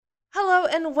Hello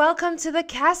and welcome to the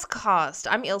Cast.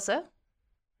 I'm Ilse.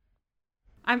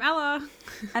 I'm Ella.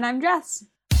 And I'm Jess.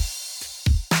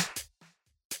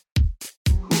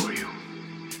 Who are you?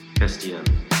 Casture.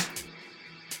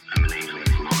 I'm an angel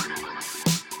from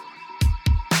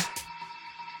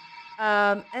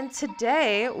Lord. And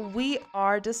today we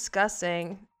are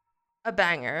discussing a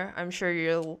banger. I'm sure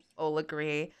you'll all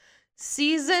agree.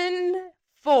 Season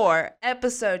 4,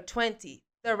 episode 20,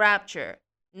 The Rapture.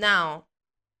 Now,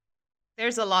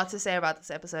 there's a lot to say about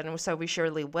this episode, and so we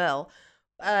surely will.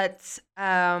 But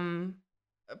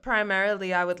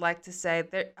primarily, I would like to say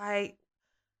that I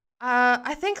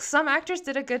think some actors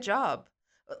did a good job.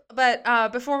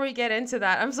 But before we get into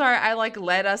that, I'm sorry I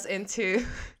led us into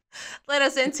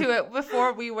it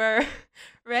before we were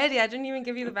ready. I didn't even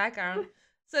give you the background.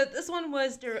 So this one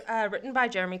was written by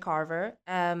Jeremy Carver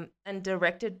and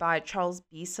directed by Charles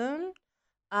Beeson.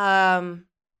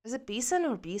 Is it Beeson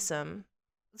or Beeson?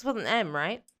 It's with an M,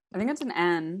 right? I think it's an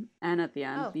N at the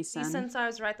end. Oh, Beeson. Beeson, so I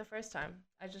was right the first time.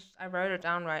 I wrote it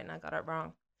down right and I got it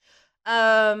wrong.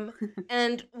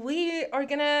 And we are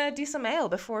gonna do some mail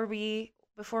before we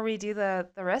do the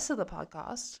rest of the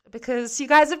podcast, because you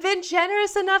guys have been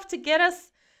generous enough to get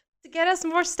us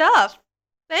more stuff.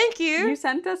 Thank you. You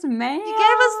sent us mail. You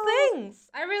gave us things.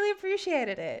 I really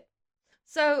appreciated it.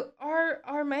 So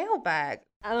our mailbag.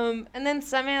 And then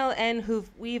Samuel N, who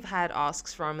we've had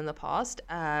asks from in the past,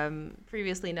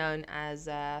 previously known as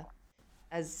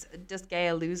just gay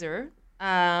a loser,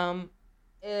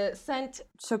 sent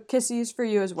so kisses for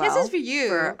you as well. kisses for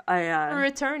you for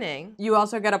returning. You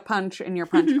also get a punch in your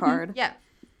punch card. Yeah.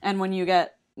 And when you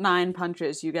get 9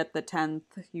 punches, you get the 10th.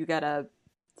 You get a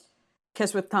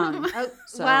kiss with tongue. Oh,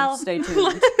 So well, stay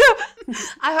tuned.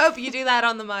 I hope you do that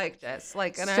on the mic, Jess. So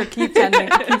keep sending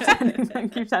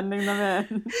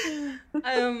them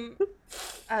in.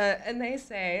 And they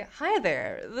say, "Hi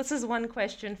there. This is one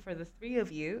question for the three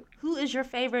of you. Who is your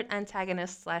favorite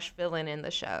antagonist / villain in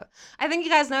the show?" I think you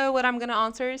guys know what I'm going to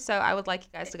answer, so I would like you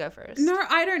guys to go first. No,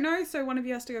 I don't know, so one of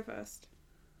you has to go first.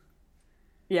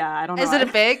 Yeah, I don't know. Is it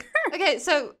a big? Okay,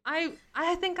 so I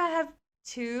think I have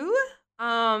two.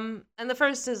 And the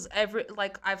first is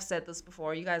I've said this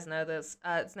before. You guys know this.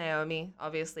 It's Naomi,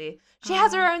 obviously. She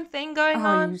has her own thing going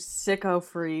on. Oh, you sicko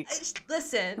freak.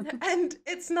 Listen, and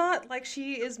it's not like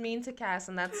she is mean to Cass,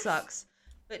 and that sucks.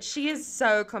 But she is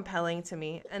so compelling to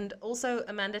me. And also,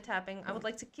 Amanda Tapping, I would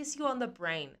like to kiss you on the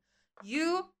brain.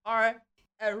 You are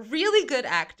a really good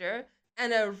actor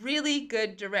and a really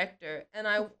good director, and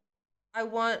I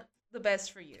want the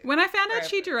best for you. When I found out forever.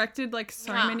 she directed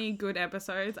so Mwah. many good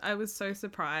episodes, I was so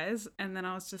surprised, and then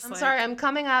I was just I'm sorry, I'm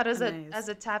coming out as amazed.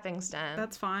 a tapping stan.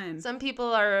 That's fine. Some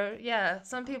people are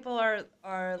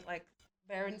like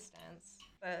Baron stans,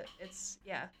 but it's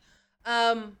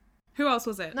Who else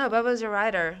was it? No, Bubba's your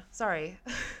writer. Sorry.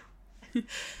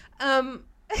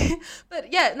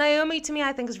 But yeah, Naomi to me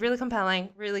I think is really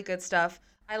compelling, really good stuff.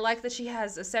 I like that she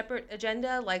has a separate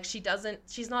agenda. Like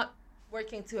she's not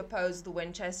working to oppose the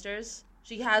Winchesters.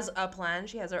 She has a plan.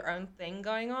 She has her own thing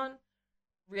going on.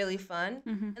 Really fun.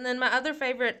 Mm-hmm. And then my other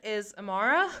favorite is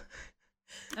Amara.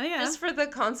 Oh yeah. Just for the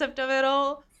concept of it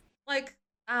all.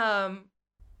 And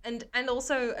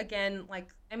also again,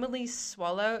 Emily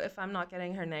Swallow, if I'm not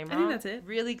getting her name wrong. I think that's it.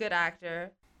 Really good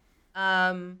actor.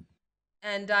 And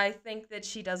I think that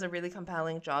she does a really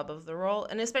compelling job of the role.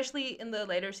 And especially in the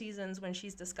later seasons when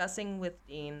she's discussing with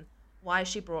Dean why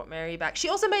she brought Mary back. She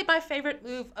also made my favorite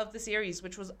move of the series,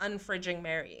 which was unfridging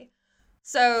Mary.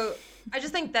 So I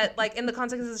just think that, in the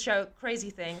context of the show,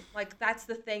 crazy thing, that's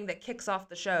the thing that kicks off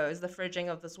the show, is the fridging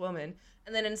of this woman.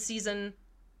 And then in season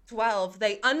 12,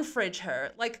 they unfridge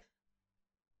her.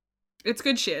 It's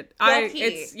good shit. Lucky.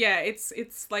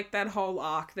 It's like that whole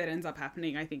arc that ends up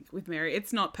happening, I think, with Mary.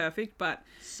 It's not perfect, but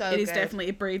So it is good. definitely,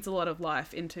 it breathes a lot of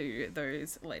life into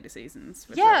those later seasons.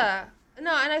 For Yeah.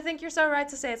 No, and I think you're so right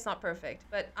to say it's not perfect,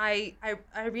 but I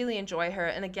really enjoy her.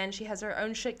 And again, she has her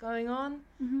own shit going on.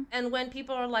 Mm-hmm. And when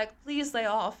people are like, please lay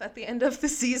off at the end of the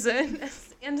season,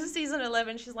 end of season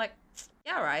 11, she's like,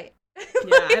 yeah, right. Sure.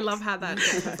 Yeah, I love how that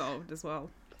gets resolved as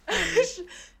well.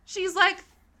 She's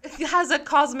has a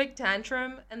cosmic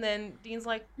tantrum, and then Dean's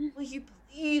like, will you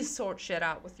please sort shit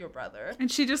out with your brother?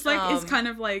 And she just is kind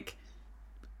of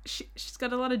she's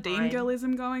got a lot of Dean Fine.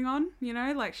 girlism going on,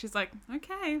 she's like,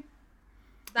 okay.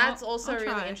 That's I'll also really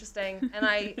try. interesting, and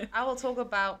I will talk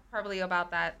probably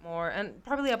about that more, and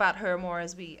probably about her more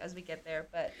as we get there.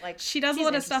 But she does a she's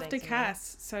lot of stuff to interesting me.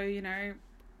 Cass, so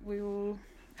we will.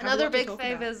 Have Another a lot to big talk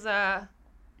fave about.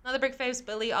 is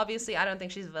Billy. Obviously, I don't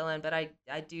think she's a villain, but I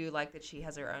do like that she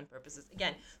has her own purposes.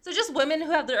 Again, so just women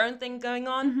who have their own thing going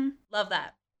on, Mm-hmm. love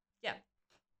that. Yeah.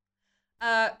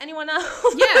 Anyone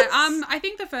else? Yeah, I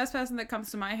think the first person that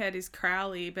comes to my head is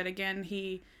Crowley, but again,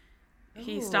 he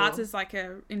starts Ooh. as like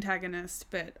a antagonist,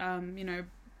 but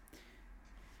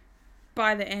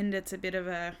by the end it's a bit of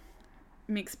a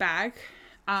mixed bag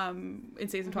in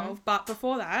season 12. But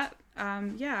before that,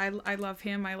 I love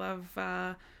him. I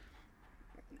love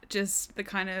just the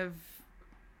kind of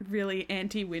really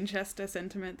anti-Winchester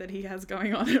sentiment that he has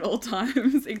going on at all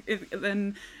times.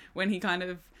 Then when he kind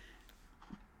of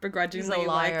begrudgingly, He's a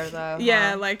liar, like, though,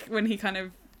 yeah, huh? like when he kind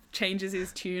of changes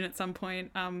his tune at some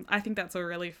point. I think that's all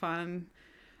really fun.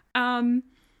 And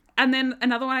then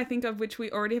another one I think of, which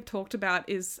we already have talked about,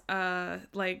 is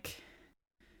like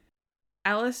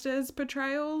Alistair's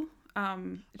portrayal.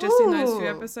 Just in those few Ooh.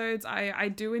 episodes, I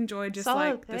do enjoy just Solid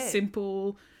like the pick.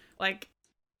 simple, like,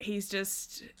 he's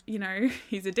just,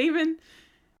 he's a demon.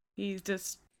 He's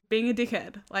just being a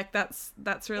dickhead. Like that's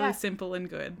really simple and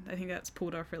good. I think that's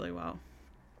pulled off really well.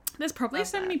 There's probably Love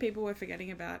so that. many people we're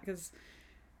forgetting about because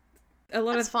a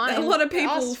lot That's of fine. a lot of They're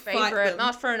people Oz's fight favorite, them.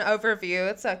 not for an overview.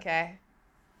 It's okay.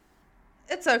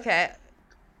 It's okay.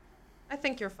 I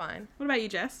think you're fine. What about you,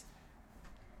 Jess?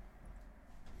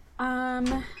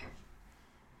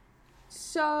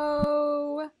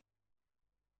 So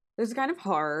this is kind of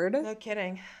hard, No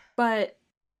kidding. but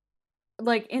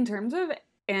like in terms of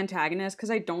antagonist, because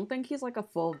I don't think he's like a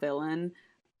full villain.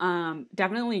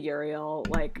 Definitely Uriel.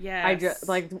 Like I just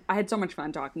Yes. I had so much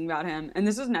fun talking about him, and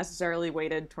this is necessarily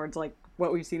weighted towards like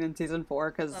what we've seen in season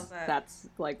 4 because Love that. that's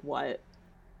like what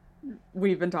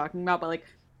we've been talking about. But like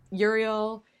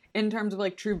Uriel, in terms of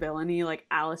like true villainy, like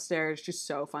Alistair is just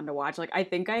so fun to watch. Like I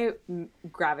think I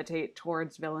gravitate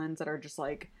towards villains that are just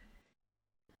like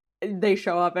they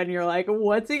show up and you're like,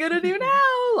 what's he gonna do now?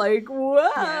 Like,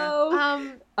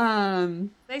 whoa.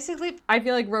 Basically, I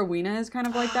feel like Rowena is kind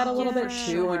of like that a little bit Yeah.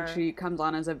 too when Sure. she comes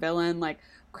on as a villain. Like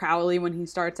Crowley, when he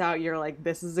starts out, you're like,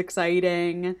 this is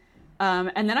exciting.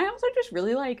 And then I also just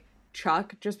really like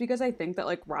Chuck, just because I think that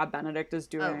like Rob Benedict is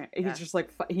doing. yeah. He's just like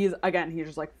he's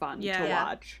just like fun to Yeah.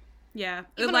 watch. Yeah,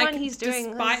 Even like when he's doing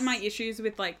despite his- my issues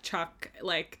with like Chuck,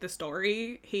 like the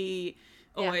story, he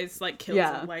always like kills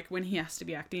Yeah. it. Like when he has to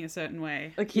be acting a certain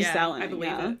way, Like, he's selling, I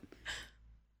believe yeah. it.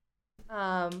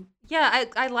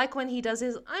 I like when he does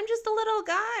his "I'm just a little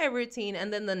guy" routine,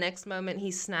 and then the next moment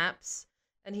he snaps,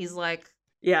 and he's like,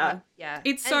 Yeah. yeah,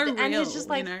 It's so real, and he's just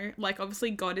like, like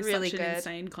obviously God is really such an good.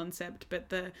 insane concept, but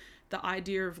the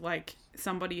idea of like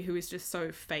somebody who is just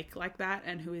so fake like that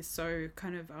and who is so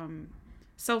kind of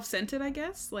self-centered, I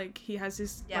guess. Like he has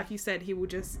this, Yeah. like you said, he will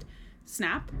just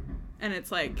snap, and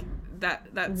it's like that's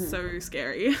Mm-hmm. so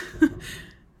scary.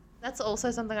 that's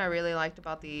also something I really liked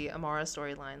about the Amara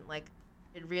storyline. Like,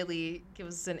 it really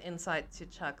gives an insight to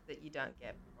Chuck that you don't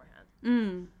get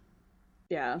beforehand.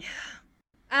 Yeah.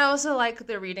 I also like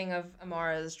the reading of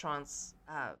Amara's trance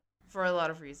for a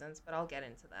lot of reasons, but I'll get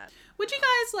into that. Would you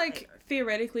guys like Later.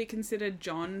 theoretically consider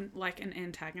John like an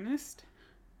antagonist?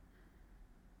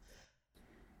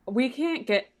 We can't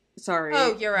get sorry.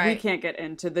 Oh, you're We right. can't get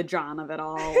into the John of it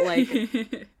all.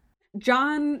 Like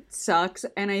John sucks,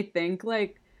 and I think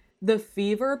like the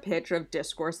fever pitch of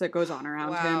discourse that goes on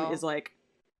around Wow. him is like,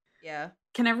 Yeah.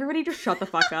 can everybody just shut the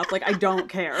fuck up? Like I don't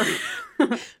care. We're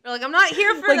like, I'm not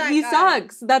here for Like that he guy.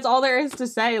 sucks. That's all there is to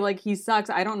say. Like he sucks.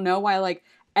 I don't know why like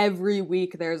every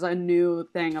week there's a new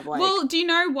thing of like Well, do you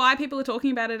know why people are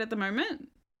talking about it at the moment?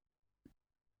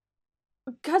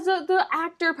 because of the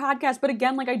actor podcast. But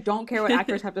again, like I don't care what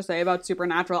actors have to say about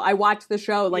Supernatural. I watched the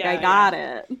show. Like I Yeah, got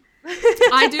it.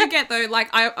 I do get though, like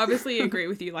I obviously agree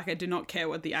with you, like I do not care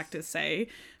what the actors say,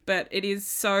 but it is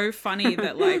so funny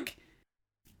that like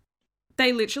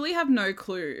they literally have no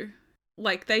clue.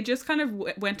 Like they just kind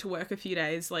of went to work a few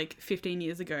days like 15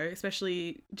 years ago,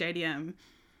 especially JDM,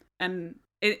 and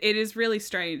it is really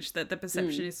strange that the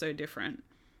perception is so different.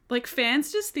 Like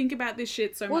fans just think about this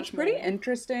shit so Well, much it's pretty more.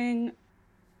 interesting.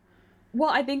 Well,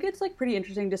 I think it's like pretty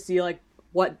interesting to see like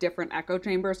what different echo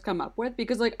chambers come up with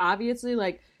because like obviously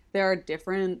like there are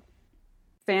different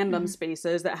fandom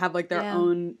spaces that have like their Yeah.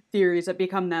 own theories that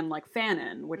become then like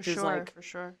fanon, which For is sure, like for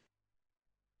sure.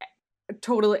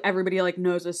 totally everybody like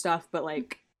knows this stuff, but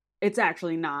like it's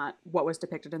actually not what was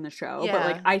depicted in the show. But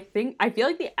like Yeah. I feel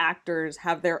like the actors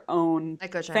have their own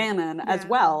Echo chamber. fanon as Yeah.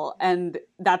 well, and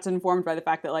that's informed by the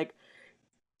fact that like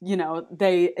you know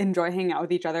they enjoy hanging out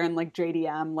with each other, and like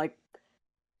JDM like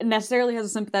necessarily has a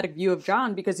sympathetic view of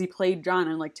John because he played John,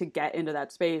 and like to get into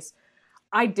that space.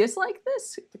 I dislike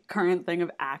this current thing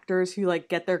of actors who like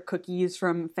get their cookies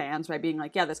from fans by being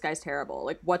like, yeah, this guy's terrible.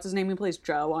 Like what's his name who plays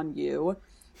Joe on You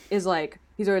is like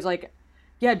he's always like,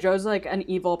 yeah, Joe's like an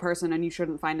evil person and you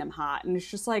shouldn't find him hot. And it's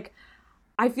just like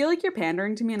I feel like you're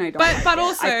pandering to me, and I don't. But like it.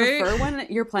 also, I prefer when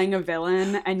you're playing a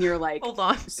villain and you're like, Hold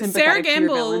on. sympathetic Sarah to your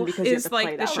villain Gamble because you have is to play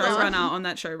like the that showrunner role. on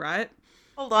that show, right?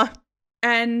 Hold on.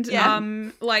 And Yeah.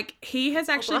 like he has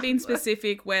actually on. been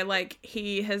specific where like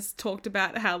he has talked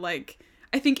about how like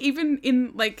I think even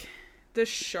in like the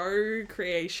show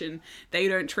creation they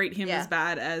don't treat him as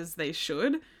bad as they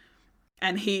should.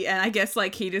 And I guess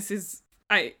like he just is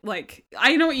I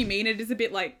know what you mean. It is a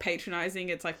bit like patronizing.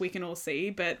 It's like we can all see,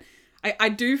 but I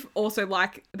do also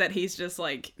like that he's just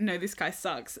like, no, this guy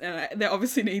sucks. And there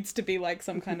obviously needs to be like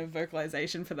some kind of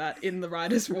vocalization for that in the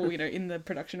writer's role, you know, in the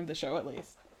production of the show at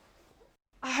least.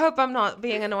 I hope I'm not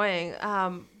being annoying.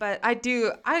 But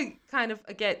I kind of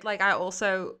get, like, I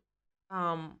also,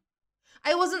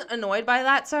 I wasn't annoyed by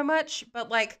that so much, but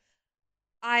like,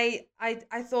 I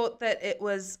thought that it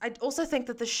was, I also think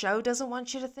that the show doesn't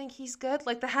want you to think he's good.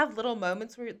 Like, they have little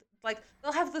moments where, like,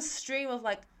 they'll have this stream of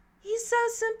like, he's so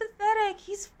sympathetic,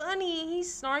 he's funny,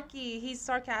 he's snarky, he's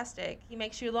sarcastic, he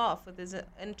makes you laugh with his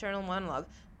internal monologue.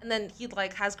 And then he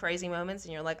like has crazy moments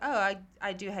and you're like, oh,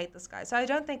 I do hate this guy. So I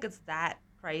don't think it's that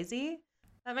crazy.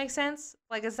 That makes sense?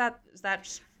 Like, is that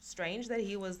strange that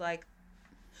he was like...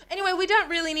 Anyway, we don't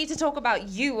really need to talk about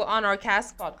you on our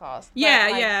cast podcast. Yeah,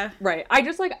 like, yeah. Right. I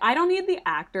just like, I don't need the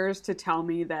actors to tell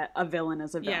me that a villain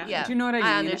is a villain. Yeah. Do you know what I mean?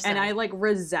 understand. And I like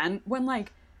resent when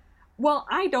like, well,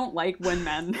 I don't like when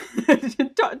men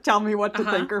tell me what to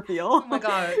think or feel. Oh my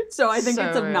God. So I think So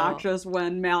it's real. obnoxious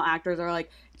when male actors are like,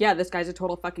 yeah, this guy's a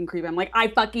total fucking creep. I'm like, I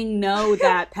fucking know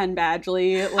that, Penn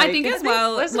Badgley. Like, I think as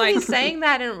well, Wasn't like... he saying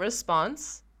that in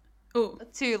response Oh,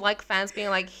 to like fans being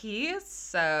like, he is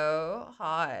so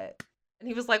hot? And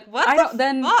he was like, what I the don't,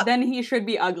 then fuck? then he should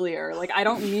be uglier. Like, I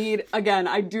don't need, again,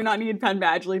 I do not need Penn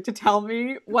Badgley to tell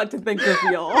me what to think or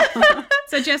feel.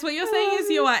 so Jess, what you're saying is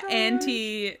you are so much.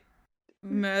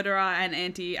 anti-murderer and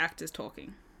anti-actors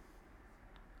talking.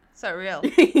 So real.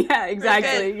 Yeah,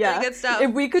 exactly. good. Yeah. Pretty good stuff.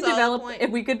 If we could Solid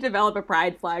point. develop a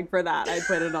pride flag for that, I'd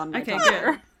put it on my Okay,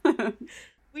 Tumblr.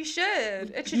 We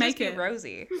should. It should Make just it. be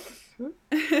Rosie.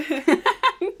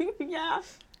 Yeah.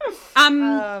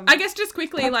 I guess just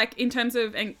quickly, like in terms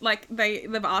of like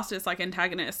they've asked us like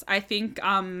antagonists. I think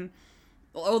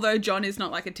although John is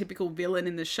not like a typical villain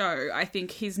in the show, I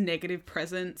think his negative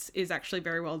presence is actually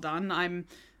very well done. I'm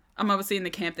obviously in the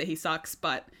camp that he sucks,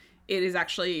 but it is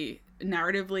actually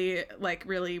narratively like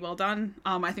really well done.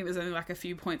 I think there's only like a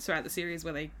few points throughout the series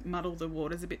where they muddle the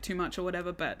waters a bit too much or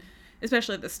whatever, but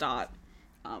especially at the start,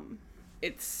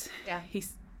 it's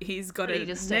he's got Pretty a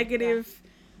distinct, negative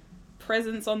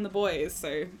presence on the boys,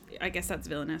 so I guess that's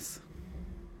villainous.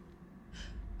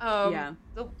 Yeah.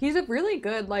 He's a really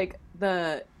good, like,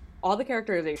 all the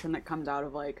characterization that comes out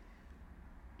of, like,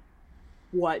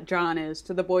 what John is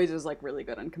to the boys is, like, really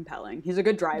good and compelling. He's a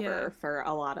good driver for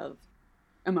a lot of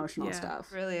emotional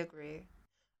stuff. Really agree.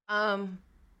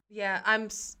 Yeah, I'm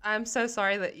so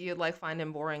sorry that you like find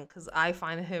him boring, because I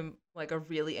find him like a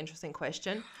really interesting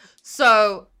question.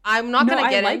 So I'm not gonna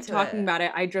get I like into talking it. about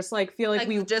it. I just like feel like Like,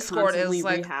 we Discord is, constantly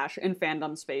like... rehash in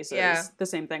fandom spaces Yeah. the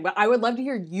same thing. But I would love to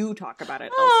hear you talk about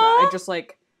it, Elsa. Aw. I just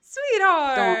like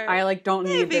Sweetheart. don't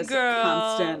need Baby this girl.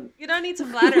 constant. You don't need to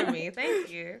flatter me.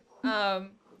 Thank you.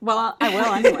 Well, I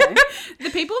will anyway. The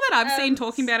people that I've seen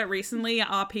talking about it recently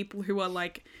are people who are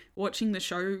like watching the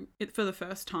show for the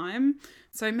first time.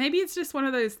 So maybe it's just one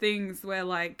of those things where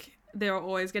like there are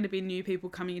always going to be new people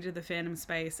coming into the fandom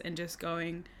space and just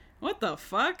going, what the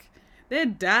fuck? Their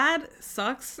dad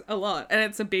sucks a lot. And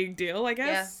it's a big deal, I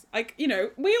guess. Yeah. Like, you know,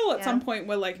 we all at some point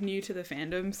were like new to the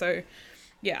fandom. So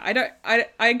yeah,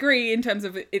 I agree in terms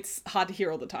of it's hard to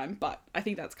hear all the time, but I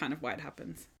think that's kind of why it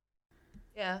happens.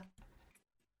 Yeah.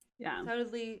 Yeah.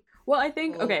 Totally. Well, I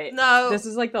think, Cool. okay, No. this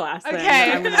is like the last thing. Okay.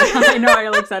 that I'm gonna, I know I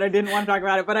like said I didn't want to talk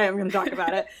about it, but I am going to talk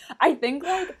about it. I think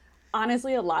like,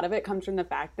 honestly, a lot of it comes from the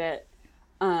fact that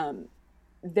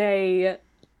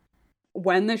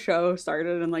when the show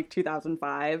started in like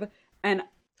 2005, and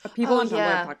people on Tumblr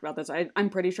have talked about this. I'm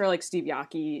pretty sure like Steve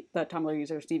Yockey, the Tumblr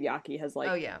user Steve Yockey, has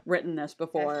like written this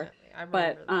before. Definitely. I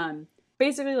remember But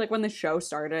basically like when the show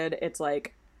started, it's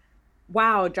like,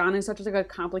 wow, John is such like a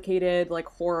complicated, like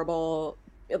horrible,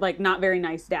 like not very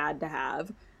nice dad to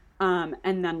have.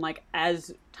 And then like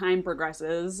as time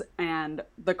progresses and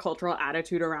the cultural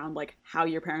attitude around like how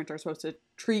your parents are supposed to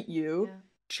treat you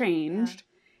changed,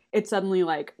 it's suddenly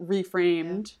like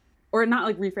reframed, or not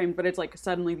like reframed, but it's like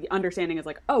suddenly the understanding is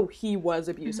like, oh, he was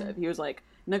abusive. He was like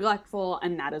neglectful,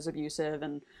 and that is abusive,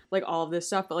 and like all of this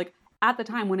stuff. But like at the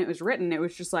time when it was written, it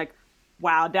was just like,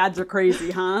 wow, dads are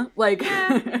crazy, huh? Like,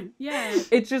 yeah.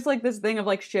 It's just like this thing of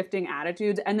like shifting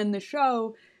attitudes. And then the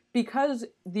show, because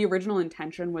the original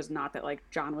intention was not that like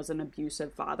John was an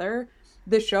abusive father,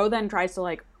 the show then tries to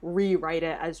like rewrite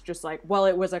it as just like, well,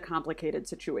 it was a complicated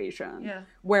situation. Yeah.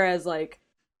 Whereas like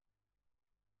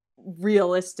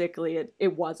realistically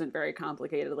it wasn't very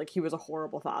complicated. Like he was a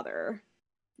horrible father,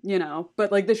 you know,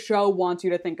 but like the show wants you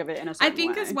to think of it in a certain I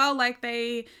think way. as well, like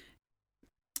they,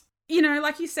 you know,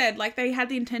 like you said, like they had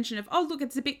the intention of, oh, look,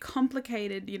 it's a bit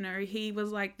complicated, you know, he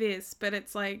was like this, but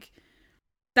it's like,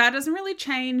 that doesn't really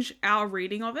change our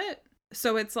reading of it.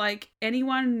 So it's like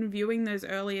anyone viewing those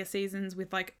earlier seasons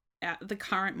with like the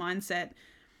current mindset,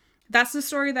 that's the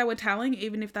story they were telling,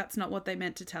 even if that's not what they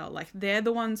meant to tell. Like they're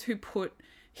the ones who put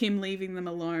him leaving them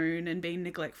alone and being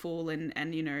neglectful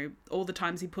and you know, all the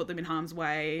times he put them in harm's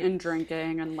way. And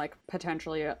drinking and like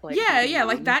potentially like yeah,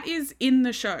 like that is in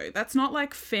the show. That's not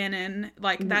like fanon,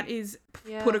 like that is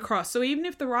put across. So even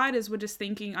if the writers were just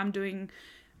thinking, I'm doing,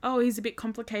 oh, he's a bit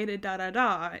complicated,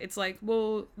 da-da-da, it's like,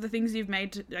 well, the things you've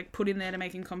made to, like, put in there to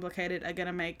make him complicated are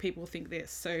gonna make people think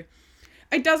this. So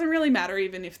it doesn't really matter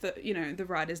even if the, you know, the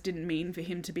writers didn't mean for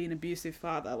him to be an abusive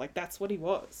father. Like, that's what he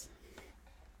was.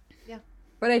 Yeah.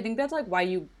 But I think that's like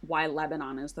why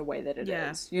Lebanon is the way that it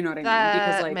is. You know what I mean? That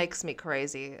Because like makes me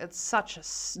crazy. It's such a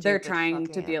stupid they're trying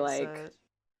to fucking be episode. like,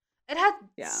 it had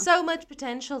Yeah. so much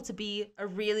potential to be a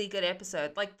really good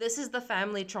episode. Like, this is the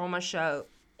family trauma show.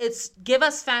 It's give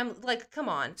us family, like, come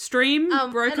on. Stream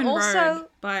Broken and also, Road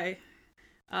by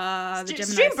the Gemini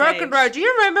Stream Broken Sage. Road. Do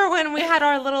you remember when we had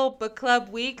our little book club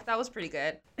week? That was pretty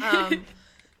good.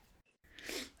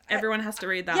 Everyone has to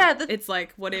read that. Yeah, it's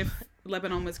like, what if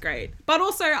Lebanon was great? But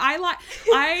also, I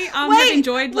have Wait,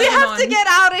 enjoyed Lebanon. we have to get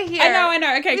out of here. I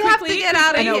know. Okay, we quickly. have to get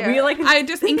out of I know here. we like I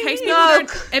just in case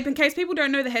people No.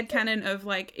 don't know the headcanon of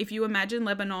like, if you imagine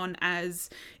Lebanon as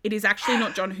it is actually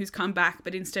not John who's come back,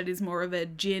 but instead is more of a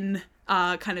Jin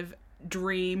kind of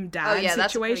dream dad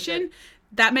that's pretty situation. good.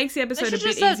 That makes the They episode a should bit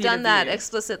just easier have done to that view.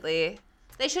 explicitly.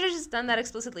 They should have just done that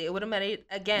explicitly. It would have made it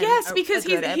again. Yes, because a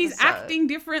good he's episode. acting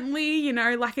differently, you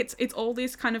know, like it's all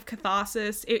this kind of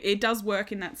catharsis. It does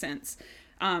work in that sense.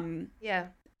 Yeah.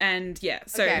 And yeah,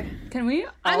 so Okay. Can we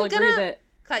I'm all agree gonna that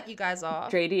cut you guys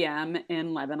off. JDM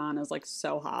in Lebanon is like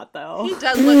so hot though? He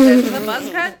does look good. The buzz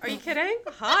cut? Are you kidding?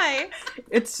 Hi.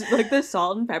 It's like the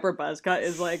salt and pepper buzz cut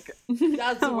is like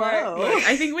Does hello. work.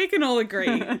 I think we can all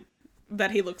agree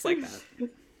that he looks like that.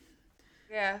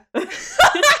 Yeah.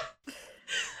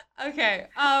 Okay.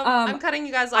 I'm cutting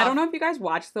you guys off. I don't know if you guys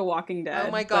watched The Walking Dead.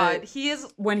 Oh my god. but He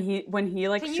is when he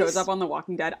like Can you shows up on The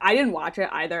Walking Dead, I didn't watch it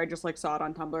either. I just like saw it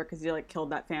on Tumblr because he like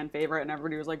killed that fan favorite and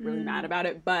everybody was like really mad about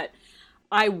it. But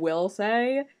I will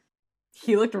say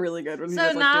he looked really good when he So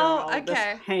was like now- doing all of this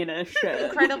okay. heinous shit.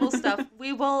 incredible stuff.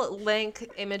 We will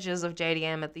link images of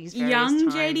JDM at these various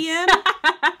Young times. JDM?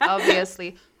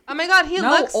 Obviously. Oh my god, he No,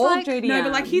 looks old like JDM. No,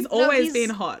 but like he's always he's- been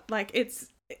hot. Like it's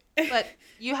But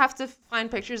you have to find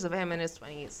pictures of him in his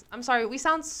 20s. I'm sorry, we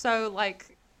sound so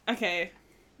like okay.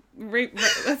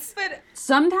 Let's but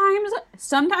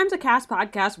Sometimes a cast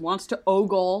podcast wants to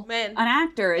ogle Man. an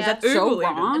actor. Is Yeah. that so Ogle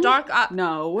even. wrong? a dark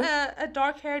No, a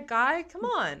dark-haired guy? Come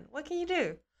on. What can you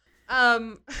do?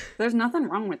 there's nothing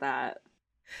wrong with that.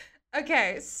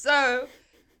 Okay, so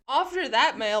after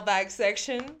that mailbag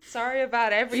section, sorry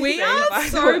about everything. we are by the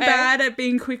so way. bad at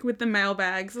being quick with the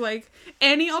mailbags. Like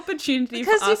any opportunity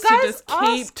Because for you us to guys just keep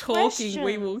ask talking,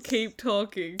 we will questions. keep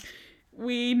talking.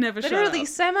 We never Literally, shut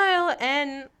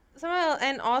Samael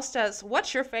and asked us,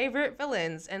 "What's your favorite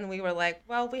villains?" And we were like,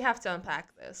 "Well, we have to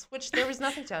unpack this." Which there was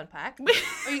nothing to unpack. up.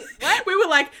 Are you, what? We were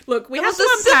like, look, we It have was to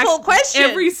a simple unpack question.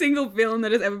 every single villain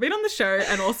that has ever been on the show,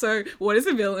 and also what is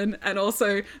a villain, and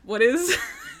also what is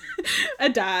a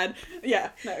dad. Yeah,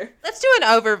 no. Let's do an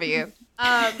overview.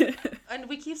 And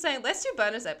we keep saying, let's do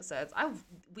bonus episodes.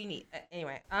 We need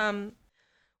anyway.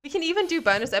 We can even do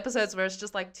bonus episodes where it's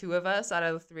just like two of us out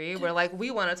of the three. We're like, we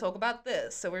want to talk about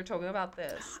this, so we're talking about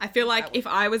this. I feel like That would- if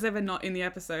I was ever not in the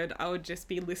episode, I would just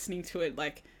be listening to it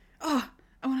like, oh,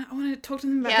 I want to talk to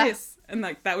them about Yeah. this, and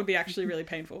like that would be actually really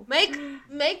painful.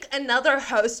 Make another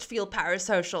host feel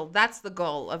parasocial. That's the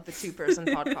goal of the two-person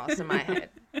podcast in my head.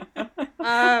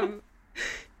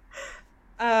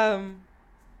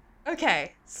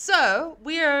 Okay, so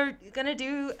we are gonna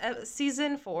do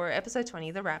season 4, episode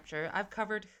 20, The Rapture. I've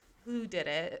covered who did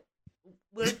it.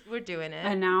 We're doing it.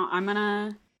 And now I'm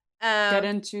gonna get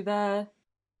into the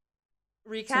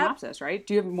Recap. synopsis, right?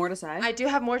 Do you have more to say? I do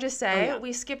have more to say. yeah.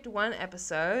 We skipped one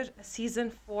episode,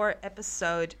 season 4,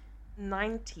 episode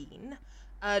 19.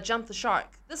 Jump the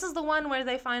Shark. This is the one where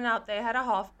they find out they had a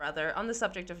half brother on the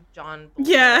subject of John.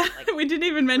 bullshit. Yeah, Like, we didn't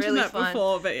even mention really that fun.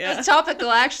 before, but yeah. It's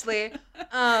topical, actually.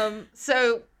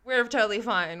 So we're totally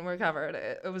fine. We're covered.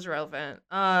 It was relevant.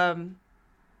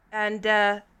 And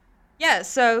Yeah,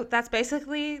 so that's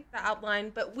basically the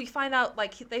outline. But we find out,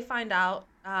 like, they find out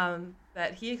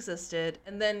that he existed,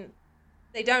 and then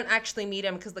they don't actually meet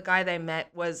him because the guy they met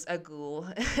was a ghoul,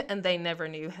 and they never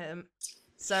knew him.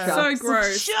 So So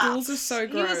gross. Shucks! Ghouls are so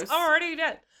He was gross. already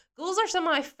dead. Ghouls are some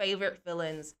of my favorite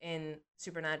villains in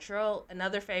Supernatural.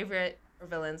 Another favorite, or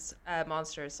villains,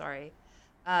 monsters, sorry.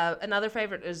 Another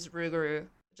favorite is Rougarou,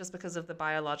 just because of the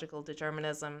biological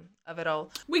determinism of it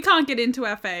all. We can't get into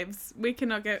our faves. We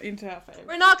cannot get into our faves.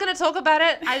 We're not going to talk about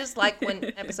it. I just like when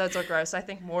episodes are gross. I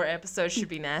think more episodes should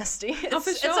be nasty. For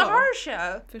It's sure. a horror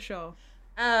show. For sure.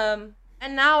 And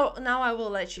now I will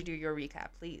let you do your recap.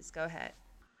 Please go ahead.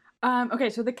 Okay,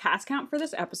 so the cast count for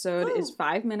this episode is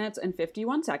 5 minutes and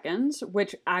 51 seconds,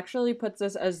 which actually puts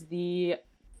us as the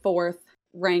fourth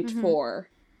ranked for.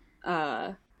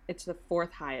 It's the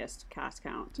fourth highest cast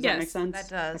count. Does that make sense? That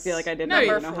does. I feel like I did No, not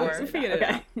you even know how to say figured it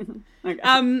that.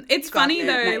 out. Okay. It's got funny it.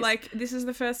 though, Nice. like this is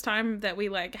the first time that we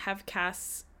like have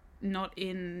Cass not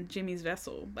in Jimmy's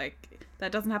vessel. Like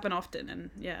that doesn't happen often, and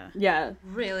yeah. Yeah.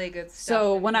 Really good stuff.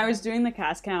 So in when I here. was doing the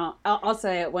cast count, I'll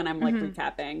say it when I'm like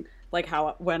recapping, like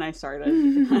how when I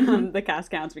started the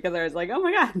cast counts, because I was like, oh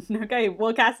my god, okay,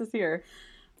 well, Cass is here.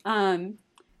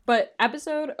 But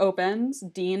episode opens,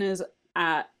 Dean is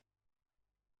at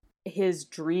his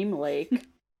dream lake,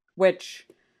 which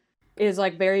is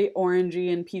like very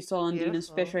orangey and peaceful, and Dean is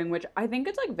Beautiful. fishing, which I think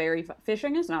it's like very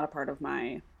fishing is not a part of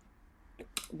my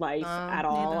life at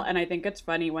all, neither. and I think it's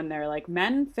funny when they're like,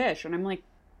 men fish, and I'm like,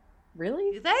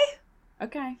 really? Do they?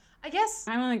 Okay. I guess.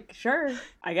 I'm like, sure,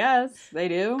 I guess they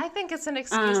do. I think it's an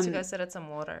excuse to go Um, sit at some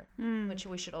water, Mm. which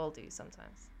we should all do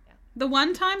sometimes. Yeah. The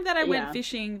one time that I went Yeah.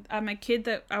 fishing, a kid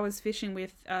that I was fishing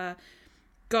with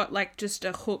got like just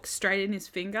a hook straight in his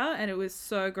finger, and it was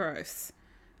so gross.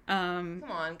 Come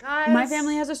on, guys. My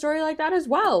family has a story like that as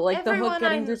well, like the Everyone hook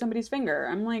getting I through somebody's finger.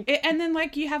 I'm like, And then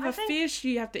like you have I a think- fish,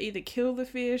 you have to either kill the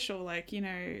fish or like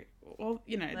or Let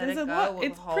there's it a go lot. with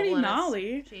It's a hole pretty in its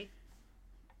gnarly. cheek.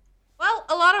 Well,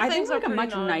 a lot of I things think like are a pretty much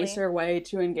gnarly. nicer way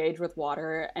to engage with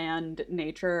water and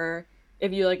nature,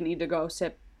 if you like need to go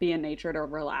be in nature to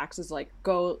relax, is like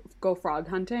go frog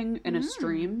hunting in a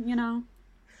stream, you know.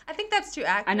 I think that's too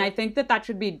active. And I think that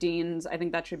should be Dean's. I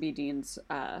think that should be Dean's.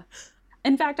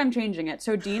 In fact, I'm changing it.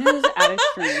 So Dean is at a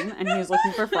stream and he's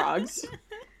looking for frogs.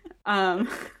 And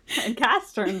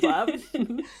Cass turns up. Does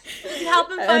he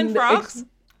help him find And frogs?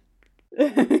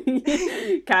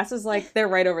 Cass is like, they're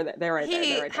right over there. They're right there.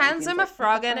 He They're right there. hands Dean's him a like,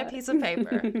 frog and a piece of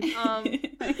paper.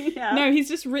 yeah. No, he's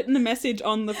just written the message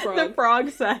on the frog. The frog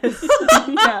says.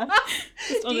 Yeah.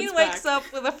 on Dean its wakes back. up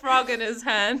with a frog in his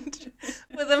hand.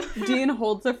 With him. Dean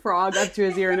holds a frog up to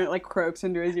his ear and it like croaks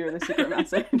into his ear the secret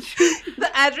message. The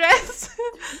address.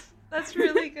 That's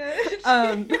really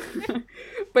good.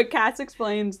 But Cass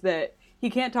explains that he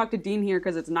can't talk to Dean here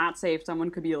because it's not safe. Someone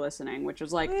could be listening, which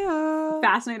is like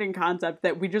fascinating concept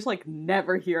that we just like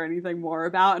never hear anything more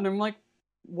about. And I'm like,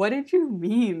 what did you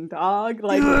mean, dog?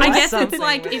 Like, I what? guess it's Something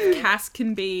like with if Cass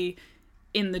can be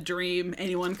in the dream,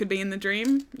 anyone could be in the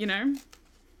dream, you know?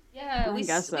 Yeah, I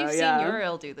guess so, we've yeah. seen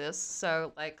Uriel do this.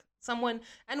 So, like, someone...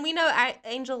 And we know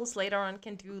angels later on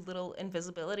can do little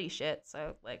invisibility shit.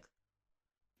 So, like,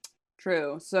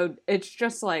 True. So it's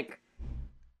just like,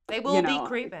 they will you know, be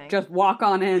creeping. just walk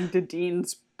on into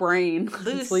Dean's brain,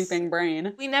 Loose. sleeping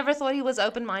brain. We never thought he was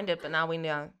open-minded, but now we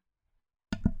know.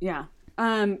 Yeah.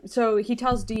 So he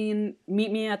tells Dean,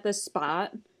 meet me at this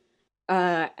spot,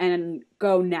 and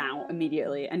go now,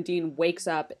 immediately. And Dean wakes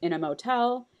up in a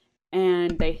motel,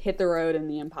 and they hit the road in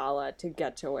the Impala to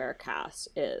get to where Cass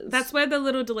is. That's where the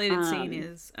little deleted scene Um,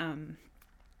 is,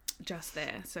 just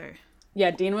there, so... Yeah,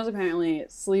 Dean was apparently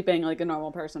sleeping like a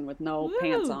normal person with no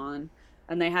pants Woo. on.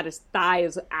 And they had his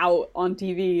thighs out on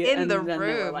TV. In and the then they were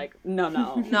room. like, no.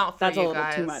 Not for That's you a little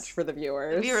guys. too much for the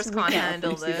viewers. The viewers We can't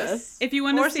handle see this. If you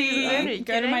want to Four seasons in, are see, you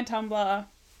go to my kidding? Tumblr.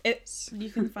 You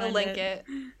can find We'll link it.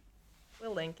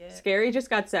 We'll link it. Scary just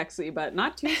got sexy, but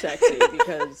not too sexy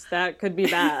because that could be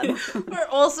bad. We're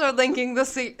also linking the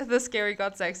Scary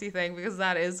Got Sexy thing because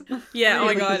that is Yeah, oh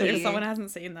my really god, key. if someone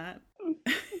hasn't seen that.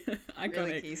 Iconic.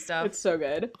 really key stuff. It's so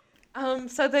good.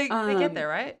 So they get there,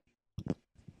 right?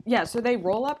 Yeah, so they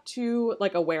roll up to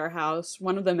like a warehouse,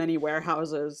 one of the many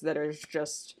warehouses that is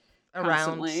just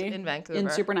Around constantly in Vancouver. in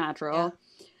Supernatural.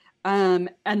 And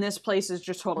this place is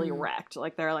just totally wrecked.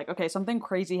 Like they're like, okay, something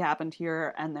crazy happened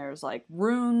here, and there's like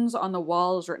runes on the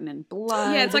walls written in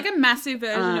blood. Yeah, it's like a massive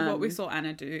version of what we Um, saw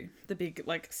Anna do. The big,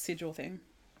 like, sigil thing.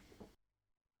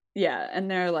 Yeah, and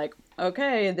they're like,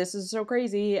 okay, this is so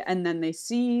crazy. And then they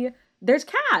see there's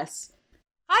Cass.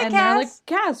 Hi, And Cass. they're like,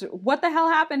 Cass, what the hell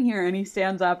happened here? And he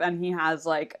stands up and he goes,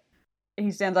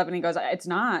 it's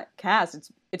not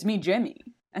Cass, it's me, Jimmy.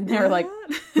 And they were like,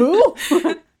 What? who?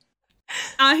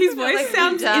 His voice Like,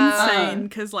 sounds dumb. insane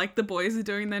because like the boys are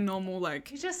doing their normal like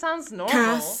He just sounds normal.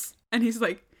 curse, and he's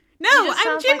like, He "No, just I'm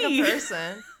sounds Jimmy." like a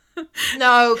person.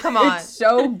 No, come on. It's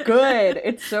so good.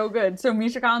 It's so good. So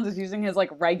Misha Collins is using his like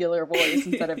regular voice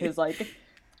instead of his like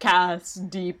Cass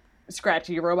deep,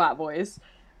 scratchy robot voice.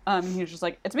 He's just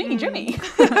like, it's me, Jimmy.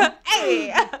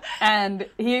 Hey. And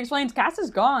he explains Cass is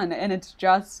gone and it's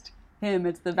just him,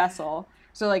 it's the vessel.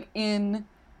 So like in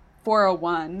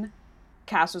 401,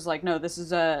 Cass was like, no, this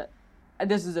is a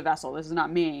vessel, this is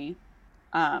not me.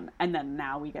 And then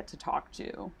now we get to talk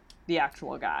to the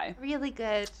actual guy. Really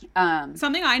good.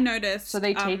 Something I noticed. So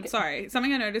they take-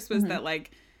 Something I noticed was that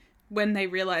like when they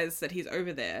realize that he's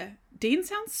over there, Dean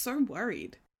sounds so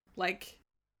worried. Like,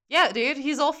 Yeah, dude,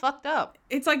 he's all fucked up.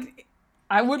 it's like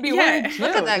I would be Yeah. worried too.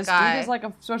 Look at that this guy. dude is like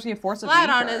supposed to be a force of Flat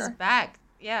nature. on his back.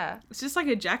 Yeah. it's just like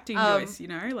a Jack Dean Um, voice, you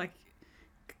know? Like,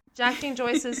 Jack Dean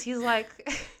Joyce's, he's like,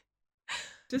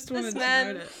 just wanted this to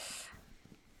man- note it.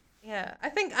 yeah, I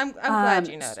think I'm glad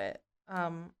you know it.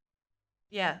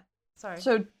 Yeah, sorry.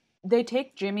 So they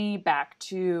take Jimmy back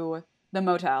to the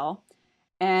motel,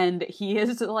 and he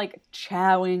is like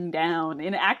chowing down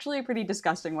in actually a pretty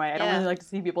disgusting way. I don't Yeah. really like to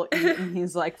see people eat, and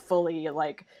he's like fully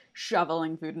like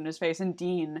shoveling food in his face. And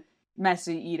Dean,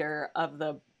 messy eater of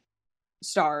the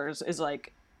stars, is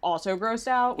like also grossed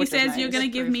out. He Which says is you're nice. gonna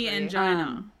give me Briefly.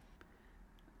 angina.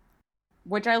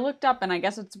 Which I looked up, and I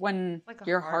guess it's when Like a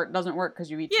your heart. heart doesn't work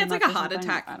because you eat. Yeah, too it's like much a or heart something.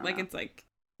 attack. I don't Like know. it's like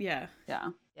yeah. Yeah.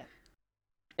 Yeah.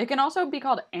 It can also be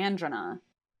called angina.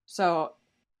 So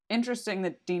interesting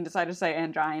that Dean decided to say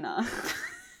angina.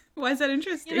 Why is that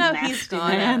interesting? You know Nasty he's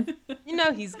gonna. man. You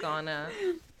know he's gonna.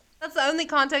 That's the only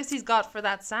context he's got for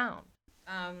that sound.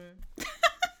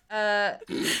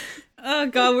 Oh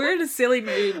god, we're in a silly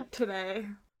mood today.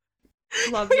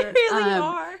 Love We it. really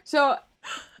are. So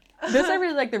this I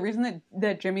really like. The reason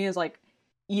that Jimmy is like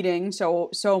eating so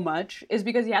much is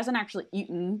because he hasn't actually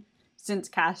eaten since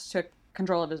Cass took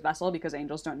control of his vessel because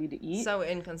angels don't need to eat. So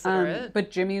inconsiderate.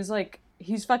 But Jimmy's like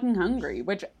he's fucking hungry,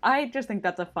 which I just think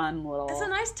that's a fun little. It's a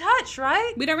nice touch,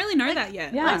 right? We don't really know that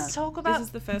yet. Yeah. Let's talk about This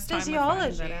is the first time we're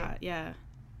physiology. finding that out. Yeah.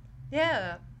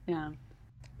 Yeah. Yeah.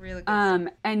 Really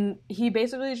good. And he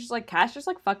basically is just like Cass just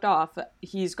like fucked off.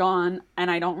 He's gone,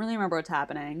 and I don't really remember what's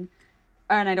happening,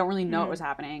 and I don't really know what was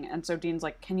happening. And so Dean's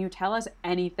like, "Can you tell us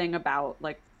anything about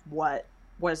like what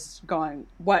was going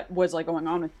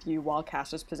on with you while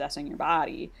Cass was possessing your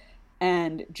body?"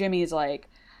 And Jimmy's like,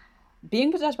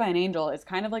 "Being possessed by an angel is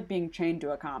kind of like being chained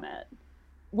to a comet."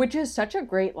 Which is such a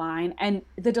great line, and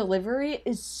the delivery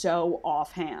is so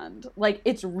offhand. Like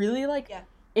it's really like Yeah.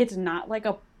 it's not like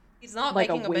a He's not like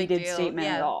a making a big weighted deal. statement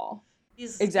Yeah. at all.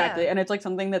 He's, Exactly. yeah. And it's like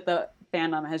something that the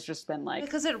fandom has just been like,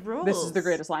 Because it rules. this is the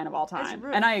greatest line of all time.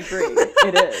 rules. And I agree.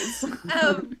 It is.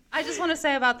 I just want to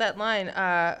say about that line.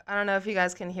 I don't know if you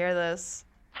guys can hear this.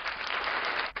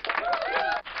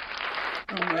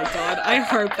 Oh my god, I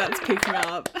hope that's picking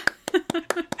up.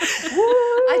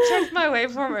 I checked my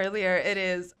waveform earlier. It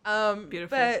is. Beautiful.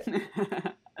 But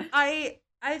I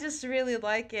just really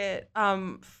like it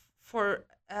for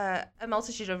a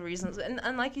multitude of reasons.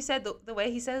 And like you said, the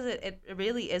way he says it, it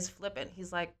really is flippant.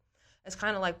 He's like, it's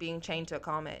kind of like being chained to a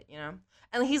comet, you know?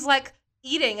 And he's like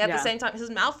eating at the Yeah. same time. His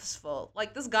mouth is full.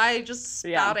 Like this guy just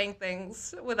Yeah. spouting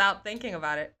things without thinking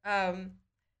about it.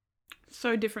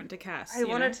 So different to Cass. I you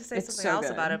wanted know? to say It's something so else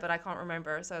about good. it, but I can't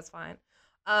remember, so it's fine.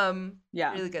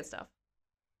 Yeah. Really good stuff.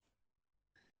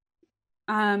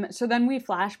 So then we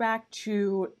flash back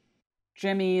to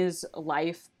Jimmy's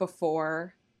life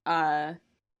before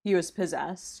he was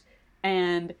possessed,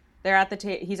 and they're at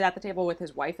the he's at the table with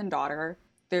his wife and daughter.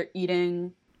 They're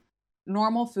eating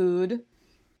normal food.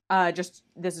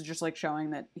 This is just like showing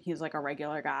that he's like a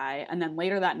regular guy. And then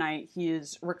later that night,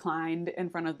 he's reclined in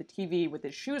front of the TV with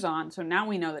his shoes on. So now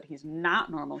we know that he's not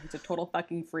normal. He's a total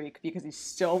fucking freak because he's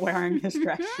still wearing his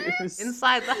dress shoes.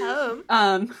 Inside the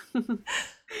home.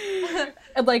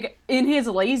 Like in his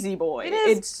lazy boy. It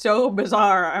is. It's so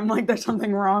bizarre. I'm like, there's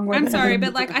something wrong with I'm him. sorry,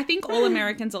 but like I think all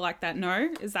Americans are like that. No,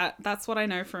 that's what I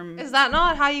know from. Is that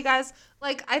not how you guys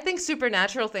like? I think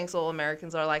Supernatural thinks all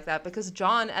Americans are like that because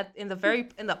John in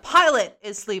the pilot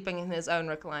is sleeping in his own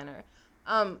recliner.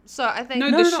 So I think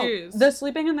No, the shoes. The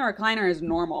sleeping in the recliner is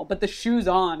normal, but the shoes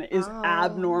on is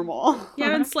abnormal. You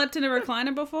haven't slept in a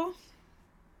recliner before?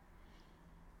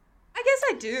 I guess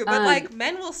I do, but Um, like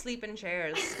men will sleep in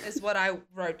chairs is what I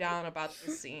wrote down about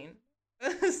this scene.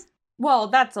 Well,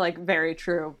 that's like very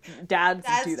true. Dads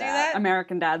Dads do do that. that?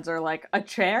 American dads are like, a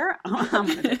chair? I'm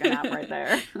gonna take a nap right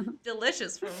there.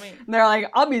 Delicious for me. They're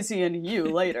like, I'll be seeing you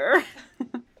later.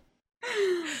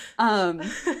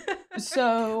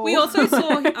 So We also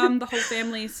saw the whole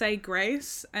family say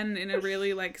grace, and in a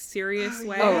really like serious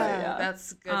way. Oh, right, yeah.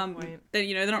 That's a good point. That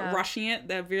they're not Yeah. rushing it.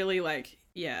 They're really like,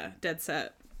 yeah, dead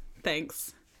set.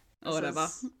 Thanks. Or This whatever.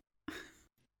 is-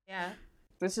 Yeah.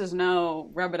 this is no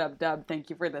rub it up dub. Thank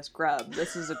you for this grub.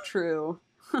 This is a true,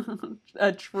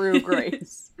 a true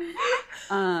grace.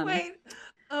 Wait.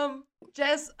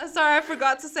 Jess, sorry, I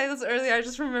forgot to say this earlier. I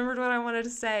just remembered what I wanted to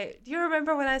say. Do you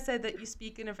remember when I said that you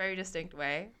speak in a very distinct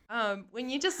way? When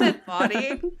you just said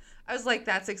body, I was like,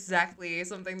 that's exactly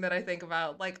something that I think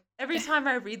about. Like, every time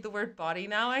I read the word body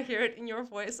now, I hear it in your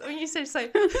voice. When you say, you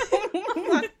say,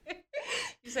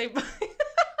 you say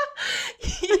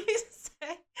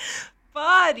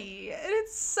body, and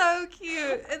it's so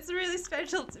cute. It's really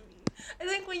special to me. I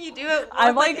think when you do it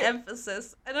with like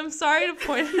emphasis, and I'm sorry to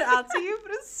point it out to you,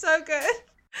 but it's so good.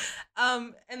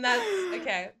 And that's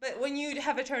okay. But when you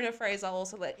have a turn of phrase, I'll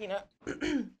also let you know.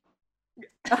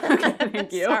 Okay,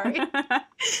 thank you. Sorry.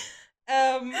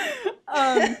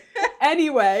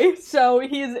 Anyway, so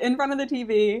he's in front of the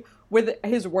TV with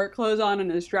his work clothes on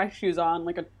and his dress shoes on,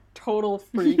 like a total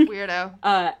freak. Weirdo.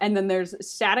 And then there's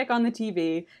static on the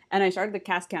TV, and I started the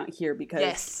cast count here because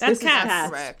Yes, this that's is Cass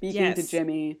correct. speaking to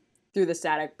Jimmy through the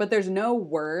static, but there's no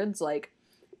words. Like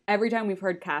every time we've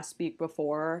heard Cass speak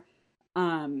before,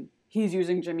 he's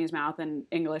using Jimmy's mouth and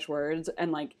English words,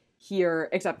 and like here,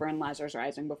 except for in Lazarus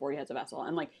Rising before he has a vessel,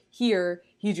 and like here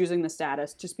he's using the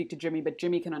status to speak to Jimmy, but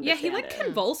Jimmy can understand. Yeah, he like it.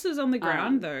 convulses on the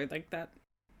ground though, like that.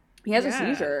 He has a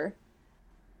seizure.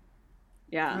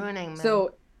 Yeah. Ruining them.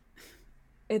 So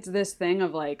it's this thing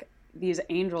of like these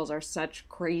angels are such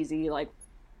crazy like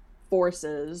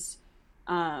forces.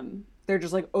 They're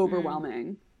just like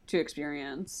overwhelming to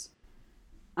experience.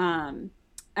 And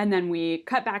then we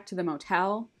cut back to the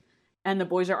motel, and the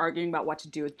boys are arguing about what to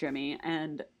do with Jimmy,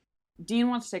 and Dean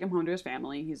wants to take him home to his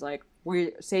family. He's like,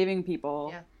 we're saving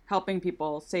people, helping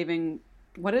people, saving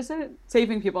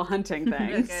people, hunting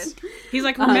things. He's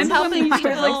like, remember when we used to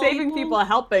It's help like saving people,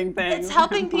 helping things. It's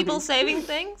helping people, saving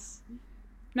things.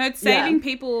 No, it's saving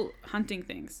people, hunting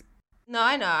things. No,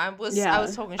 I know. I was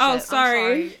talking shit. Oh, I'm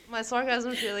sorry. My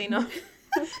sarcasm's really not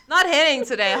hitting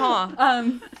today, huh?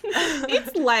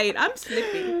 It's late. I'm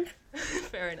sleepy.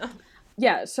 Fair enough.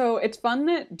 Yeah, so it's fun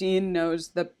that Dean knows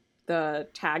the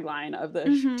tagline of the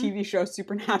TV show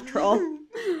Supernatural.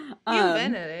 He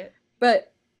invented it.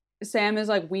 But Sam is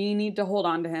like, we need to hold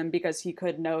on to him because he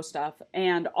could know stuff,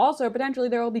 and also potentially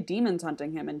there will be demons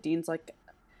hunting him. And Dean's like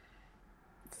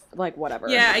whatever.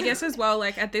 Yeah, I guess as well,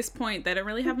 like at this point they don't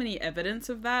really have any evidence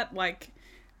of that. Like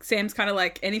Sam's kind of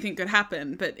like anything could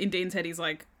happen, but in Dean's head he's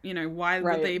like, why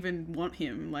would they even want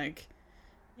him? Like,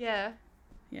 yeah.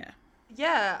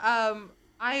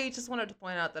 I just wanted to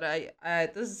point out that I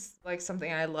this is like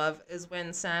something I love is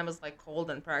when Sam is like cold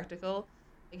and practical.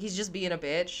 Like he's just being a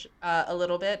bitch a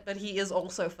little bit, but he is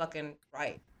also fucking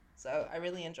right. So I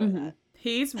really enjoy that.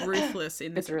 He's ruthless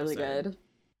in this It's really episode. good.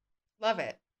 Love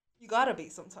it. You gotta be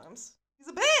sometimes. He's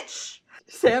a bitch.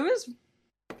 Sam is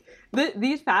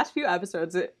these past few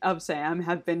episodes of Sam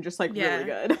have been just like really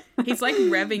good. He's like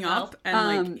revving up,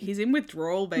 and like he's in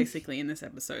withdrawal basically in this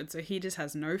episode, so he just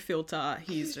has no filter.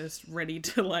 He's just ready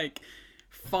to like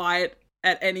fight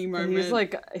at any moment. He's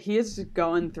like, he is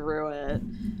going through it.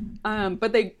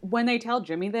 But when they tell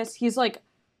Jimmy this, he's like,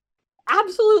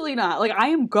 absolutely not. Like, I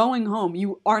am going home.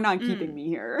 You are not keeping me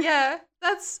here. Yeah,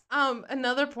 that's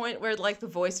another point where like the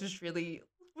voice was really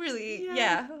really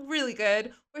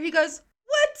good. Where he goes,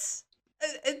 "What?"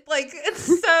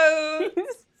 It's so.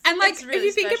 And like, it's really if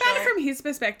you think about it special. from his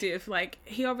perspective, like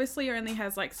he obviously only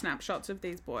has like snapshots of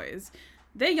these boys.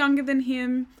 They're younger than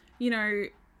him.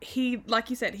 He,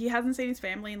 like you said, he hasn't seen his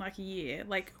family in like a year.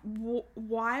 Like,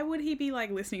 why would he be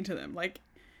like listening to them? Like,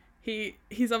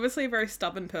 he's obviously a very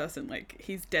stubborn person. Like,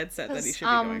 he's dead set that he should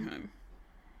be going home.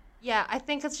 Yeah, I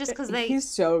think it's just because he's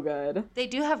so good. They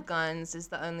do have guns is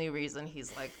the only reason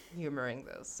he's like humoring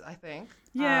this, I think.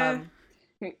 Yeah.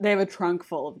 They have a trunk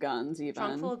full of guns, even.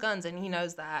 Trunk full of guns, and he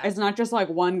knows that. It's not just like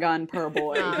one gun per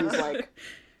boy.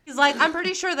 He's like, I'm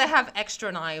pretty sure they have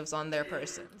extra knives on their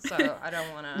person, so I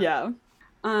don't want to. Yeah.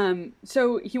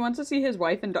 So he wants to see his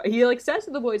wife and he like says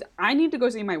to the boys, I need to go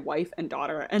see my wife and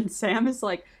daughter. And Sam is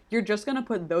like, you're just gonna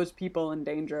put those people in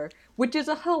danger, which is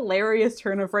a hilarious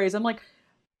turn of phrase. I'm like,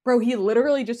 bro, he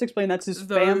literally just explained that's his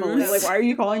family. Like, why are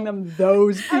you calling them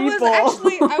those people?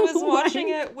 I was watching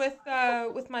it with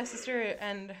my sister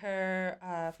and her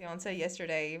fiance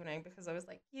yesterday evening because I was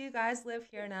like, you guys live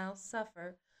here now,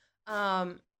 suffer.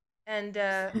 Or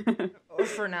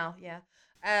for now, yeah.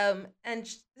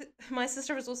 My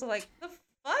sister was also like, the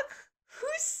fuck?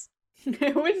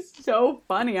 It was so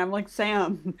funny. I'm like,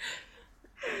 Sam.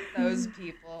 Those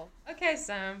people. Okay,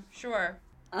 Sam. Sure.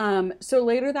 So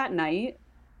later that night,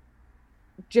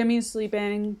 Jimmy's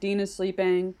sleeping, Dean is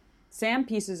sleeping. Sam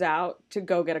pieces out to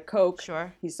go get a Coke,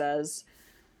 Sure. he says.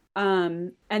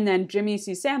 And then Jimmy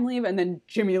sees Sam leave, and then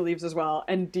Jimmy leaves as well.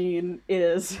 And Dean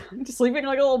is sleeping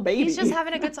like a little baby. He's just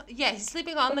having a good time. Yeah, he's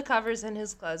sleeping on the covers in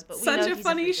his clothes, but we know Such a he's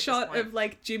funny freak at this shot point. of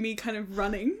like Jimmy kind of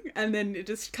running, and then it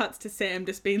just cuts to Sam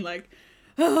just being like,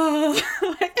 oh.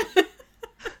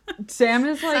 Sam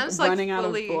is Sam's, running out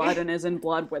of fully- blood and is in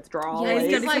blood withdrawal. Yeah,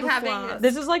 he's He's got like a having. flask.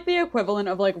 This is like the equivalent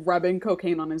of like rubbing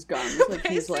cocaine on his gums. Like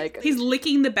he's like He's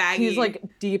licking the baggie. he's like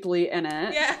deeply in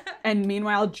it. Yeah. And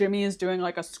meanwhile Jimmy is doing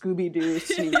like a Scooby-Doo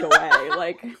sneak away.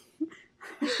 Like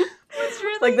What's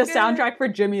really like the good- soundtrack for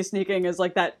Jimmy sneaking is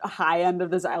like that high end of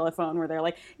the xylophone where they're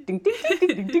like ding ding ding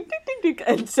ding ding ding ding ding,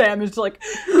 and Sam is like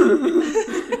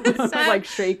Sam like is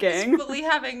shaking. fully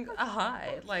having a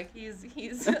high. Like he's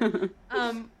but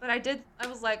I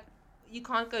was like, you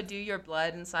can't go do your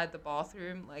blood inside the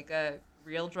bathroom like a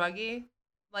real druggie.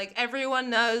 Like everyone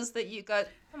knows that you got.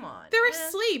 Come on. They're man.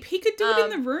 asleep. He could do it in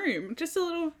the room. Just a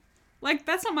little. Like,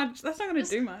 that's not much. That's not going to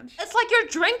do much. It's like you're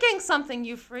drinking something,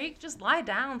 you freak. Just lie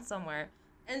down somewhere.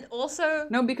 And also,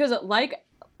 No, because like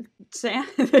Sam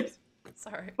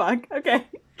sorry. fuck, okay.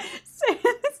 Sam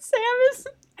is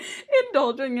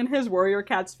indulging in his warrior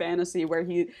cat's fantasy where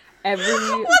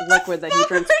every liquid that he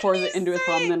drinks pours it into his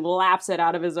thumb and then laps it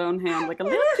out of his own hand like a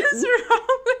little What kitten. is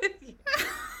wrong with you?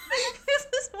 This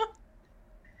is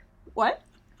What?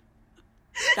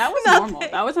 That was Nothing. normal.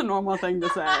 That was a normal thing to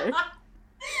say.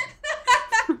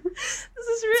 This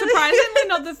is really Surprisingly,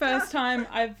 not the first time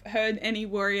I've heard any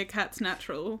warrior cats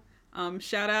natural.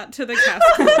 Shout out to the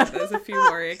Casture. There's a few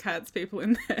warrior cats people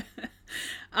in there.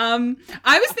 I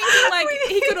was thinking like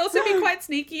he could also be quite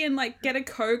sneaky and like get a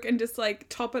Coke and just like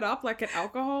top it up like an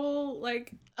alcohol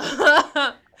like.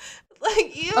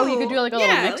 like you. Oh, you could do like a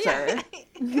Yeah, little mixer.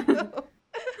 Ew.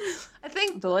 I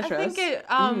think Delicious. I think it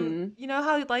you know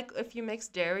how like if you mix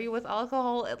dairy with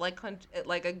alcohol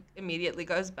it immediately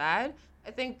goes bad. I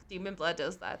think Demon Blood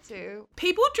does that too.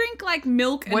 People drink like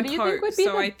milk and What do you Coke, think would be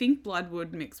so the- I think blood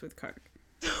would mix with Coke.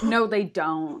 No, they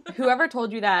don't. Whoever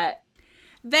told you that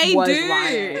They was do.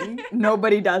 lying.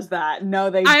 Nobody does that. No,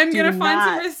 they I am do gonna find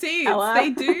some not, receipts. Ella. They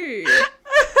do.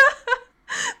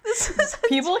 This is a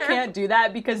People terrible- can't do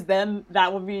that because then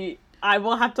that will be. I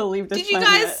will have to leave this. Did you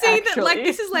planet, guys see that? Like actually.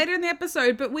 this is later in the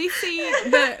episode, but we see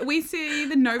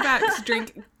the Novaks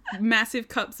drink massive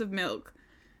cups of milk.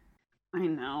 I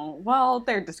know. Well,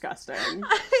 they're disgusting.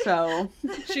 So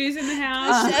Shoes in the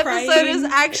house. This episode praying, is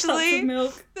cups actually of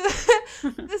milk.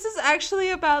 this is actually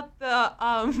about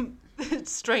the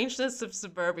strangeness of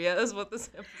suburbia is what this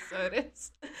episode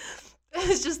is.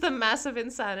 It's just the massive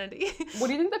insanity. what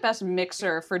do you think the best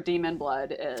mixer for Demon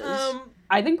Blood is? Um,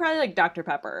 I think probably like Dr.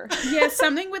 Pepper. Yeah,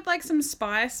 something with like some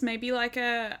spice, maybe like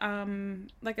a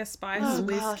spice Oh,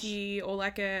 whiskey or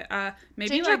like a maybe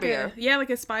Ginger like beer. like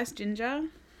a spiced ginger.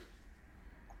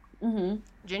 Mm-hmm.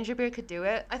 Ginger beer could do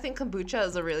it. I think kombucha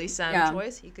is a really sound Yeah.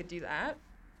 choice. He could do that.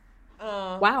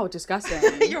 Wow,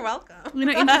 disgusting. You're welcome. You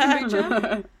know, into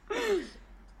kombucha.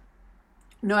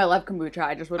 No, I love kombucha.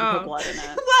 I just wouldn't put Oh. blood in it.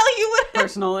 Well, you would.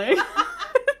 Personally.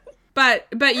 But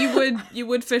you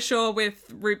would for sure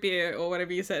with root beer or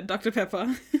whatever you said, Dr.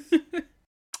 Pepper.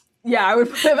 Yeah, I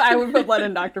would put blood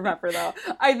in Dr. Pepper though.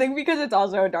 I think because it's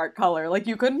also a dark color. Like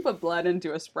you couldn't put blood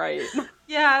into a Sprite.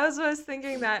 Yeah, I was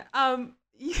thinking that.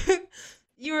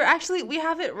 You were actually, we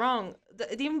have it wrong.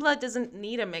 The Demon Blood doesn't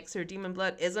need a mixer. Demon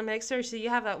Blood is a mixer, so you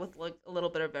have that with like a little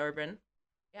bit of bourbon.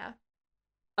 Yeah.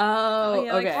 Oh,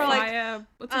 yeah, like okay. Or, like, fire.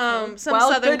 What's it called? Some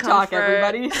Well, Southern good talk, Comfort.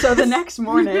 everybody. So the next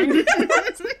morning,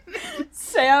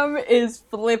 Sam is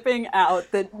flipping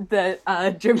out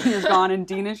that Jimmy is gone, and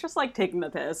Dean is just like taking the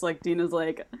piss. Like Dean is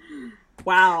like,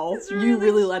 "Wow, It's you really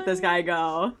really let this funny. guy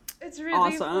go." It's really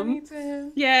Awesome. funny to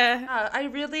him. Yeah. I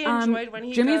really enjoyed when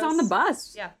he Jimmy's goes, on the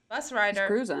bus. Yeah, bus He's rider.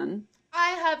 cruising. I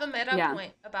have a meta Yeah.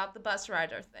 point about the bus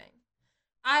rider thing.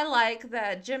 I like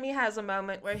that Jimmy has a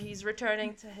moment where he's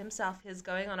returning to himself. He's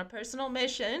going on a personal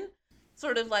mission,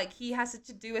 sort of like he has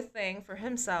to do a thing for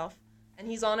himself, and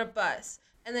he's on a bus.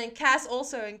 And then Cass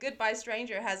also in Goodbye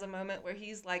Stranger has a moment where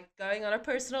he's like going on a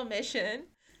personal mission,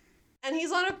 and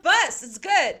he's on a bus. It's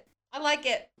good. I like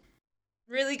it.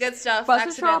 Really good stuff.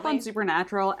 Buses show up Accidentally. on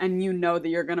Supernatural, and you know that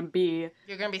you're gonna be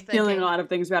You're gonna be feeling thinking. a lot of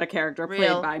things about a character Real.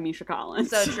 played by Misha Collins.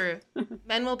 So true.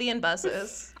 Men will be in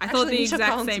buses. I thought the Misha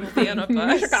exact Collins same will be on a thing.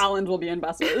 bus. Misha Collins will be in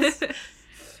buses.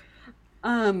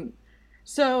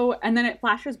 So, and then it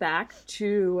flashes back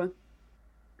to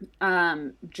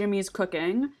Jimmy's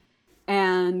cooking,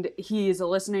 and he's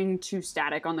listening to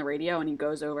static on the radio, and he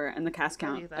goes over, and the cast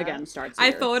count again starts here.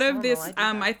 I thought of this. I do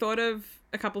that. I thought of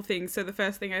a couple things. So the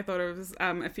first thing I thought of was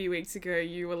a few weeks ago.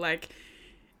 You were like,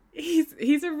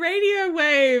 "He's a radio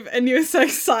wave," and you were so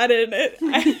excited.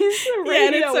 He's a radio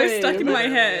and it's so wave. stuck in my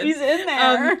head. He's in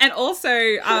there. And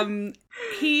also,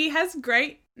 he has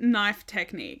great knife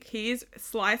technique. He's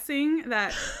slicing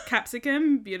that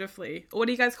capsicum beautifully. What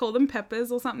do you guys call them?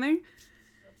 Peppers or something?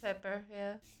 Pepper,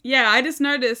 yeah. Yeah, I just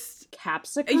noticed.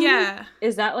 Capsicum? Yeah.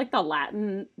 Is that like the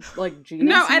Latin, like, genus?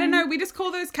 No, I name? don't know. We just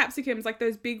call those capsicums, like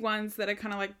those big ones that are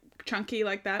kind of like chunky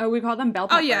like that. Oh, we call them bell Oh,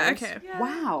 peppers. yeah, okay. Yeah.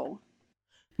 Wow.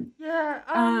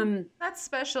 Yeah, that's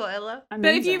special, Ella. But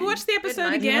if you Amazing. watch the episode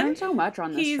knife. You again, learn so much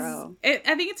on this he's. show. I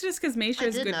think it's just because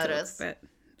Misha's I a did good notice. cook, but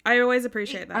I always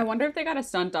appreciate that. I wonder if they got a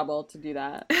stunt double to do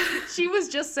that. She was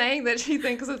just saying that she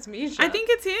thinks it's Misha. I think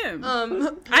it's him.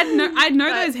 Um, I'd know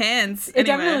but- those hands. It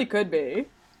anywhere. definitely could be.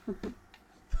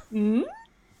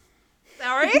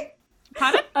 Sorry?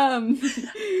 Pardon?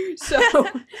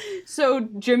 So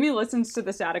Jimmy listens to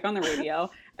the static on the radio,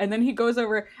 and then he goes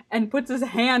over and puts his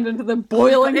hand into the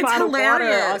boiling It's pot of water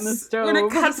hilarious on the stove. when it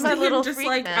cuts He's my to little him just freak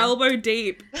like man. elbow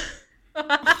deep.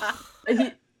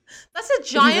 He- That's a he's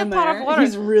giant in pot there. of water.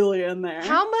 He's really in there.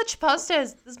 How much pasta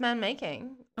is this man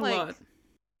making? A lot.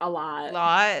 A lot.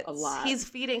 Lots. A lot. He's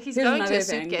feeding. He's Here's going to another a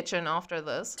soup thing. kitchen after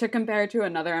this. To compare to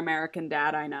another American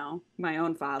dad I know, my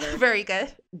own father. Very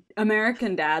good.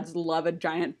 American dads love a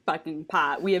giant fucking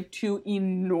pot. We have 2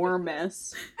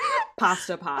 enormous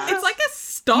pasta pots. It's like a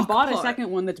stock He bought pot. a second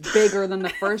one that's bigger than the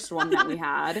first one that we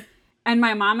had. And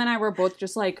my mom and I were both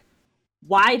just like,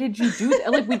 why did you do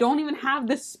that? Like, we don't even have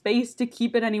the space to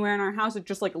keep it anywhere in our house. It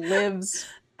just, like, lives.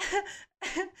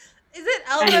 Is it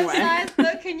elbow Anyway. size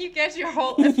though? Can you get your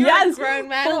whole if you're Yes, a grown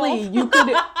man? fully. whole- You could,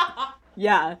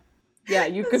 yeah. Yeah,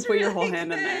 you could That's put your whole really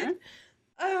hand in there. good.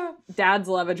 Oh, Dads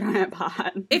love a giant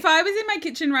pot. If I was in my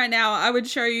kitchen right now, I would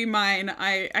show you mine.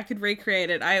 I could recreate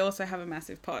it. I also have a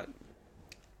massive pot.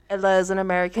 Ella is an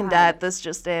American God. dad. This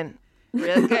just in.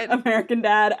 Real good. American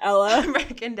dad, Ella.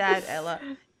 American dad, Ella.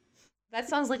 That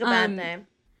sounds like a bad name.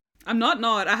 I'm not.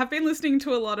 I have been listening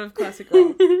to a lot of classic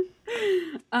rock.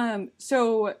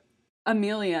 So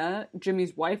Amelia,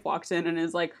 Jimmy's wife, walks in and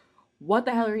is like, what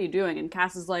the hell are you doing? And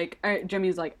Cass is like,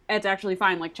 Jimmy's like, it's actually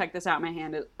fine. Like, check this out. My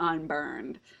hand is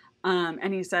unburned.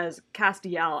 And he says,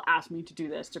 Castiel asked me to do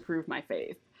this to prove my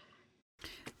faith.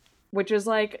 Which is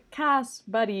like, Cass,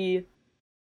 buddy,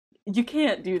 you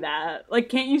can't do that. Like,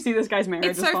 can't you see this guy's marriage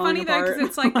It's is so falling funny though, apart? because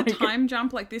it's like the time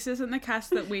jump. Like, this isn't the Cass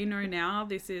that we know now.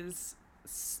 This is,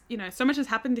 you know, so much has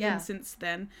happened to him since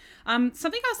then.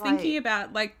 Something I was thinking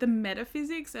about, like, the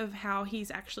metaphysics of how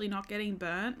he's actually not getting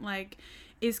burnt. Like,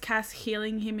 is Cass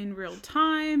healing him in real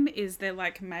time? Is there,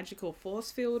 like, magical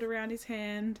force field around his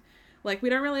hand? Like,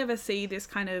 we don't really ever see this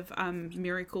kind of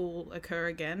miracle occur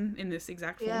again in this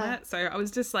exact format. So I was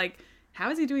just like,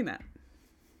 how is he doing that?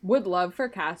 Would love for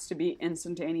Cass to be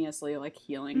instantaneously, like,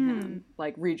 healing him.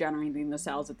 Like, regenerating the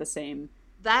cells at the same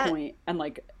point. And,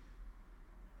 like,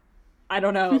 I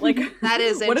don't know. Like, That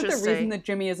is what if the interesting. reason that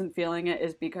Jimmy isn't feeling it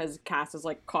is because Cass has,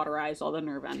 like, cauterized all the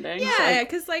nerve endings? Yeah,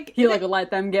 because, like... He, like, let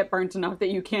them get burnt enough that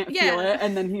you can't feel Yeah. it,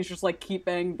 and then he's just, like,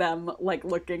 keeping them, like,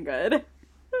 looking good.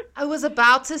 I was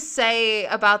about to say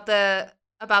about the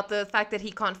fact that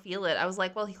he can't feel it. I was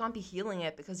like, well, he can't be healing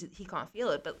it because he can't feel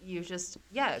it. But you just,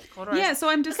 cauterized. Yeah, so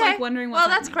I'm just, Okay. like, wondering what's Well,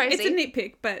 that's happening. crazy. It's a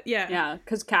nitpick, but yeah. Yeah,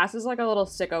 because Cass is, like, a little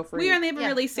sicko freak. We only ever Yeah,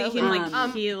 really see him, totally.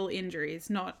 like, heal injuries,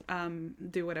 not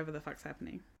do whatever the fuck's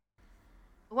happening.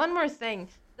 One more thing.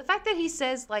 The fact that he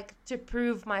says, like, to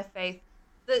prove my faith,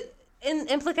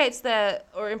 implies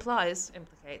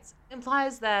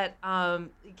that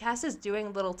Cass is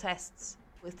doing little tests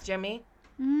with Jimmy,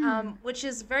 which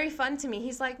is very fun to me.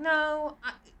 He's like, no,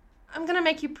 I'm going to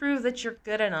make you prove that you're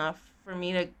good enough for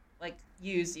me to, like,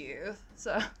 use you.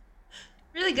 So,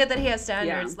 really good that he has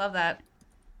standards. Yeah. Love that.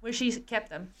 Wish he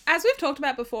kept them. As we've talked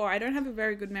about before, I don't have a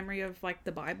very good memory of, like,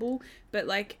 the Bible, but,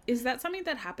 like, is that something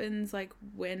that happens, like,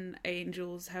 when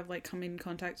angels have, like, come in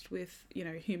contact with, you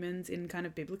know, humans in kind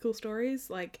of biblical stories?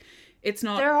 Like, it's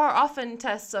not... There are often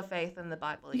tests of faith in the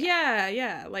Bible.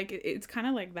 Yeah, like, it's kind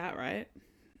of like that, right?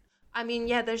 I mean,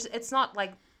 yeah, it's not,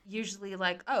 like, usually,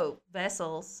 like, oh,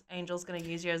 vessels, angel's gonna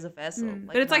use you as a vessel. Like,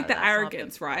 But it's, no, like, the that's not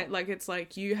arrogance, biblical. right? Like, it's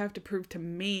like, you have to prove to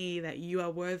me that you are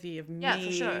worthy of me. Yeah,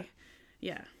 for sure.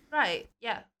 Yeah. Right,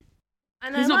 yeah.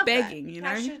 And He's I not love that. begging, you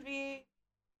That know? should be...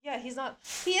 Yeah, he's not...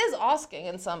 He is asking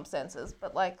in some senses,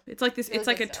 but, like... It's like this, really it's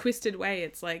like a good stuff. twisted way.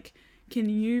 It's like, can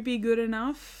you be good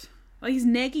enough? Like, he's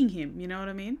negging him, you know what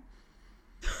I mean?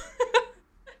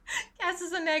 Cass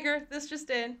is a nagger. This just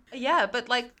in. Yeah, but,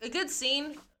 like, a good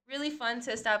scene. really fun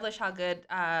to establish how good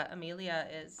Amelia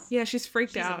is. Yeah, she's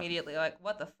freaked She's out. immediately like,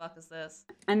 what the fuck is this?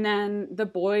 And then the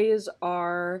boys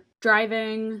are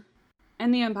driving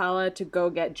in the Impala to go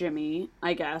get Jimmy,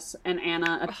 I guess, and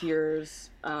Anna appears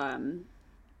in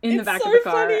the It's back so of the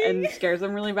car funny. and scares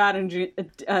them really bad, and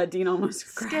Dean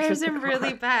almost crashes Scares the him car.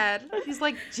 really bad. He's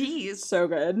like, geez. So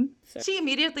good. She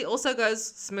immediately also goes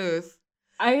smooth.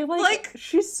 I like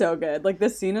she's so good. Like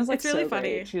this scene is like It's really so funny.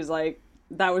 great. She's like,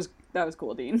 that was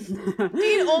cool, Dean.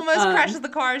 Dean almost crashes the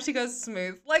car and she goes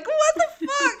smooth. Like, what the fuck?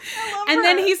 I love And her.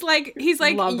 then he's like,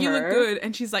 Love you look her. good,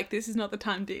 and she's like, this is not the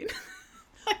time, Dean.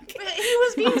 But he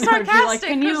was being She's like, sarcastic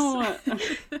can you?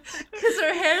 because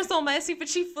her hair's all messy, but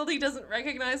she fully doesn't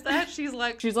recognize that. She's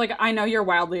like, She's like, I know you're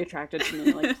wildly attracted to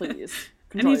me. Like, please.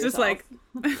 And control he's just yourself.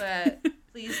 like, but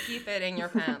please keep it in your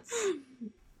pants.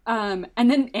 And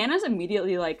then Anna's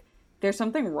immediately like, there's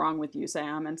something wrong with you,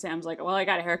 Sam. And Sam's like, well, I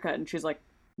got a haircut. And she's like,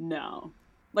 no.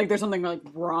 Like, there's something like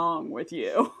wrong with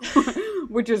you,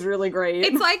 which is really great.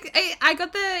 it's like, I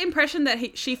got the impression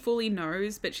that she fully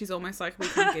knows, but she's almost like, we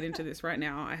can't get into this right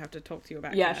now. I have to talk to you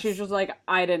about yeah, Cass. she's just like,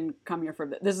 I didn't come here for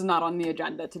this. This is not on the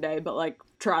agenda today, but like,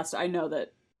 trust, I know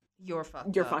that You're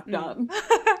fucked you're up. fucked up.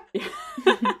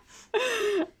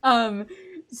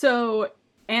 So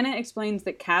Anna explains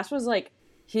that Cass was like,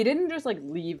 he didn't just like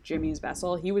leave Jimmy's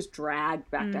vessel, he was dragged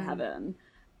back to heaven.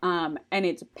 And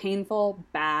it's painful,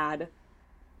 bad,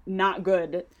 not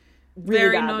good, really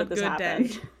Very bad not that this good happened.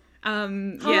 day.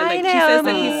 Hi, Like, she says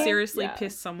that he Naomi. seriously Yeah.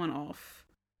 pissed someone off.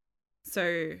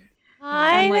 So,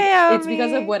 Hi, And like, Naomi. it's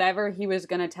because of whatever he was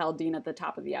gonna tell Dean at the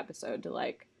top of the episode to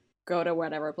like go to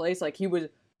whatever place. Like he was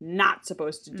not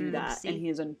supposed to do that, see? and he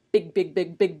is in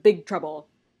big trouble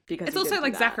because it's he also did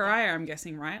like do that. Zachariah, I'm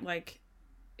guessing, right? Like,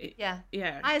 Yeah.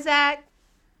 yeah. Isaac.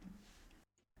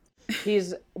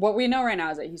 He's what we know right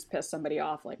now is that he's pissed somebody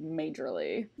off like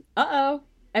majorly. Uh-oh.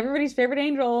 Everybody's favorite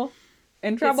angel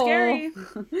in trouble. scary.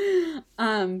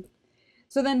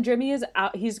 So then Jimmy is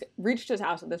out. He's reached his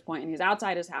house at this point, and he's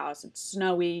outside his house. It's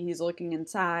snowy. He's looking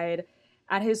inside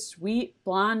at his sweet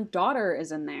blonde daughter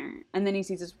is in there, and then he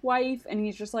sees his wife, and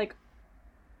he's just like,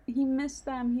 he missed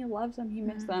them. He loves them. He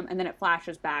missed them. And then it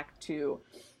flashes back to,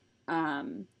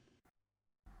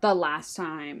 the last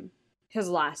time, his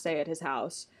last day at his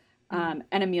house. And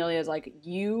Amelia's like,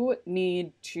 you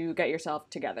need to get yourself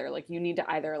together. Like, you need to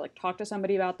either, like, talk to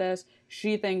somebody about this.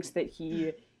 She thinks that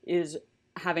he is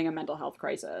having a mental health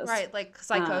crisis. Right, like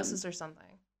psychosis or something.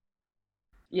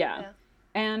 Yeah. Yeah.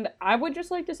 And I would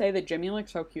just like to say that Jimmy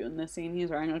looks so cute in this scene. He's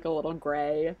wearing, like, a little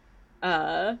gray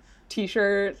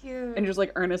t-shirt Cute. and just,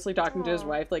 like, earnestly talking to his Aw.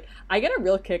 wife. Like, I get a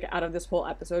real kick out of this whole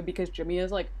episode because Jimmy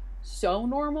is, like, so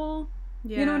normal.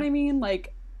 Yeah. You know what I mean?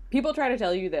 Like, people try to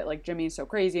tell you that, like, Jimmy's so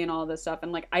crazy and all this stuff.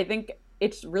 And, like, I think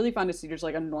it's really fun to see just,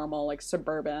 like, a normal, like,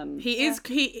 suburban... He is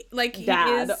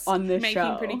Dad is on this making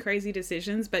show. pretty crazy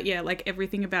decisions, but yeah, like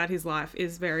everything about his life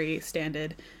is very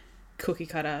standard, cookie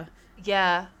cutter.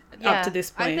 Yeah. Up to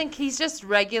this I point. think he's just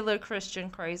regular Christian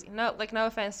crazy. No, like, no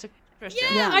offense to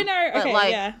Christians. Yeah. I know. But, Okay,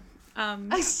 like, yeah.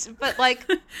 But like,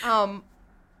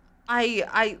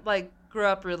 I like grew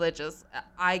up religious.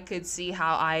 I could see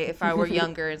how if I were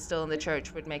younger and still in the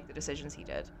church, would make the decisions he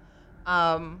did.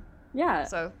 Yeah.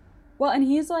 So Well, and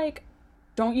he's like,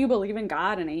 don't you believe in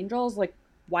God and angels? Like,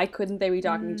 why couldn't they be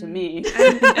talking to me?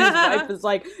 And his wife is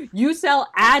like, you sell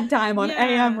ad time on Yeah.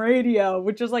 AM radio,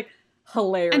 which is like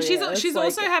hilarious. And she's like,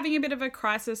 also having a bit of a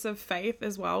crisis of faith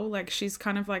as well. Like, she's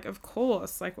kind of like, of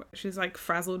course, like she's like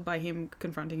frazzled by him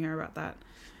confronting her about that.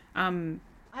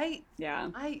 yeah.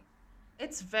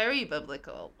 It's very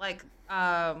biblical. Like,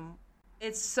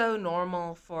 it's so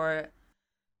normal for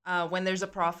when there's a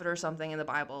prophet or something in the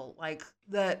Bible, like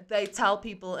that they tell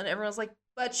people and everyone's like,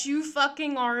 but you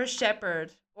fucking are a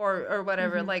shepherd or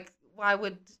whatever. Mhm. Like, why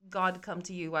would God come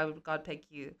to you? Why would God pick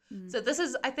you? So this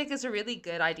is, I think, is a really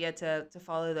good idea to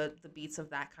follow the beats of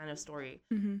that kind of story.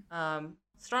 Mm-hmm.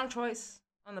 Strong choice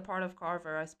on the part of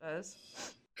Carver, I suppose.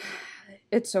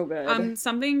 It's so good.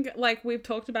 Something like we've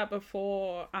talked about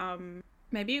before,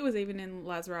 maybe it was even in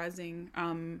Laz Rising,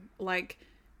 like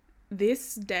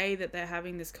this day that they're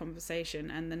having this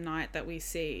conversation and the night that we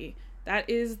see, that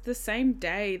is the same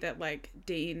day that like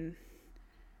Dean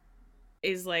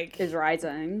is like is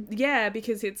rising. yeah,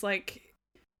 because it's like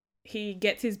he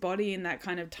gets his body in that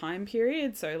kind of time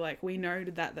period, so like we know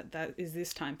that is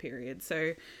this time period.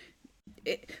 So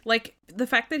it, like the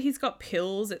fact that he's got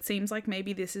pills, it seems like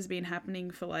maybe this has been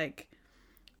happening for like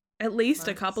at least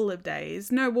a Months. couple of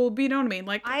days. No, well, you know what I mean?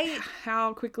 Like,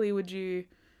 how quickly would you...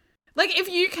 Like, if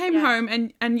you came home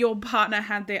and your partner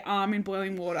had their arm in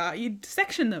boiling water, you'd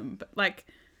section them. But, like...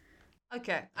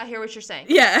 Okay, I hear what you're saying.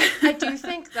 Yeah. I do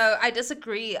think, though, I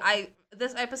disagree.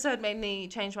 This episode made me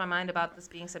change my mind about this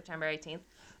being September 18th.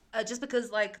 Just because,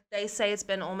 like, they say it's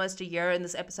been almost a year, and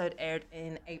this episode aired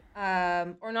in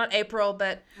or not April,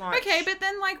 but March. Okay, but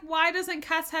then, like, why doesn't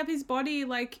Cass have his body,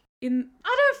 like, in...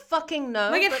 I don't fucking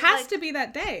know. Like, it but, has like, to be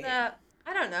that day.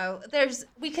 I don't know.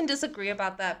 We can disagree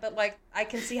about that, but, like, I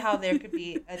can see how there could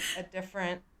be a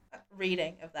different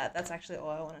reading of that. That's actually all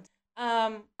I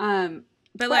wanted.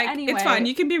 But like, anyway, it's fine.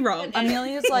 You can be wrong.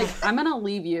 Amelia's like, I'm gonna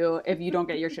leave you if you don't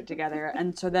get your shit together.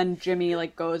 And so then Jimmy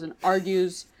like goes and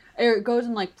argues, or goes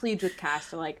and like pleads with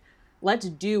Cass to like, let's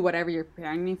do whatever you're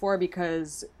preparing me for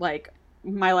because like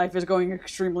my life is going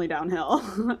extremely downhill.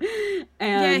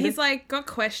 And yeah, he's like got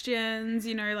questions,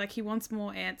 you know, like he wants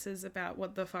more answers about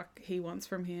what the fuck he wants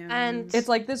from him. And it's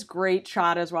like this great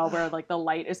shot as well where like the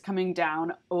light is coming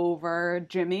down over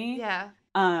Jimmy. Yeah.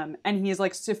 And he's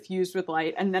like suffused with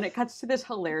light, and then it cuts to this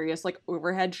hilarious like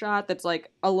overhead shot that's like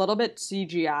a little bit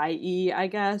CGI-y, I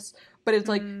guess, but it's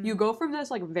like you go from this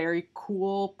like very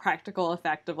cool practical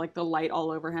effect of like the light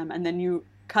all over him, and then you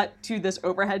cut to this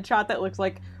overhead shot that looks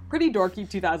like pretty dorky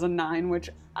 2009, which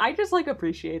I just like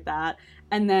appreciate that.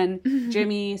 And then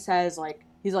Jimmy says like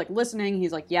he's like listening,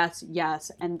 he's like yes,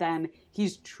 yes, and then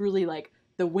he's truly like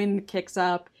the wind kicks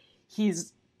up,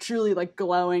 he's truly like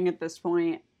glowing at this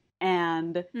point.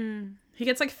 And he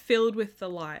gets like filled with the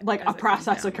light. Like a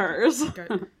process occurs.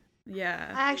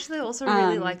 Yeah. I actually also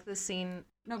really like this scene.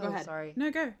 No, go ahead. Sorry. No,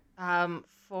 go.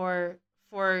 For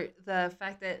the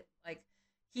fact that like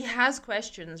he has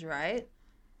questions, right?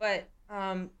 But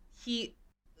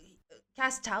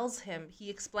Cass tells him, he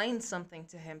explains something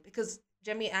to him because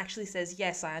Jimmy actually says,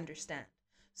 "Yes, I understand."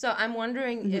 So I'm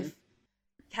wondering if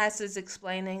Cass is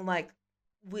explaining like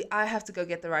I have to go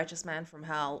get the righteous man from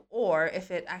hell, or if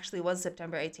it actually was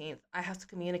September 18th, I have to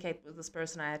communicate with this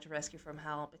person I had to rescue from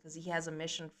hell because he has a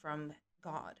mission from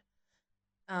God.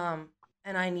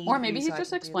 And I need. Or maybe you he's so I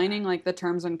just can do explaining that. like the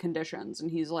terms and conditions,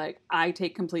 and he's like, "I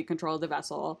take complete control of the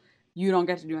vessel. You don't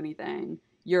get to do anything.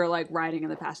 You're like riding in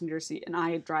the passenger seat, and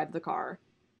I drive the car."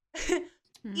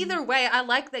 Either way, I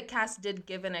like that Cass did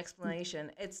give an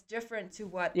explanation. It's different to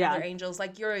what other angels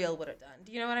like Uriel would have done.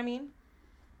 Do you know what I mean?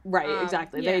 Right,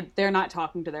 exactly. Yeah. They're not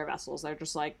talking to their vessels. They're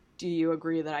just like, "Do you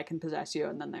agree that I can possess you?"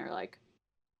 And then they're like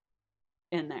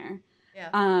in there.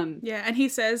 Yeah. Yeah, and he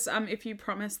says, if you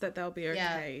promise that they'll be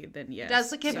okay, then yes. It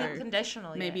does give it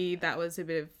conditional. Maybe that was a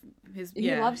bit of his.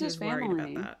 He loves his worried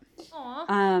family. about that.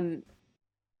 Aww.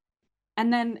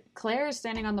 And then Claire is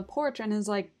standing on the porch and is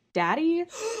like, "Daddy?"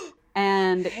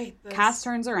 And Cass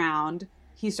turns around.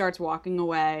 He starts walking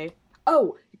away.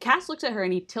 Oh, Cass looks at her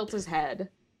and he tilts his head,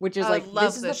 which is like,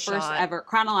 this is the first shot. ever,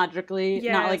 chronologically,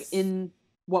 not like Yes. in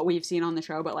what we've seen on the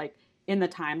show, but like in the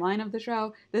timeline of the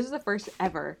show, this is the first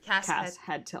ever Cass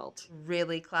head tilt.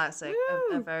 Really classic.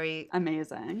 A very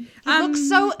amazing. He looks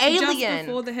so alien. Just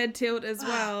before the head tilt as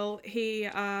well, he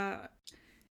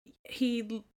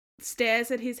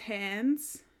stares at his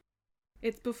hands.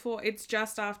 It's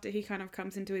just after he kind of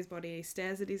comes into his body. He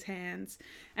stares at his hands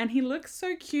and he looks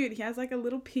so cute. He has like a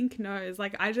little pink nose.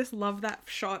 Like, I just love that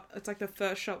shot. It's like the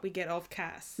first shot we get of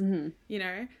Cass, you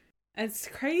know? It's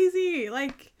crazy.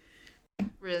 Like,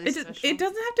 really it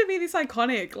doesn't have to be this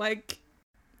iconic. Like,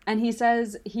 and he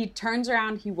says, he turns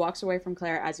around, he walks away from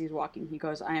Claire as he's walking. He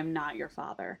goes, "I am not your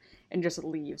father," and just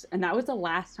leaves. And that was the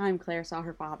last time Claire saw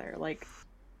her father. Like,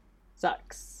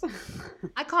 sucks.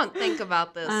 I can't think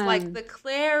about this. Like the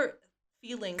Claire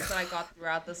feelings that I got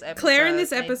throughout this episode. Claire in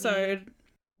this made me episode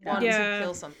wanted to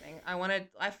kill something.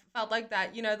 I felt like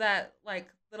that, you know, that like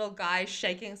little guy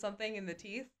shaking something in the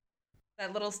teeth,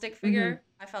 that little stick figure.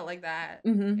 I felt like that.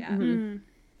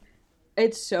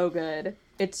 It's so good.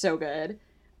 It's so good.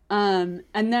 And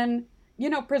then, you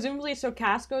know, presumably, so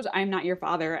Cass goes, "I'm not your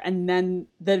father," and then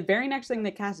the very next thing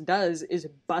that Cass does is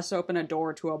bust open a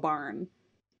door to a barn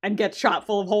and gets shot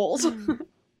full of holes.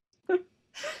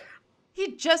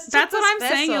 He just took That's what this I'm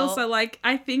saying, vessel. Ilsa. Like,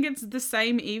 I think it's the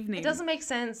same evening. It doesn't make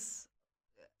sense.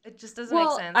 It just doesn't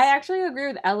make sense. I actually agree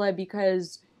with Ella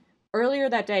because earlier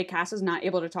that day, Cass is not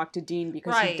able to talk to Dean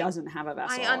because he doesn't have a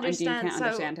vessel. I understand. And Dean can't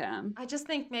understand him. I just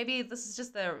think maybe this is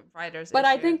just the writer's But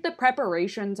issue. I think the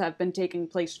preparations have been taking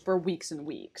place for weeks and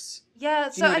weeks. Yeah, Do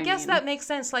you so know what I I guess mean? that makes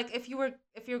sense. Like if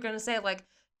you're gonna say like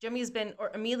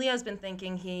Amelia's been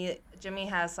thinking Jimmy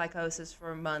has psychosis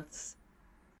for months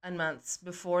and months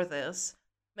before this.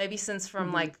 Maybe since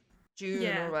from like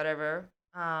June or whatever.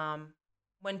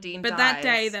 when Dean But dies. that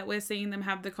day that we're seeing them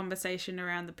have the conversation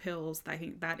around the pills, I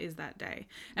think that is that day.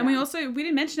 And we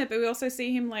didn't mention it, but we also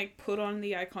see him like put on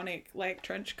the iconic like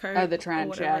trench coat. Oh, the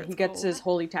trench, yeah. He gets his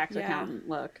holy tax accountant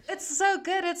look. It's so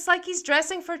good. It's like he's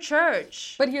dressing for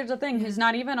church. But here's the thing, he's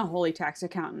not even a holy tax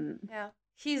accountant. Yeah.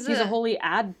 He's a holy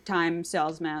ad time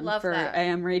salesman for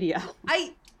AM radio.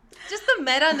 Just the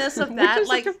meta-ness of that, Which is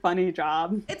like such a funny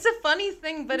job. It's a funny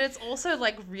thing, but it's also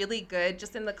like really good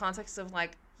just in the context of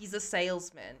like he's a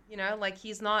salesman, you know? Like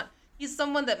he's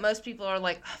someone that most people are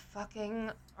like, oh,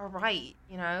 fucking all right,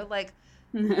 you know? Like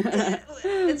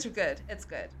it's good. It's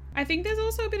good. I think there's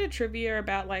also a bit of trivia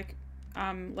about like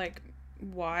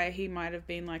why he might have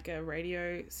been like a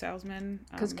radio salesman.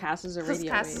 Because Cass is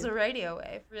a radio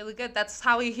wave. Really good. That's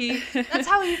how he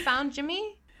found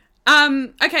Jimmy.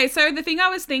 Okay, so the thing I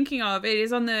was thinking of,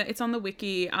 it's on the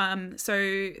wiki.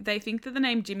 So they think that the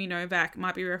name Jimmy Novak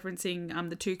might be referencing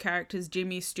the two characters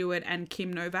Jimmy Stewart and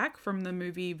Kim Novak from the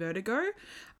movie Vertigo,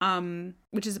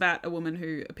 which is about a woman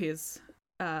who appears,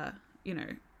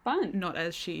 fun, not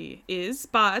as she is.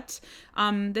 But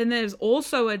then there's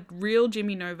also a real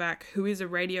Jimmy Novak who is a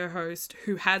radio host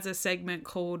who has a segment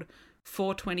called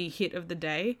 420 Hit of the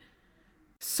Day.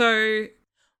 So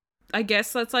I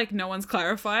guess that's like no one's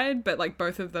clarified, but like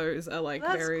both of those are like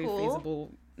very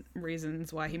feasible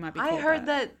reasons why he might be called I heard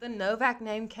that the Novak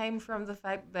name came from the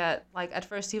fact that like at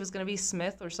first he was going to be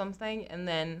Smith or something, and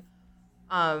then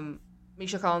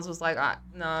Misha Collins was like,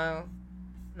 no,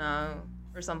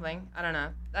 or something. I don't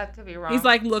know. That could be wrong. He's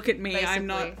like, look at me, basically. I'm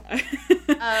not...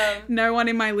 no one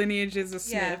in my lineage is a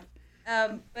Smith.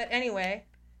 Yeah. But anyway,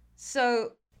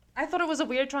 so I thought it was a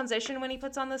weird transition when he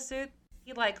puts on the suit.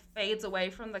 He like fades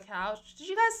away from the couch. Did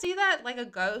you guys see that? Like a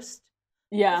ghost?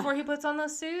 Yeah. Before he puts on the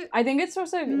suit? I think it's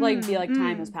supposed to like be like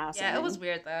time is passing. Yeah, it was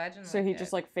weird though. I didn't So he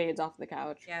just like fades off the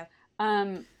couch. Yeah.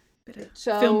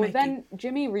 So then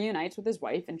Jimmy reunites with his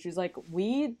wife and she's like,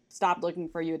 we stopped looking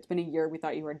for you. It's been a year. We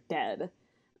thought you were dead.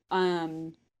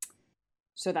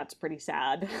 So that's pretty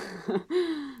sad.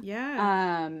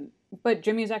 Yeah. But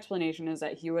Jimmy's explanation is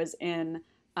that he was in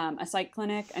a psych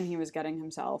clinic and he was getting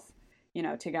himself,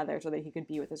 together so that he could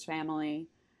be with his family.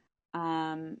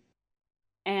 And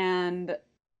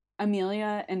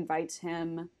Amelia invites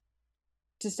him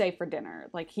to stay for dinner.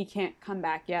 Like, he can't come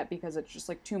back yet because it's just,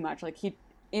 like, too much. Like, to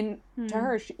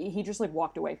her, he just, like,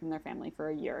 walked away from their family for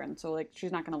a year. And so, like,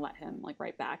 she's not going to let him, like,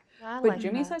 right back. But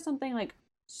Jimmy says something, like,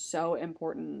 so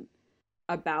important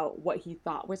about what he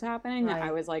thought was happening that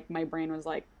I was, like, my brain was,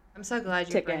 like, I'm so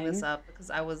glad you bring this up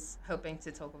because I was hoping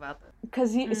to talk about this.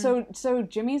 Because so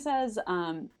Jimmy says,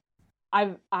 I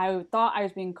thought I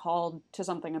was being called to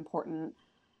something important,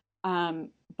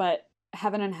 but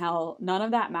heaven and hell, none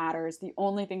of that matters. The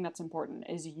only thing that's important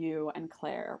is you and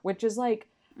Claire, which is like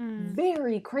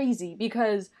very crazy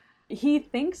because he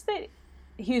thinks that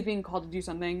he's being called to do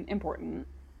something important,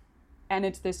 and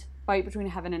it's this fight between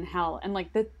heaven and hell. And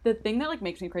like the thing that like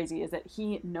makes me crazy is that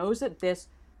he knows that this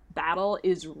battle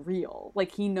is real.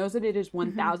 Like he knows that it is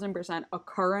 1000%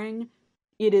 occurring.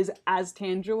 It is as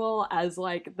tangible as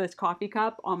like this coffee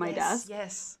cup on my desk.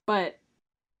 Yes. But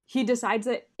he decides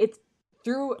that it's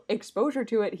through exposure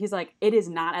to it, he's like, it is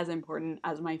not as important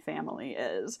as my family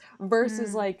is.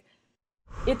 Versus like,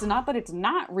 it's not that it's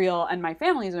not real and my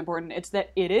family is important, it's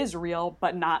that it is real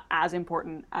but not as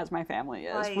important as my family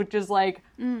is. Which is like,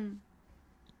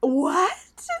 what?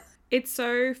 It's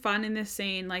so fun in this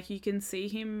scene. Like, you can see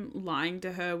him lying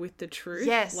to her with the truth.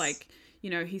 Yes. Like,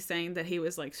 he's saying that he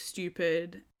was, like,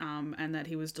 stupid and that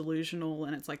he was delusional.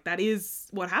 And it's like, that is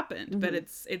what happened. Mm-hmm. But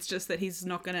it's just that he's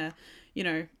not going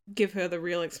to, give her the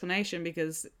real explanation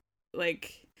because,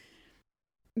 like,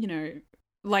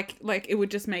 like it would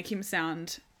just make him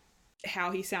sound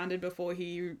how he sounded before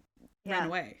he ran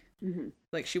away. Mm-hmm.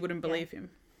 Like, she wouldn't believe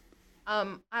him.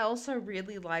 I also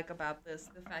really like about this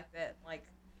the fact that,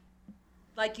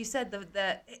 like you said,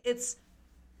 it's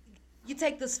you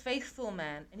take this faithful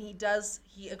man and he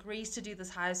agrees to do this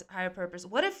higher purpose.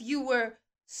 What if you were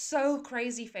so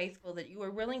crazy faithful that you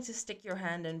were willing to stick your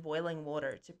hand in boiling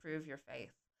water to prove your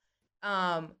faith,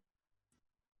 and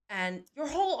your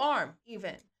whole arm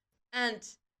even, and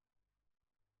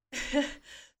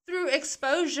through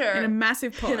exposure in a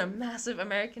massive pot, in a massive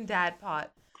American Dad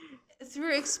pot,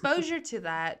 through exposure to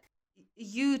that,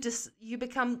 you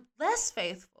become less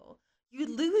faithful. You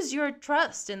lose your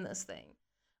trust in this thing.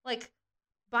 Like,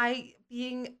 by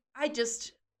being,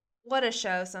 what a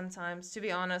show sometimes, to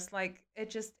be honest. Like, it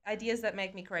just, ideas that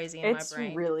make me crazy in my brain.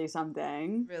 It's really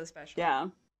something. Really special. Yeah.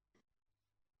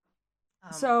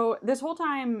 So, this whole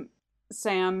time,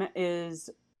 Sam is,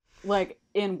 like,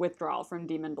 in withdrawal from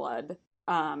Demon Blood.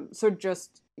 So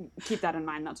just keep that in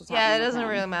mind. That's what's Yeah, happening. it with doesn't him.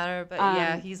 really matter, but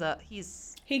yeah, Um, he's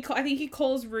I think he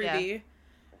calls Ruby.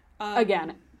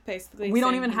 Again, Basically, we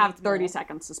don't saying even he have needs 30 more.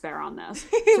 seconds to spare on this.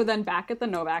 So then back at the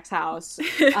Novak's house,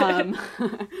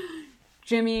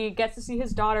 Jimmy gets to see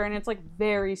his daughter, and it's like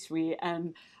very sweet.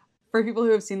 And for people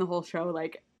who have seen the whole show,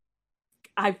 like,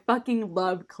 I fucking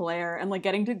love Claire, and like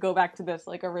getting to go back to this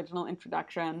like original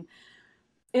introduction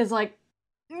is like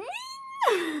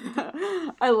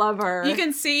I love her. You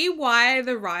can see why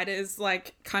the writers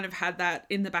like kind of had that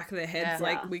in the back of their heads. Yeah.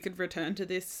 Like we could return to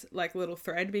this like little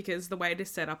thread because the way it is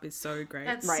set up is so great.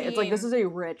 That's right. It's like this is a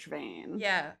rich vein.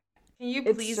 Yeah. Can you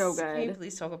It's please so Can you good.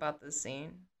 please talk about this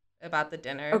scene? About the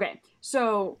dinner? Okay,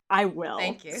 so I will.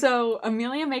 Thank you. So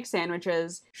Amelia makes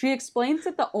sandwiches. She explains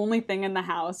that the only thing in the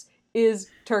house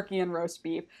is turkey and roast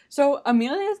beef. So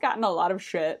Amelia has gotten a lot of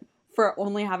shit for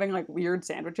only having like weird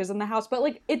sandwiches in the house, but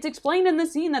like it's explained in the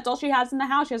scene that's all she has in the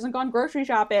house. She hasn't gone grocery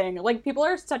shopping. Like people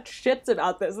are such shits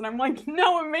about this, and I'm like,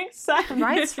 no, it makes sense.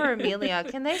 Rights for Amelia.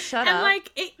 Can they shut And up?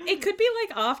 like it could be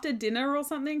like after dinner or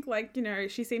something. Like, you know,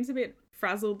 she seems a bit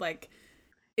frazzled. Like,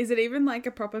 is it even like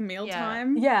a proper meal Yeah.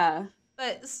 time? Yeah.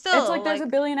 But still, It's like there's a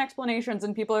billion explanations,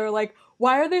 and people are like,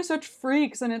 why are they such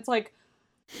freaks? And it's like,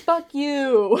 fuck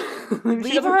you. She leave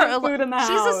doesn't her have food in the She's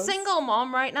house. a single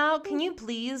mom right now. Can you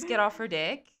please get off her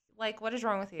dick? Like, what is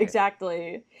wrong with you?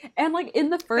 Exactly. And like in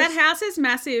the first, That house is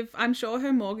massive. I'm sure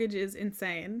her mortgage is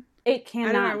insane. it I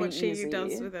cannot don't know be what she easy.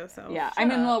 does with herself. Yeah, I Shut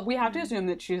mean, up. well, we have to assume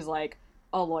that she's like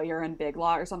a lawyer in Big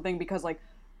Law or something because like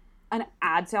an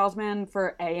ad salesman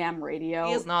for AM radio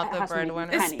He is not the has to make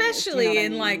breadwinner. pennies, Especially you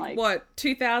know what I in mean? like what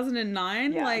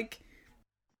 2009, Yeah. like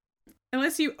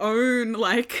unless you own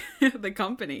like the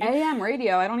company. AM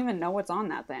radio, I don't even know what's on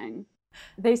that thing.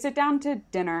 They sit down to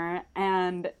dinner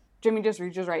and Jimmy just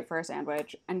reaches right for a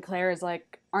sandwich and Claire is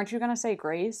like, aren't you gonna say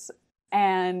grace?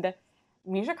 And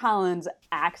Misha Collins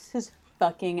acts his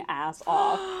fucking ass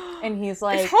off. And he's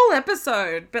like, This whole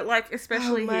episode, but like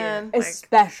especially Oh, man. here. Like,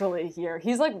 especially here.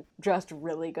 He's like just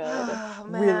really good. Oh,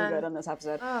 really man. good in this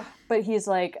episode. Ugh. But he's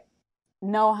like,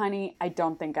 no, honey, I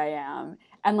don't think I am.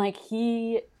 And like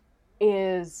he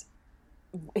is,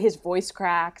 his voice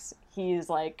cracks. He's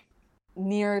like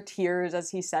near tears as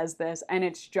he says this. And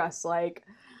it's just like,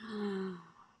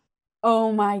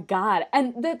 oh my God.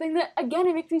 And the thing that, again,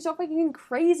 it makes me so fucking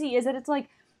crazy is that it's like,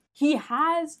 he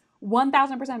has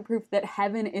 1000% proof that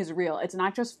heaven is real. It's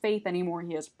not just faith anymore.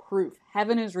 He has proof.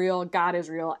 Heaven is real. God is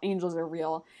real. Angels are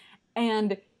real.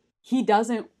 And he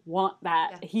doesn't want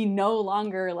that. Yeah. He no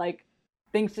longer like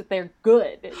thinks that they're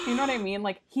good. You know what I mean?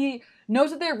 Like he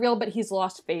knows that they're real, but he's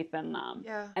lost faith in them.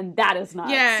 Yeah. And that is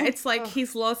nuts. yeah, it's like Ugh.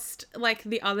 he's lost like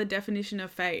the other definition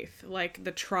of faith, like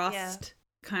the trust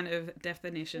kind of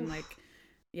definition, like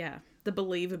yeah, the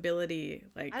believability.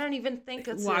 Like I don't even think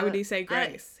it's. why a- would he say I-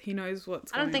 grace? He knows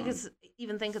what's I going don't think on. it's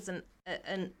even think it's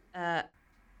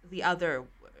the other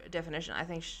definition. I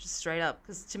think it's just straight up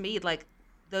because to me, like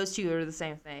those two are the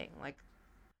same thing. Like,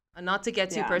 not to get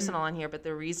too Yeah. personal on here, but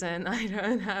the reason I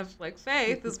don't have like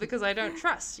faith is because I don't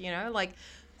trust. You know, like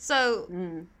so.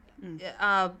 Mm.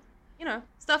 You know,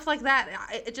 stuff like that.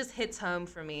 It just hits home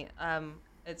for me.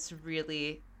 It's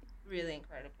really, really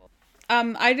incredible.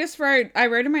 I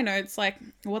wrote in my notes like,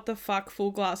 what the fuck,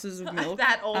 full glasses of milk.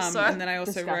 That also. And then I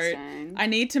also wrote, Disgusting. I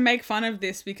need to make fun of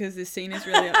this because this scene is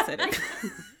really upsetting.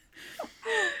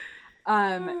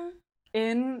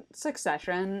 In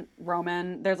Succession,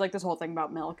 Roman, there's like this whole thing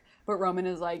about milk, but Roman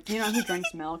is like, you know who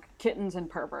drinks milk? Kittens and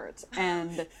perverts.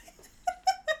 And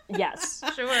yes,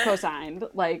 Sure. co-signed.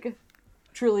 Like,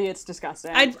 truly it's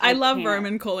disgusting. I love can't.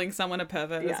 Roman calling someone a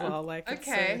pervert as Yeah. well. Like, it's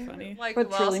Okay. so funny. Like But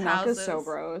Lost truly milk Houses. is so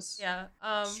gross. Yeah.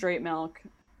 Straight milk,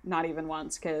 not even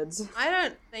once, kids. I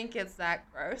don't think it's that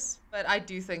gross, but I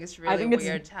do think it's really think it's-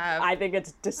 weird to have. I think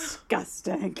it's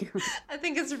disgusting. I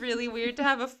think it's really weird to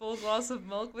have a full glass of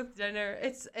milk with dinner.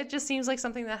 It just seems like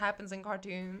something that happens in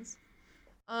cartoons.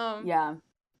 Yeah.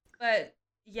 But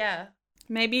yeah.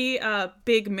 Maybe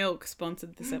Big Milk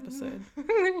sponsored this episode.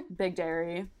 Big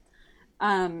dairy.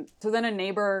 So then a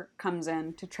neighbor comes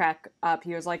in to check up.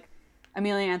 He was like,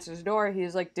 Amelia answers the door. He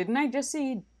was like, didn't I just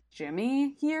see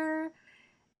Jimmy here?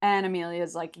 And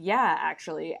Amelia's like, yeah,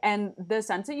 actually. And the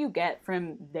sense that you get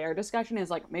from their discussion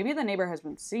is like, maybe the neighbor has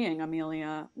been seeing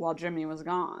Amelia while Jimmy was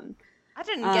gone. I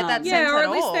didn't get that sense Yeah, or at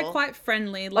at least all. they're quite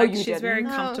friendly. Like, you she's didn't? very No,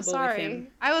 comfortable sorry. with him.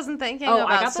 I wasn't thinking Oh, I about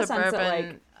got the sense that,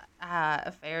 suburban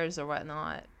affairs or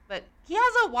whatnot. But he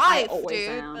has a wife, always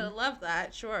dude. am. But I love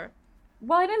that, sure.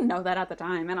 Well, I didn't know that at the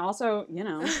time. And also, you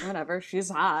know, whatever. She's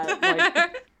hot.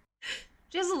 Like,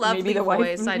 She has a lovely Maybe the wife,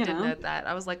 voice. I you did know. note that.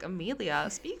 I was like, Amelia,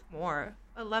 speak more.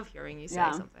 I love hearing you say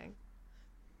Yeah. something.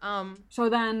 So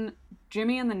then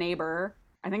Jimmy and the neighbor,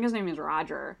 I think his name is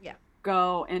Roger, Yeah.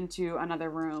 go into another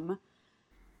room.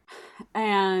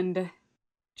 And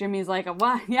Jimmy's like,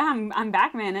 "What? Yeah, I'm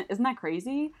back, man. Isn't that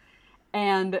crazy?"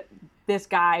 And this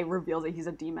guy reveals that he's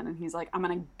a demon, and he's like, "I'm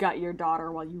gonna gut your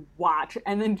daughter while you watch."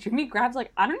 And then Jimmy grabs,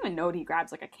 like, I don't even know what he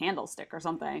grabs, like a candlestick or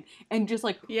something, and just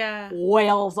like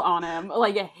wails on him,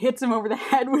 like it hits him over the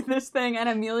head with this thing. And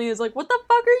Amelia's like, "What the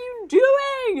fuck are you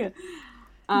doing?"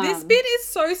 This bit is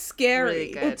so scary.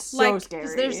 Really good. It's so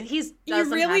scary. You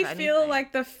really feel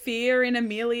like the fear in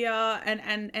Amelia,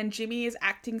 and Jimmy is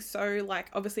acting so like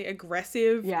obviously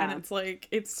aggressive, and it's like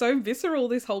it's so visceral.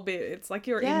 This whole bit, it's like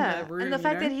you're in the room, and the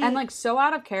fact that he and like so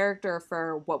out of character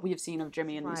for what we've seen of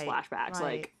Jimmy in these flashbacks,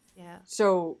 like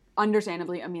so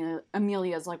understandably,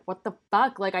 Amelia's like, "What the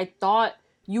fuck? Like I thought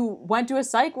you went to a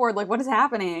psych ward. Like what is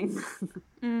happening?"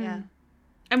 Yeah.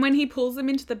 And when he pulls them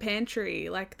into the pantry,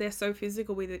 like they're so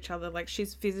physical with each other, like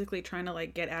she's physically trying to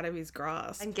like get out of his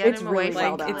grasp and get him away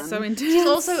from like it's so intense. She's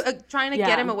also trying to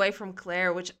get him away from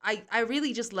Claire, which I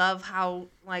really just love how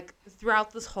like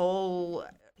throughout this whole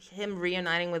him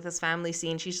reuniting with his family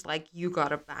scene, she's like, "You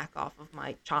gotta back off of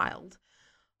my child."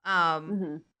 Yeah,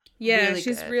 really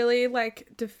she's really like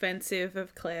defensive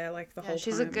of Claire, like the whole time.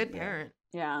 She's a good parent.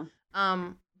 Yeah.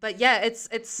 But yeah, it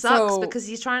sucks because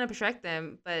he's trying to protect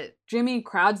them, but Jimmy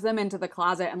crowds them into the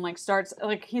closet and like starts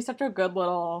like he's such a good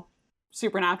little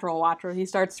supernatural watcher. He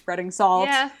starts spreading salt.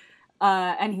 Yeah.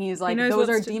 And he's like, "Those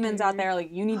are demons out there.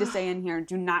 Like you need to stay in here.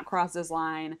 Do not cross this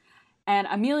line." And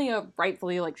Amelia,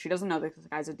 rightfully, like she doesn't know this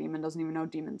guy's a demon, doesn't even know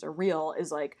demons are real,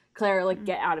 is like, "Claire, like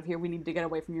get out of here. We need to get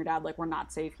away from your dad. Like we're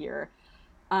not safe here."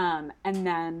 And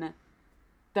then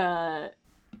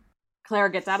Claire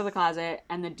gets out of the closet,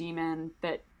 and the demon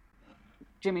that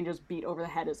Jimmy just beat over the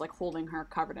head is like holding her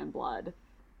covered in blood.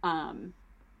 And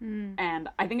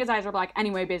I think his eyes are black.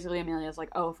 Anyway, basically Amelia's like,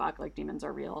 "Oh fuck, like demons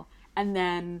are real." And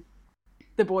then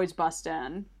the boys bust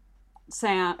in.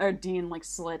 Dean like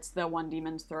slits the one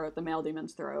demon's throat, the male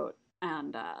demon's throat,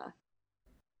 and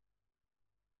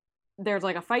there's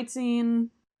like a fight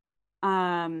scene.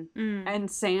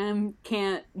 And Sam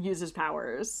can't use his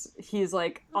powers. He's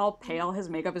like all pale. His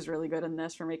makeup is really good in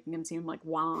this for making him seem like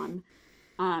wan.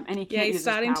 And he can't use his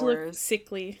powers. Yeah, he's starting to look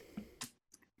sickly.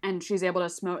 And she's able to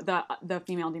smoke. The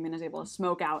female demon is able to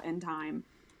smoke out in time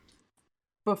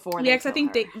before. Yeah, because I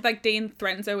think Dean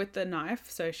threatens her with the knife,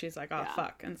 so she's like, "Oh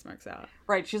fuck," and smokes out.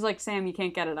 Right. She's like, "Sam, you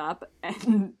can't get it up,"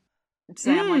 and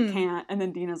Sam like can't. And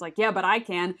then Dean is like, "Yeah, but I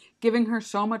can," giving her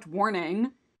so much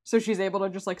warning. So she's able to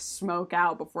just, like, smoke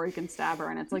out before he can stab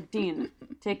her. And it's like, Dean,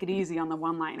 take it easy on the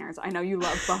one-liners. I know you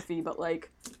love Buffy, but,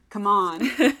 like, come on.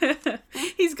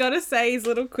 He's got to say his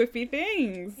little quippy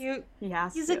things. He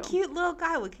has He's to. a cute little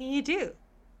guy. What can you do?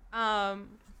 Again,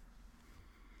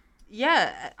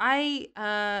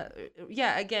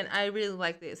 I really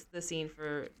like the scene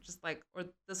for just, like, or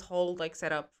this whole, like,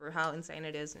 setup for how insane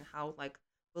it is and how, like,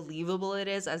 believable it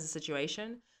is as a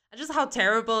situation. And just how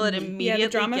terrible it immediately gets. Yeah,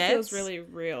 the drama feels really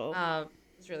real.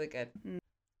 It's really good.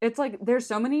 It's like, there's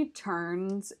so many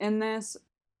turns in this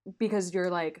because you're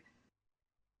like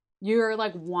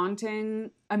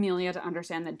wanting Amelia to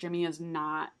understand that Jimmy is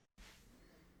not,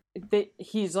 that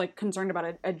he's like concerned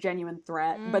about a genuine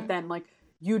threat, but then like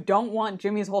you don't want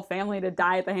Jimmy's whole family to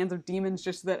die at the hands of demons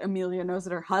just so that Amelia knows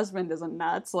that her husband isn't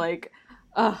nuts. Like,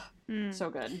 so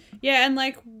good. Yeah, and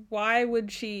like, why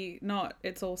would she not?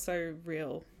 It's also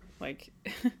real. Like,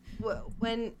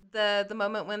 when the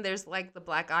moment when there's like the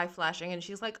black eye flashing and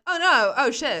she's like, "Oh no,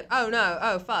 oh shit, oh no,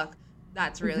 oh fuck,"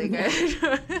 that's really good.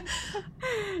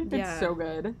 It's so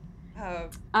good.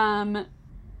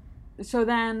 So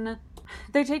then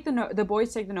they take the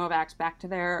boys take the Novaks back to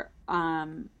their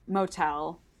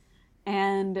motel,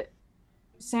 and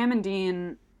Sam and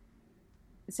Dean.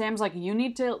 Sam's like, "You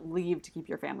need to leave to keep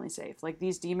your family safe. Like,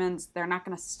 these demons, they're not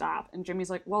going to stop." And Jimmy's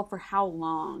like, "Well, for how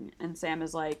long?" And Sam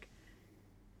is like,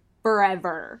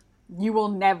 "Forever. You will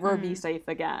never be safe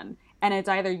again. And it's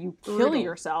either you kill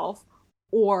yourself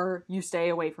or you stay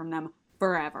away from them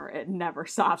forever. It never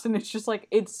stops." And it's just like,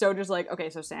 it's so just like, okay,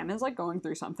 so Sam is like going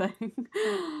through something.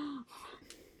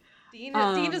 Dean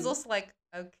is also like,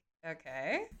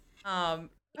 okay.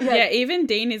 Yeah, even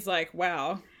Dean is like,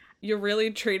 "Wow, you're really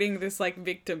treating this like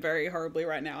victim very horribly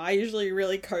right now. I usually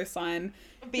really co-sign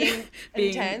being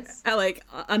intense, like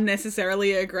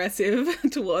unnecessarily aggressive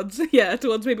towards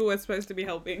people we're supposed to be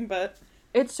helping." But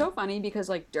it's so funny because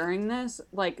like during this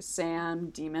like Sam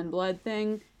demon blood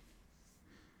thing,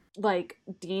 like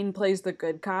Dean plays the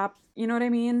good cop. You know what I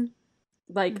mean?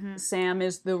 Like Sam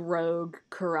is the rogue,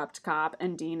 corrupt cop,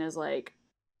 and Dean is like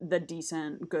the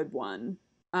decent, good one.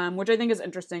 Which I think is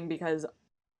interesting because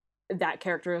that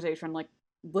characterization like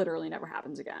literally never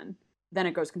happens again. Then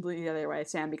it goes completely the other way.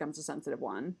 Sam becomes a sensitive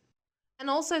one. And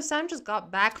also, Sam just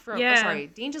got back from. Yeah. Sorry,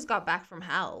 Dean just got back from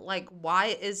hell. Like,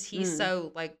 why is he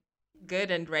so like good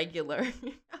and regular?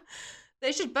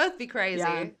 They should both be crazy.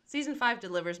 Yeah. Season 5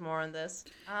 delivers more on this.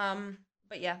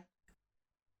 But yeah,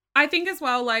 I think as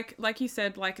well, like you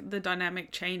said, like the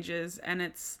dynamic changes, and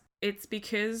it's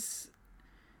because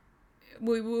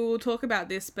we will talk about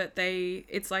this, but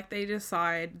it's like they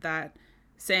decide that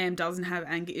Sam doesn't have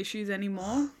anger issues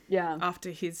anymore. Yeah.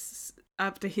 After his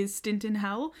stint in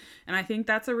hell, and I think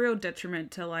that's a real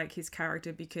detriment to like his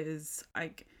character, because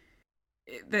like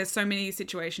there's so many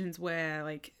situations where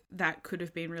like that could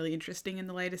have been really interesting in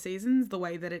the later seasons, the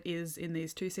way that it is in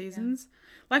these 2 seasons.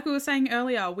 Like we were saying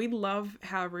earlier, we love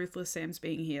how ruthless Sam's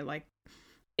being here. Like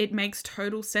it makes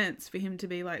total sense for him to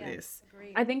be like this.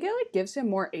 agreed. I think it like gives him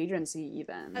more agency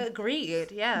even.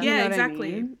 Agreed. Yeah. Yeah, You know what I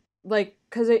exactly. mean? Like,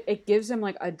 because it gives him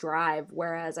like a drive,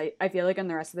 whereas I feel like in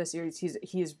the rest of the series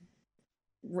he's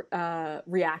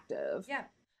reactive. Yeah.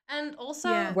 And also,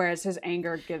 Yeah. Whereas his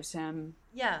anger gives him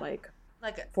like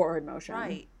forward motion.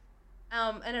 right.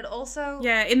 And it also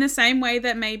Yeah, in the same way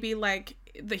that maybe like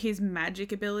his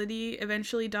magic ability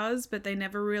eventually does, but they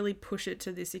never really push it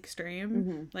to this extreme.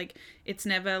 Mm-hmm. Like it's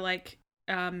never like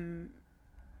I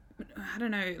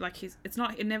don't know, like it's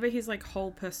never his like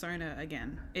whole persona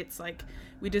again. It's like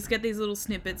we just get these little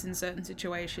snippets in certain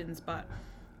situations, but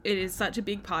it is such a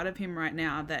big part of him right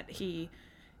now that he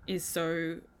is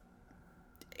so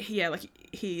like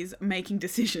he's making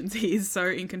decisions. He is so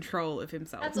in control of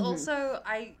himself. That's also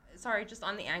just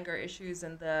on the anger issues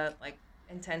and the like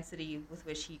intensity with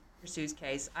which he pursues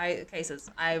cases.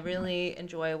 I really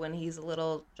enjoy when he's a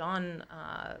little John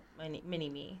mini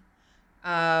me,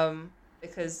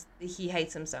 because he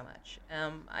hates him so much.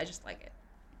 I just like it.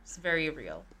 It's very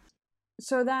real.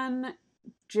 So then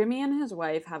Jimmy and his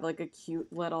wife have like a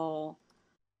cute little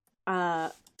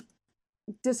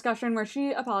discussion where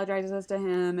she apologizes to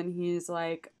him and he's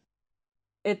like,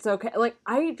 it's okay. Like,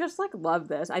 I just like love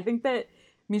this. I think that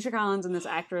Misha Collins and this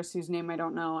actress whose name I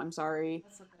don't know, I'm sorry,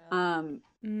 Let's look it up.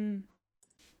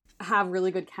 have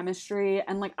really good chemistry,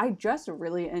 and like I just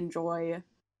really enjoy,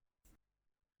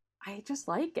 I just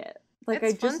like it. Like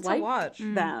It's I just fun to like watch.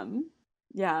 them.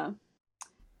 Yeah.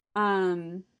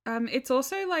 It's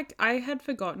also like I had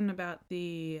forgotten about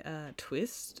the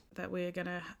twist that we're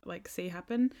gonna like see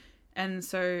happen, and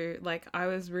so like I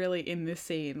was really in this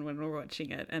scene when we were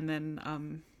watching it, and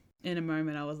then in a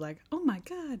moment I was like, oh my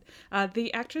god,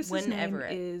 the actress's Wynn name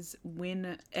Everett. is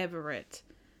Wynn Everett.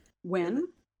 Win.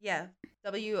 Yeah.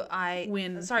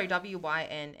 Wynn.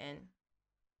 WYNN.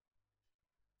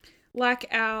 Like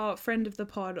our friend of the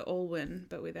pod, Alwyn,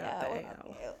 but without Yeah. the what AL. about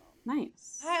you?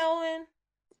 Nice. Hi, Owen.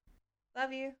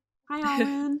 Love you. Hi,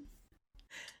 Owen.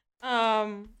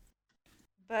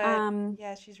 But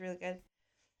yeah, she's really good.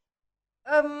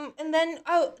 And then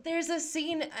there's a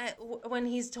scene when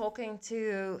he's talking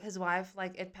to his wife.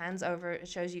 Like it pans over, it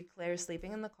shows you Claire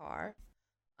sleeping in the car,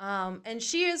 and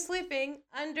she is sleeping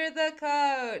under the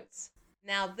coat.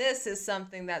 Now this is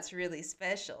something that's really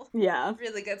special. Yeah.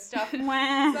 Really good stuff.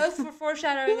 Mwah. Both for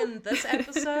foreshadowing in this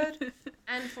episode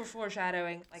and for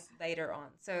foreshadowing like later on.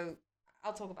 So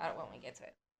I'll talk about it when we get to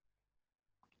it.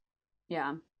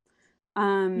 Yeah.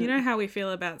 You know how we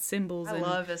feel about symbols I and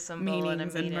love a symbol and a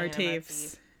meanings and meaning and a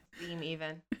motifs. theme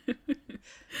even.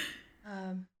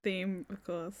 Theme, of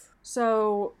course.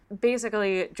 So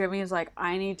basically, Jimmy's like,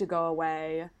 I need to go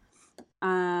away.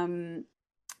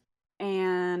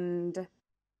 And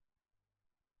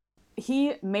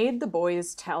he made the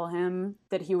boys tell him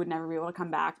that he would never be able to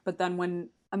come back. But then when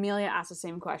Amelia asked the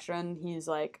same question, he's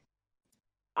like,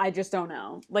 I just don't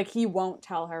know. Like, he won't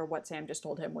tell her what Sam just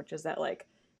told him, which is that, like,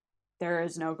 there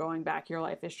is no going back. Your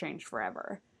life is changed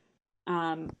forever.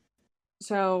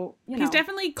 So, you know. He's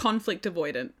definitely conflict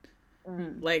avoidant.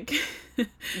 Mm. Like,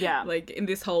 Yeah. like in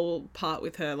this whole part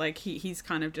with her, like he's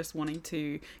kind of just wanting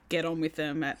to get on with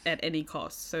them at any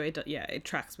cost. So it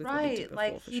tracks with what he did Right, before,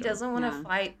 like for he sure. doesn't want to Yeah.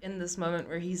 fight in this moment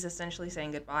where he's essentially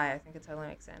saying goodbye. I think it totally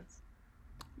makes sense.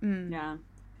 Yeah.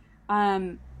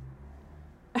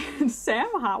 Sam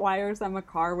hotwires them a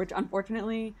car, which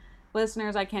unfortunately,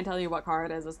 listeners, I can't tell you what car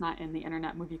it is. It's not in the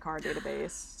Internet Movie Car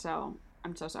database, so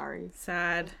I'm so sorry.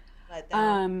 Sad. But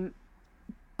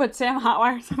But Sam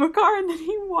hotwires him a car, and then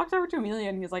he walks over to Amelia,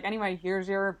 and he's like, anyway, here's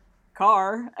your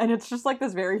car. And it's just like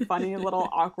this very funny little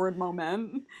awkward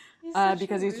moment,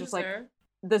 because he's just like,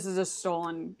 this is a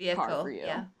stolen car for you.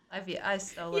 Yeah, I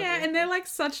stole it. Yeah, and they're like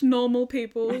such normal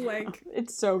people, like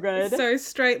It's so good. so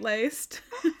straight laced.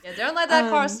 Yeah, don't let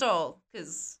that car stall,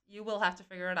 because you will have to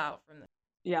figure it out from there.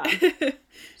 Yeah.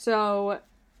 So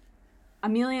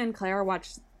Amelia and Claire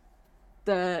watch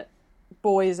the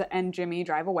boys and Jimmy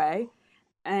drive away.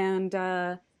 And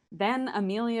then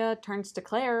Amelia turns to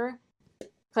Claire.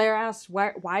 Claire asks,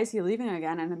 why is he leaving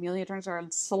again? And Amelia turns to her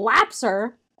and slaps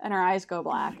her, and her eyes go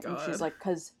black. Oh and she's like,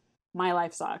 because my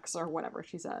life sucks, or whatever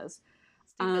she says.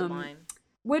 Stupid line.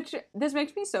 Which, this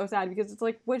makes me so sad, because it's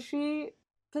like, was she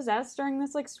possessed during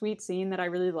this like sweet scene that I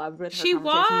really loved with her She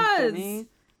conversation with was! Jimmy?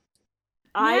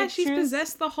 Yeah, she's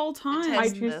possessed the whole time.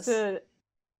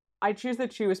 I choose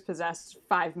that she was possessed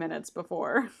 5 minutes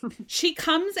before. She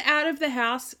comes out of the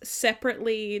house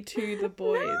separately to the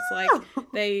boys. No!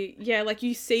 Like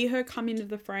you see her come into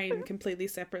the frame completely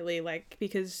separately, like,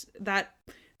 because that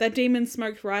demon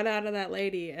smoked right out of that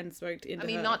lady and smoked into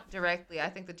her. Not directly. I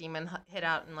think the demon hit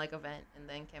out in like a vent and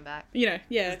then came back. Yeah.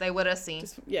 Because they would have seen.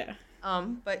 Yeah.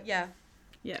 But yeah.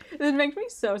 Yeah. It makes me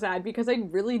so sad because I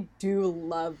really do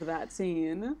love that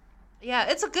scene. Yeah,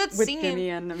 it's a good with scene. Jimmy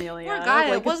and Amelia. Poor guy,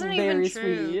 like, it wasn't even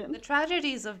true. Sweet. The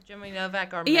tragedies of Jimmy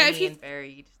Novak are many and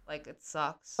varied. Like, it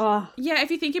sucks. Yeah,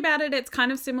 if you think about it, it's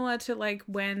kind of similar to like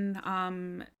when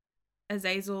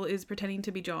Azazel is pretending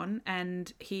to be John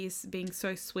and he's being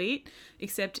so sweet,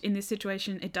 except in this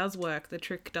situation it does work. The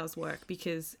trick does work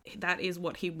because that is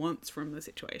what he wants from the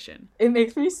situation. It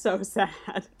makes me so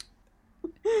sad.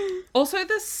 Also,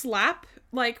 the slap,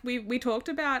 like we talked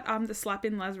about the slap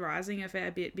in Laz Rising a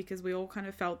fair bit because we all kind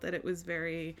of felt that it was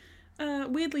very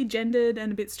weirdly gendered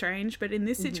and a bit strange, but in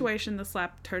this situation the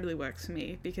slap totally works for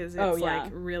me because it's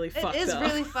like really fucked up. It is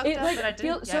really fucked up, like, but I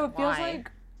didn't get it feels why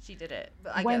like she did it.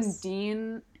 But I when guess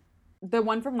Dean, the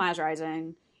one from Laz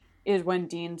Rising, is when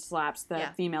Dean slaps the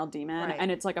female demon,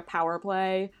 and it's like a power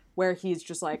play where he's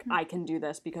just like, I can do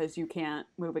this because you can't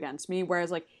move against me.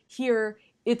 Whereas like here,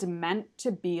 it's meant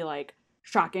to be like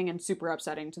shocking and super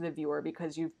upsetting to the viewer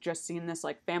because you've just seen this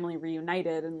like family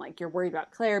reunited and like you're worried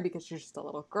about Claire because she's just a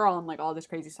little girl and like all this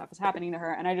crazy stuff is happening to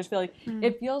her. And I just feel like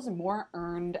it feels more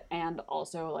earned and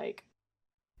also like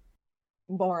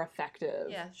more effective.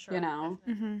 Yeah, sure. You know?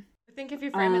 I think if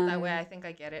you frame it that way, I think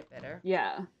I get it better.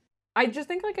 Yeah. I just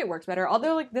think like it works better.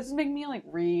 Although like this is making me like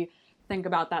rethink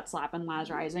about that slap in Laz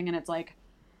Rising, and it's like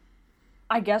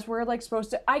I guess we're like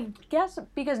supposed to,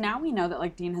 because now we know that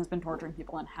like Dean has been torturing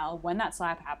people in hell. When that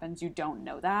slap happens, you don't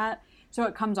know that. So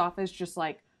it comes off as just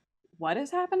like, what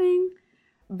is happening?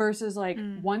 Versus like,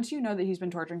 once you know that he's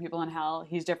been torturing people in hell,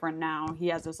 he's different now. He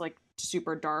has this like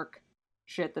super dark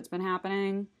shit that's been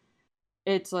happening.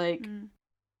 It's like,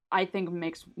 I think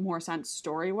makes more sense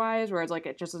story-wise, whereas like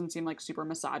it just doesn't seem like super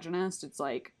misogynist. It's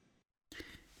like,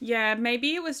 yeah,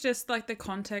 maybe it was just like the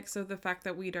context of the fact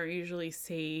that we don't usually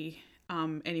see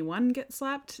anyone get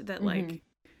slapped, that like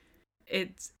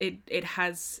it's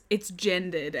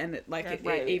gendered, and it like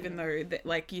it, even though that,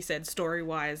 like you said, story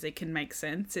wise it can make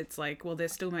sense, it's like, well, they're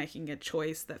still making a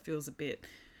choice that feels a bit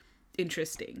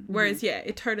interesting. Whereas yeah,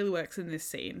 it totally works in this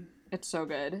scene. It's so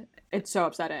good. It's so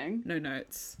upsetting. No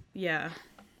notes. Yeah.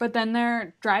 But then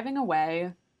they're driving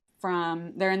away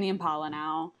they're in the Impala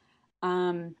now.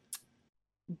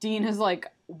 Dean is like,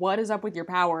 what is up with your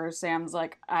powers? Sam's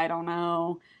like, I don't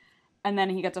know. And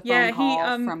then he gets a phone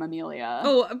call from Amelia.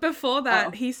 Oh, before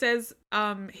that, he says,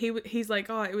 he's like,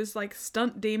 oh, it was like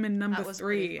stunt demon number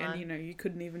 3, and you know, you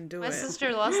couldn't even do it. My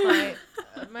sister last night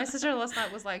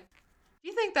was like, do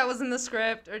you think that was in the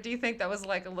script, or do you think that was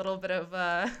like a little bit of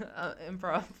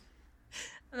improv?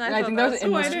 And I think that was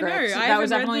in the script. That was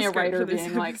definitely a writer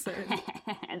being like,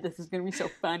 this is gonna be so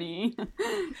funny.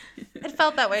 It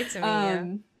felt that way to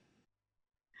me.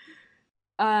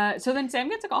 Yeah. So then Sam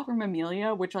gets a call from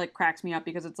Amelia, which like cracks me up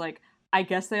because it's like, I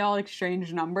guess they all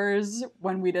exchanged numbers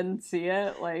when we didn't see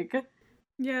it, like,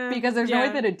 because there's no way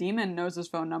that a demon knows his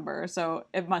phone number, so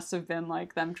it must have been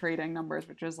like them trading numbers,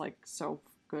 which is like so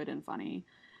good and funny.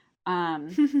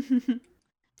 And do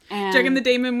you reckon the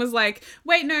demon was like,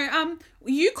 wait, no,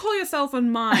 you call yourself on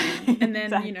mine, and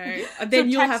then you know, then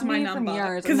you'll have my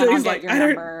number, because he's like, I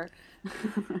don't.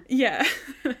 Yeah.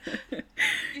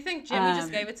 You think Jimmy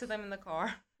just gave it to them in the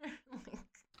car? Like,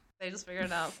 they just figured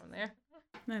it out from there.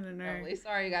 I don't know. Probably.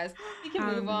 Sorry, guys. We can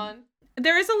move on.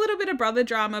 There is a little bit of brother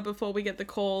drama before we get the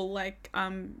call. Like,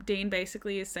 Dean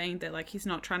basically is saying that like he's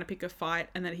not trying to pick a fight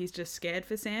and that he's just scared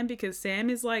for Sam because Sam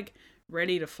is like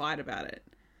ready to fight about it.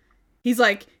 He's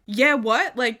like, yeah,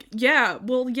 what? Like, yeah,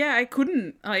 well, yeah, I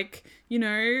couldn't. Like, you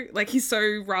know, like he's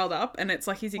so riled up and it's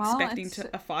like he's expecting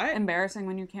a fight. Embarrassing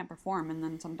when you can't perform, and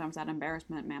then sometimes that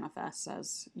embarrassment manifests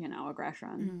as, you know,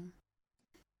 aggression.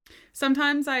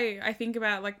 Sometimes I think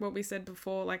about like what we said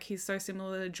before, like he's so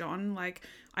similar to John. Like,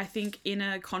 I think in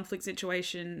a conflict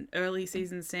situation, early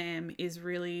season Sam is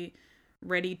really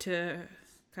ready to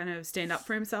kind of stand up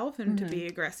for himself and to be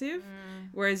aggressive.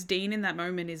 Whereas Dean in that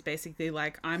moment is basically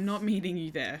like, I'm not meeting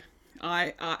you there.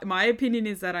 My opinion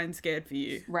is that I'm scared for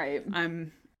you. Right.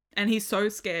 And he's so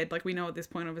scared. Like, we know at this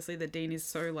point, obviously, that Dean is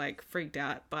so, like, freaked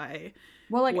out by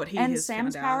what he has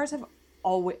Sam's found powers out.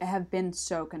 have been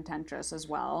so contentious as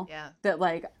well. Yeah. That,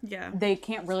 like, Yeah. they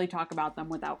can't really talk about them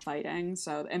without fighting.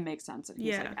 So it makes sense that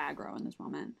he's, like, aggro in this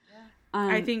moment. Yeah.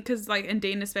 I think because, like, and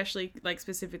Dean especially, like,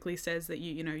 specifically says that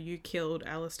you killed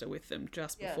Alistair with them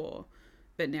just before,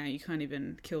 but now you can't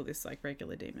even kill this, like,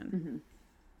 regular demon.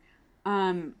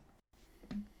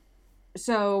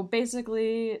 So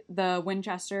basically, the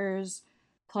Winchesters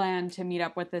plan to meet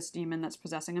up with this demon that's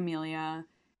possessing Amelia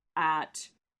at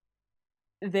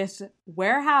this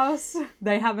warehouse.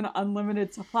 They have an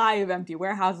unlimited supply of empty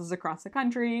warehouses across the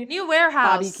country. New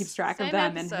warehouse. Bobby keeps track of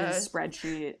them in his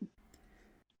spreadsheet.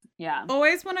 Yeah.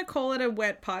 Always want to call it a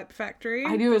wet pipe factory.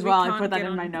 I do but as we well. I can't put that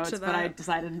get in my on notes, to but I that.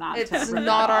 decided not to. It's rip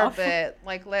not that our off. bit.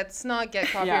 Like, let's not get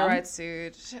copyright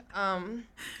sued. We're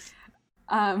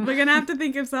gonna have to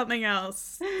think of something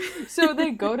else. So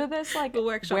they go to this like We'll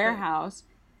workshop it. warehouse.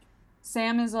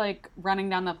 Sam is like running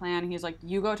down the plan. He's like,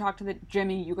 you go talk to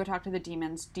Jimmy, you go talk to the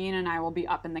demons. Dean and I will be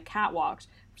up in the catwalks.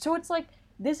 So it's like,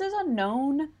 this is a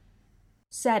known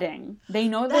setting. They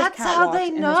know there's That's catwalks how they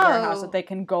in this know. warehouse that they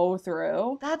can go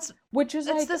through. Which is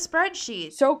It's like the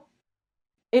spreadsheet. so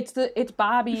it's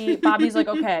Bobby. Bobby's like,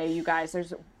 okay, you guys,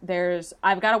 there's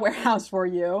I've got a warehouse for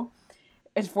you.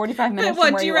 It's 45 minutes But what,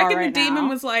 from where do you you are reckon right the demon now.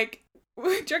 was like, do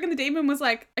you reckon the demon was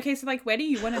like, okay, so like, where do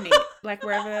you want to meet? Like,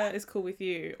 wherever is cool with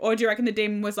you. Or do you reckon the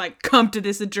demon was like, come to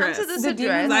this address? Come to this The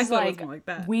address. demon I was thought it was like, more like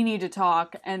that. we need to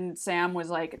talk, and Sam was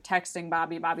like texting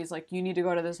Bobby. Bobby's like, you need to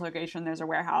go to this location. There's a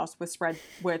warehouse with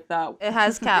It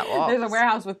has catwalks. There's a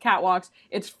warehouse with catwalks.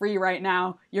 It's free right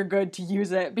now. You're good to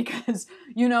use it because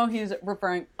he's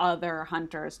referring other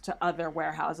hunters to other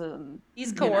warehouses and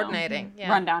He's coordinating.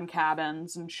 Yeah. rundown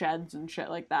cabins and sheds and shit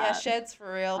like that. Yeah, sheds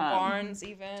for real, barns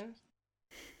even.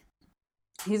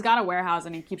 He's got a warehouse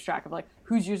and he keeps track of like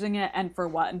who's using it and for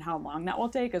what and how long that will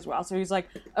take as well. So he's like,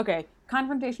 okay,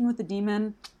 confrontation with the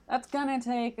demon, that's gonna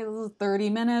take 30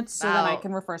 minutes so that I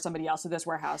can refer somebody else to this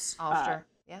warehouse After.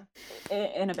 Yeah.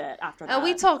 in a bit after that. And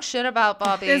we talk shit about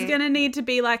Bobby. There's gonna need to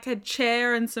be like a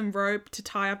chair and some rope to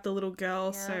tie up the little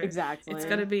girl. So Exactly. it's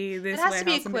gotta be this. It has to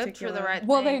be warehouse in equipped for the particular. right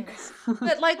Well, things.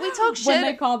 But like we talk shit. when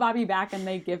they call Bobby back and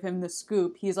they give him the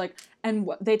scoop, he's like, and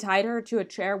they tied her to a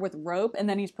chair with rope, and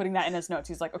then he's putting that in his notes.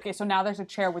 He's like, okay, so now there's a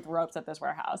chair with ropes at this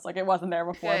warehouse. Like it wasn't there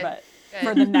before, Good. but Good.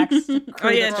 for the next crew Oh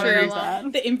yeah, that's true. gonna use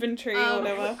that. The inventory or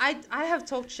whatever. I have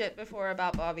talked shit before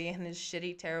about Bobby and his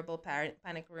shitty, terrible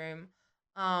panic room.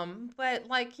 But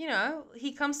like,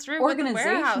 he comes through with the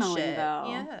warehouse Organizationally, shit.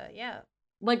 though. Yeah.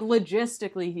 Like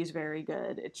logistically, he's very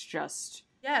good. It's just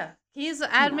Yeah. He's an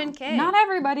admin king. not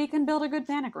everybody can build a good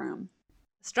panic room.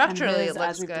 Structurally, And it his, looks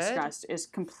as we've good. discussed, is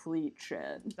complete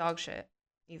shit. Dog shit,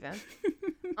 even.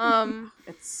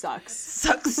 It sucks.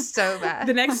 Sucks so bad.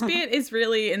 The next bit is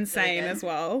really insane good. as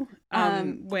well.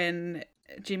 When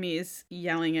Jimmy is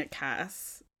yelling at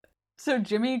Cass. So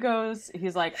Jimmy goes,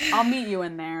 he's like, I'll meet you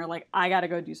in there. Like, I gotta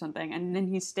go do something. And then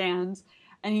he stands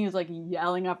and he's like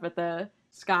yelling up at the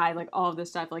sky, like all of this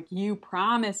stuff. Like, you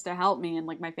promised to help me and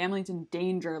like my family's in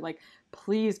danger. Like,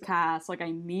 please, Cass, like I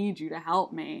need you to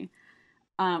help me.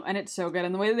 And it's so good.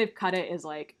 And the way that they've cut it is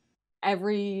like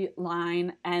every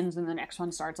line ends and the next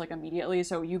one starts like immediately.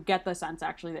 So you get the sense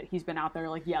actually that he's been out there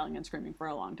like yelling and screaming for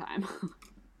a long time.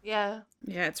 Yeah.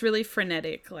 Yeah, it's really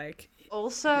frenetic. Like,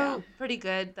 Also, pretty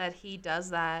good that he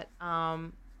does that.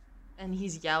 And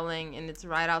he's yelling, and it's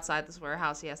right outside this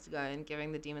warehouse he has to go in,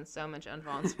 giving the demon so much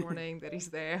advance warning that he's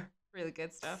there. Really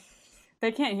good stuff.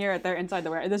 They can't hear it. They're inside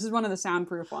the warehouse. This is one of the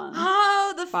soundproof ones.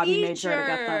 Oh, the Bobby features. made sure to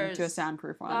get them to a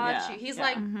soundproof one. Got Yeah. you. He's yeah.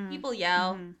 like, Mhm. people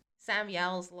yell. Mhm. Sam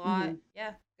yells a lot. Mhm.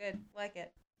 Yeah, good. Like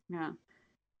it. Yeah.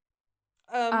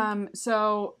 Um,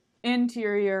 So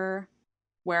interior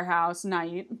warehouse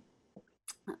night.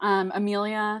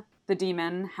 Amelia, the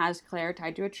demon, has Claire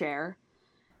tied to a chair.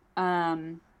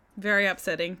 very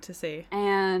upsetting to see.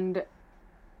 And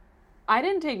I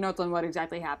didn't take notes on what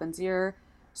exactly happens here.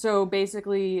 So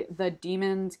basically, the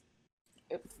demons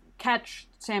catch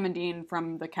Sam and Dean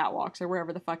from the catwalks or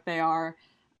wherever the fuck they are,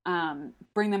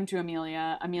 bring them to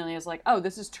Amelia. Amelia's like, oh,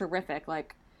 this is terrific.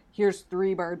 Like, here's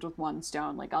 3 birds with 1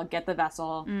 stone. Like, I'll get the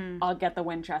vessel. I'll get the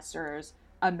Winchesters.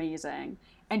 Amazing.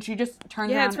 And she just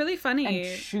turns around Yeah, it's really funny.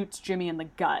 and shoots Jimmy in the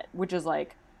gut, which is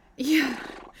like, Yeah.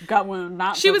 gut wound,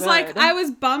 not She so was like, good. I was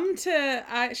bummed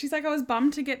to. She's like, I was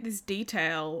bummed to get this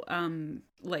detail.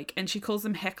 like, and she calls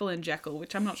them Heckle and Jekyll,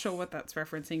 which I'm not sure what that's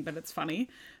referencing, but it's funny.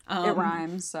 It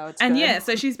rhymes, so it's and good. yeah,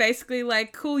 so she's basically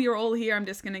like, cool, you're all here, I'm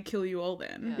just gonna kill you all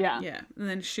then. Yeah. Yeah, and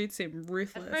then shoots him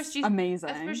ruthless. Amazing.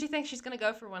 At first she thinks she's gonna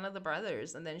go for one of the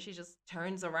brothers, and then she just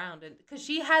turns around, and because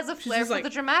she has a flair just for like, the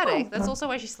dramatic. That's also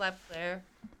why she slapped Claire.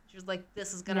 She was like,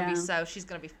 "This is gonna be so." She's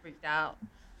gonna be freaked out.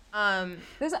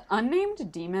 This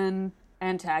unnamed demon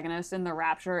antagonist in the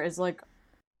Rapture is like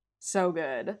so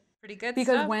good. Pretty good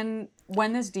Because stuff.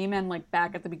 when this demon, like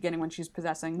back at the beginning when she's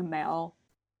possessing the male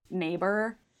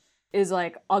neighbor, is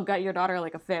like, I'll gut your daughter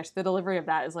like a fish, the delivery of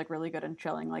that is like really good and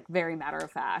chilling, like very matter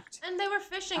of fact. And they were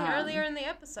fishing earlier in the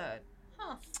episode.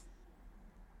 Huh.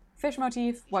 Fish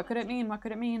motif. What could it mean? What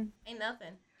could it mean? Ain't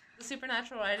nothing. The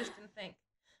supernatural, I just didn't think.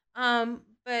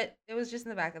 But it was just in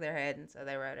the back of their head, and so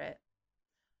they wrote it.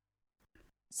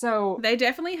 So They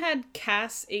definitely had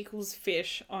Cass equals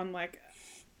fish on like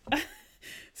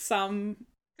some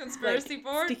Conspiracy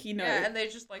board? sticky note. Yeah, and they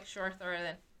just like throw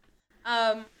it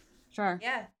in. sure.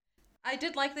 Yeah. I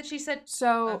did like that she said.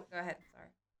 So Oh, go ahead. Sorry.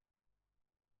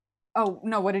 oh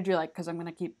no, what did you like? Because I'm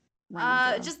gonna keep.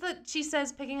 running through. Just that she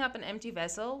says picking up an empty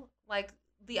vessel, like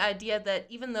the idea that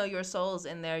even though your soul's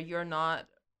in there, you're not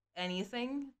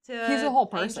anything to He's a whole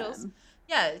person. angels.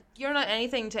 Yeah, you're not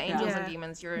anything to angels Yeah. and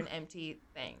demons. You're an empty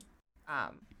thing.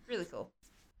 Really cool.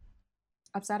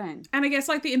 Upsetting. And I guess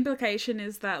like the implication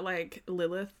is that like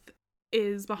Lilith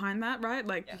is behind that, right?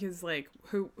 Like Yeah. because like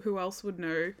who else would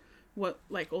know what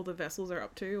like all the vessels are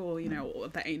up to, or you know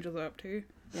what the angels are up to?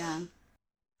 Yeah.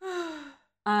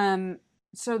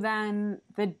 So then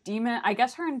the demon, I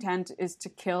guess her intent is to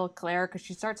kill Claire because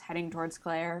she starts heading towards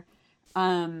Claire.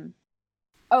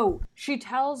 She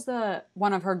tells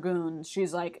one of her goons,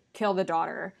 she's like, kill the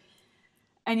daughter.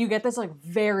 And you get this like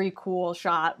very cool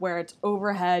shot where it's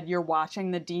overhead, you're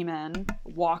watching the demon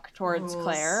walk towards Rules.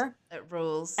 Claire. It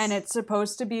rules. And it's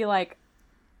supposed to be like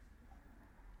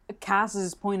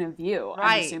Cass's point of view, I'm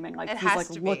Right. assuming. Like It he's has like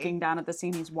to be. looking down at the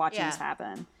scene, he's watching this Yeah.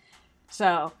 happen.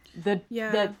 So the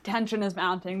Yeah. tension is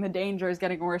mounting, the danger is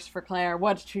getting worse for Claire.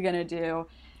 What's she gonna do?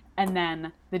 And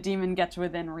then the demon gets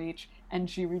within reach, and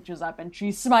she reaches up and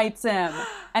she smites him.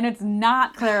 And it's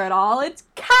not Claire at all, it's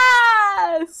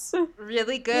Cass!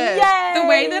 really good. Yay! The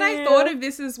way that I thought of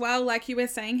this as well, like you were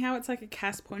saying how it's like a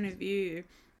Cass point of view,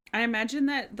 I imagine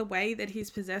that the way that he's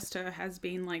possessed her has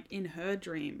been like in her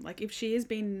dream. Like if she has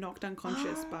been knocked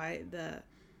unconscious by the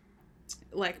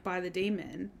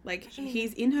demon, like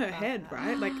he's in her head,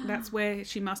 right? Like that's where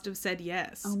she must have said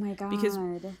yes. Oh my god. Because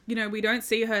you know, we don't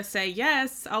see her say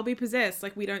yes, I'll be possessed.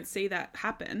 Like we don't see that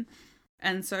happen.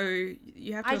 And so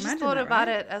you have to I imagine just thought that, about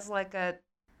right? it as like a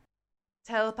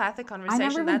telepathic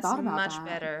conversation. even That's thought about much that.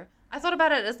 better. I thought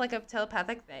about it as like a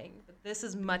telepathic thing, but this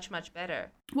is much, much better.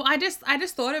 Well, I just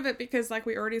thought of it because like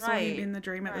we already saw him Right, in the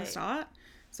dream at the right. start.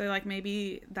 So like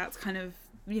maybe that's kind of,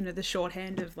 you know, the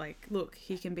shorthand of like, look,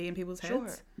 he can be in people's Sure.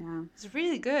 heads. Yeah, It's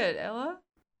really good, Ella.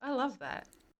 I love that.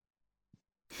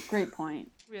 great point.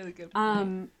 Really good.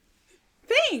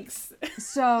 Thanks.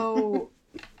 So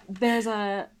there's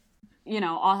a,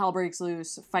 all hell breaks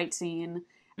loose fight scene.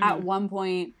 At one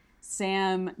point,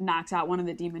 Sam knocks out one of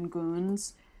the demon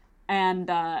goons. And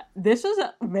this was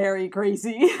very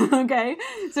crazy, okay?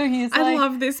 So he's I like,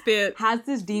 love this bit. has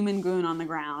this demon goon on the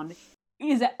ground.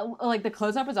 He's like, the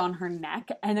close-up is on her neck.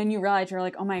 And then you realize you're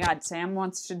like, oh my God, Sam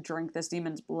wants to drink this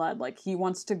demon's blood. Like, he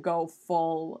wants to go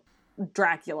full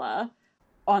Dracula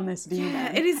on this demon.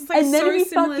 Yeah, it is like And then so he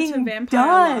similar to fucking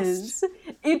Vampire does. Lust.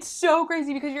 It's so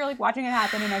crazy because you're like watching it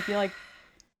happen, and I feel like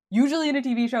usually in a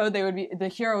TV show the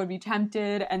hero would be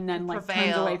tempted and then like turns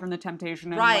Prevail. away from the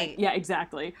temptation. And, Right. Like, yeah,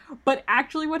 exactly. But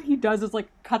actually, what he does is like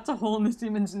cuts a hole in this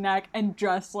demon's neck and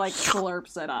just like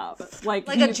slurps it up, like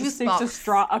Like he a juice sticks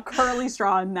box. a curly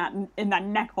straw in that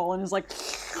neck hole, and is like,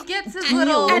 He gets his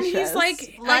little And he's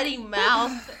like, bloody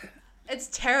mouth. It's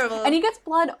terrible. and he gets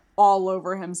blood all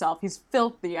over himself. He's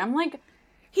filthy. I'm like,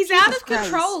 he's out Jesus of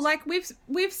control. Christ. Like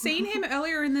we've seen him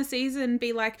earlier in the season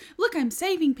be like, look, I'm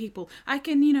saving people. I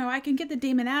can get the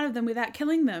demon out of them without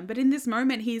killing them. But in this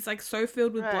moment, he's like so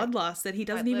filled with Right. bloodlust that he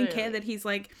doesn't Right, even care literally. that he's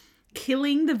like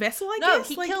killing the vessel. I no, guess.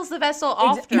 he Like, kills the vessel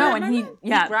after. no, and He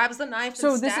grabs the knife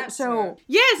So and this stabs so her.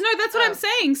 Yes, no, that's what Oh. I'm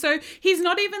saying. So he's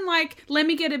not even like, let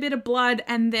me get a bit of blood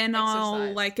and then I'll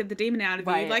Exercise. like get the demon out of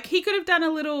you. Right. Like he could have done a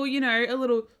little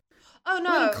Oh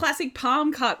no, little classic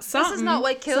palm cut something. this is not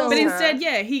what kills But her. instead,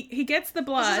 yeah, he gets the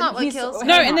blood. This is not what He's- kills her.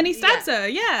 no, Hang and then he on. stabs her.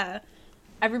 Yeah.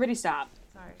 everybody stop.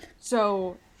 Sorry.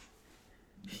 So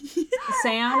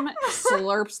Sam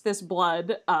slurps this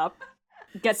blood up,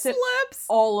 gets it Slurps.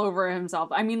 all over himself.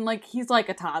 I mean, like, he's like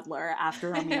a toddler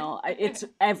after a meal. It's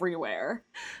everywhere.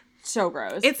 so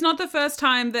gross. It's not the first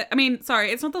time that,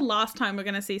 it's not the last time we're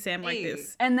going to see Sam like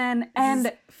this. And then, This is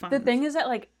the fun. thing is that,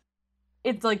 like,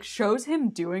 it, like, shows him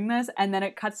doing this, and then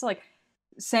it cuts to, like,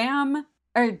 Sam,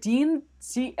 or Dean,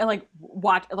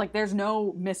 watch, like, there's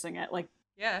no missing it. Like,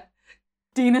 Yeah.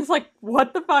 Dean is like,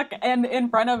 what the fuck? And in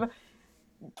front of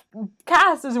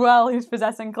Cass as well, who's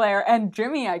possessing Claire, and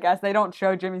Jimmy, I guess. They don't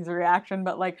show Jimmy's reaction,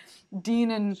 but, like, Dean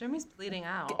and Jimmy's bleeding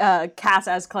out. Cass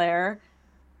as Claire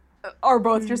are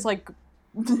both just like,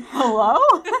 hello?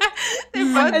 They're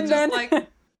both And just then- like...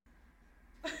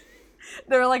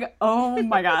 They're like, oh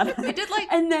my god. They did, like...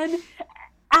 And then,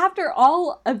 after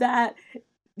all of that,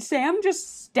 Sam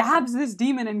just stabs this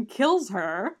demon and kills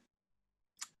her.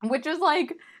 Which is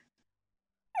like...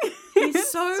 He's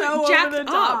so jacked over the up.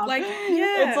 top. Like,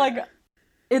 yeah.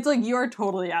 It's like, you're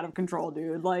totally out of control,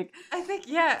 dude. Like, I think,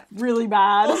 yeah. really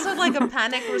bad. Also, like, a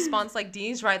panic response, like,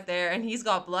 Dean's right there, and he's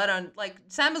got blood on... Like,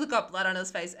 Sam has got blood on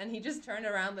his face, and he just turned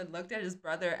around and looked at his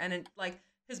brother, and, like,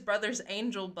 his brother's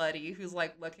angel buddy, who's,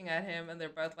 like, looking at him, and they're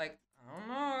both like, I don't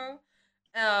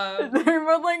know.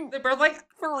 They're both like,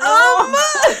 For real?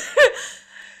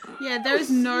 Yeah, there is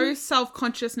no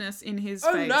self-consciousness in his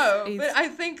Oh, face. no, He's- but I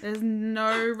think... There's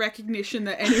no recognition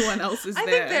that anyone else is I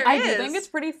there. think there I do is. think it's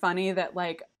pretty funny that,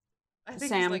 like, I think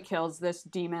Sam he's, like, kills this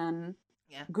demon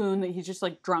Yeah. goon that he's just,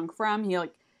 like, drunk from. He,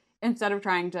 like, instead of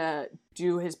trying to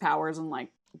do his powers and, like,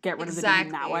 get rid of the demon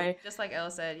that way. Just like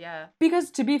Ella said, yeah. Because,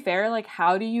 to be fair, like,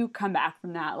 how do you come back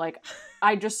from that? Like,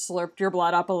 I just slurped your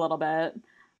blood up a little bit.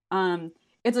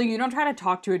 It's like, you don't try to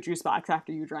talk to a juice box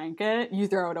after you drank it. You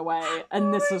throw it away.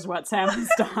 And this is what Sam has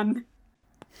done.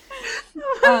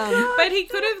 But he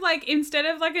could have, like, instead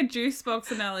of, like, a juice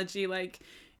box analogy, like,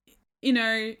 you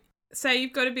know, say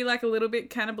you've got to be, like, a little bit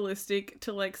cannibalistic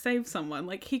to, like, save someone.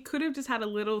 Like, he could have just had a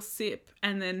little sip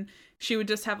and then she would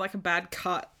just have, like, a bad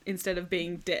cut instead of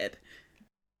being dead.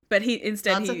 But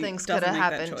Lots of things could doesn't have make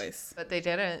happened, that choice. but they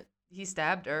didn't. He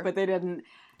stabbed her. But they didn't.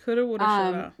 Coulda, woulda,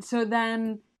 shoulda. So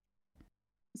then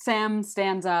Sam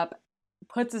stands up,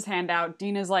 puts his hand out.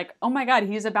 Dean is like, oh my god,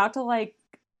 he's about to, like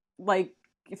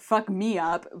fuck me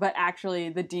up. But actually,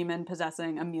 the demon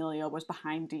possessing Amelia was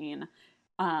behind Dean.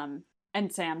 And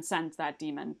Sam sends that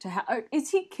demon to hell.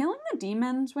 Is he killing the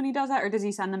demons when he does that, or does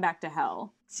he send them back to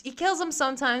hell? He kills them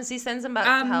sometimes. He sends them back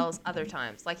to hell other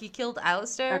times. Like, he killed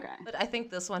Alistair, Okay. but I think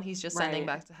this one he's just sending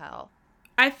back to hell.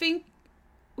 I think,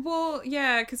 well,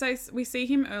 yeah, because we see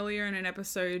him earlier in an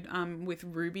episode with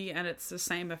Ruby, and it's the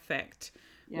same effect,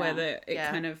 where it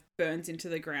kind of burns into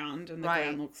the ground, and the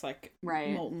ground looks like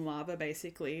molten lava,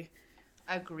 basically.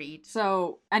 Agreed.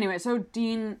 So anyway,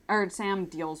 Sam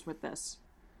deals with this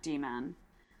demon,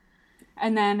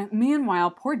 and then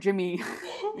meanwhile, poor Jimmy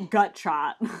gut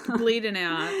shot, bleeding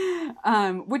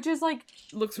out, which is like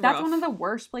looks that's rough. one of the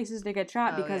worst places to get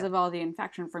shot because yeah. of all the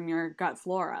infection from your gut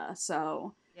flora.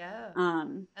 So Yeah.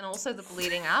 And also the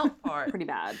bleeding out part. pretty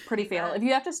bad, pretty fatal. bad. If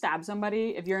you have to stab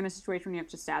somebody, if you're in a situation where you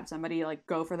have to stab somebody, like,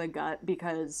 go for the gut,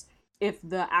 because if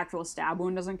the actual stab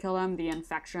wound doesn't kill them, the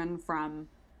infection from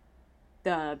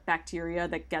the bacteria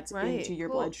that gets Right, into your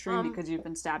cool. bloodstream because you've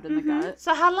been stabbed in the gut.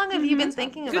 So how long have you been That's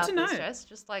thinking Good about to this, know. Jess?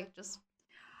 Just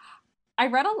I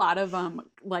read a lot of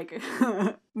like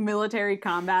military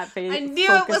combat phase. I knew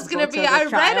it was gonna be. I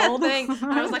read a thing.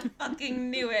 And I was like,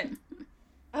 fucking knew it.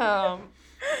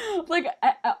 Like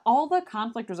all the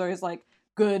conflict was always like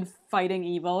good fighting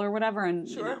evil or whatever, and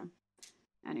Sure. you know,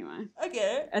 anyway,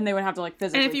 Okay. and they would have to like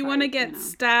physically. And if you fight, want to get know.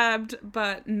 stabbed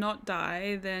but not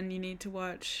die, then you need to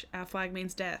watch Our Flag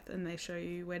Means Death, and they show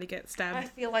you where to get I stabbed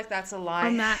feel like that's a lie.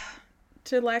 on that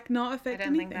to, like, not I affect don't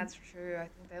anything. think that's true. I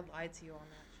think they lied to you on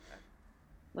that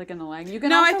like in the leg, you can.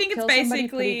 No, I also think it's kill somebody pretty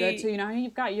basically- good. So you know how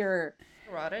you've got your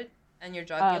show. Carotid and your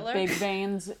jugular. big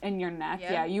veins in your neck.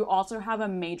 Yeah. Yeah, you also have a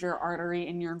major artery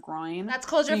in your groin. That's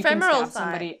called So your you can femoral stab thigh.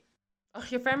 somebody. Oh,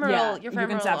 your femoral. Yeah, your you femoral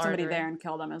can stab somebody artery. there and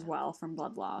kill them as well from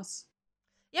blood loss.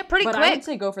 Yeah, pretty But quick. I would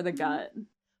say go for the gut.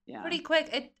 Yeah. Pretty quick.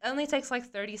 It only takes like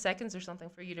 30 seconds or something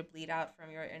for you to bleed out from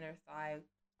your inner thigh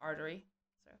artery.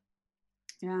 So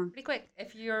Yeah. pretty quick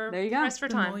if you're There you go. pressed for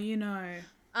The more time. you know.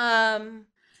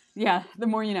 Yeah, the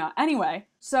more you know. Anyway,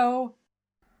 so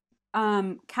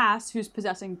Cass, who's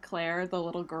possessing Claire, the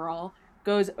little girl,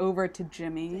 goes over to To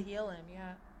Jimmy heal him,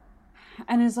 yeah.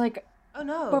 and is like, Oh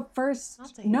no. but first,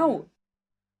 Not to heal no, him.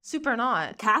 Super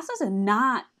not. Cass is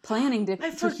not planning to I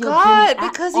to heal forgot Jimmy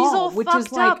at because he's all which fucked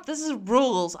is like, up. This is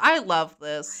rules. I love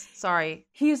this. Sorry.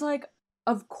 he's like,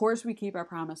 of course we keep our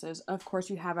promises. Of course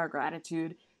you have our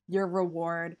gratitude. Your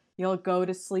reward. You'll go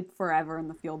to sleep forever in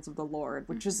the fields of the Lord,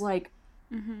 which is like,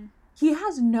 he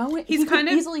has no. He He's could kind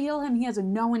of- easily heal him. He has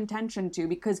no intention to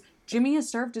because Jimmy has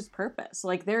served his purpose.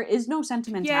 Like there is no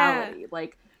sentimentality.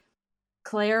 Like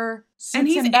Claire And suits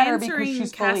he's him better because answering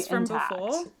she's fully Cass from intact.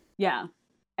 before. Yeah.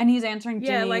 And he's answering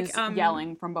Yeah, Jimmy's like,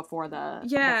 yelling from before the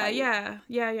fight.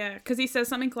 Yeah. Because he says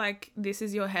something like, "This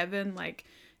is your heaven," like,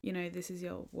 you know, "This is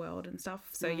your world" and stuff.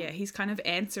 So yeah, he's kind of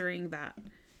answering that.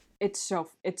 It's so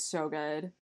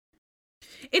good.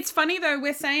 It's funny though.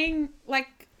 We're saying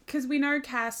like, because we know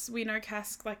Cass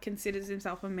like considers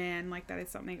himself a man. Like that is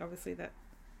something obviously that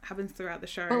happens throughout the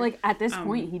show. But like at this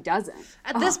point, he doesn't.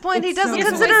 At this point, he it's so doesn't good.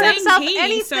 consider we're saying himself he,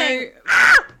 anything.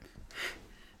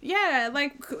 Yeah,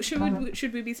 like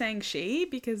should we be saying she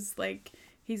because like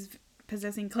he's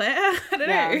possessing Claire? I don't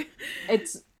know.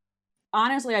 It's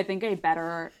honestly, I think a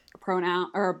better pronoun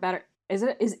or a better is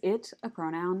it a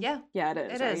pronoun? Yeah. Yeah, it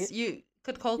is. It right? is. You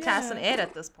could call Cass an it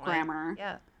at this point. Grammar.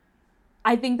 Yeah.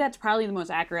 I think that's probably the most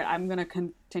accurate. I'm gonna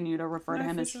continue to refer to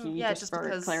him for as sure. he, Yeah, just just for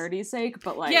because- clarity's sake.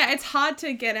 But like, Yeah, it's hard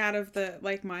to get out of the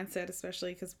like mindset,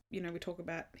 especially because you know we talk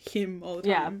about him all the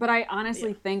time. yeah. But I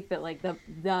honestly think that like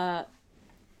the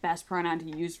best pronoun to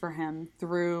use for him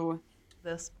through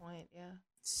This point, yeah.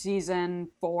 season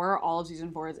 4, all of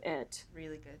season 4 is it.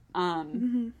 Really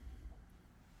good.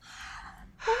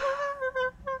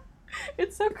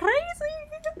 It's so crazy.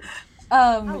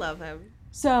 I love him.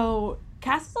 So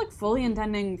Cass is like fully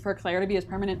intending for Claire to be his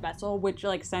permanent vessel, which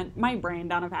like sent my brain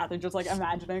down a path of just like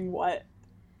imagining what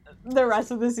the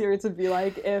rest of the series would be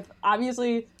like if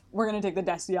obviously we're gonna take the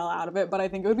Destiel out of it, but I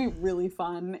think it would be really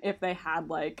fun if they had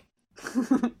like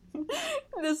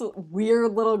this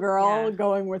weird little girl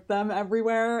going with them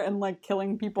everywhere and like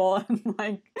killing people and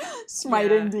like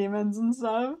smiting demons and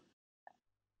stuff.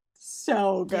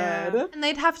 So good. Yeah. And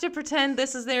they'd have to pretend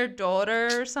this is their daughter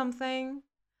or something.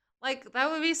 Like, that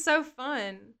would be so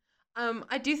fun.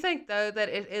 I do think, though, that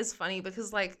it is funny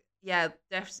because, like, yeah,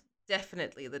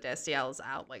 definitely the Destiel is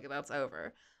out. Like, that's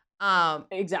over.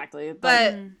 Exactly.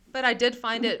 But I did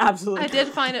find it Absolutely. I did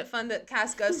find it fun that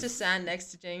Cass goes to stand next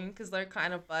to Jane because they're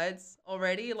kind of buds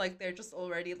already. Like they're just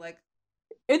already like.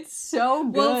 It's so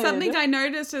good. Well, something I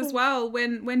noticed as well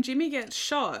when Jimmy gets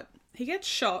shot, he gets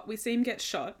shot. We see him get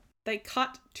shot. They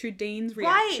cut to Dean's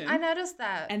reaction. Right, I noticed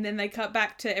that. And then they cut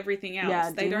back to everything else. Yeah,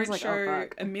 they Dean don't was like, oh, show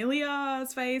fuck.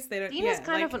 Amelia's face. They don't. Dean is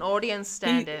kind of an audience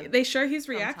stand-in. They show his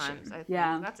reaction. Sometimes, I think.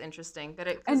 Yeah. That's interesting.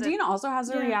 But And Dean also has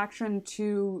a Yeah. reaction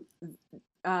to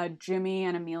Jimmy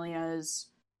and Amelia's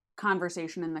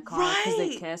conversation in the car because they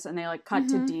Right. kiss and they like cut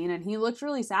to Dean and he looks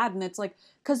really sad and it's like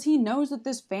because he knows that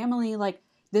this family like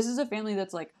this is a family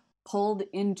that's like pulled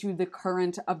into the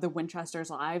current of the Winchesters'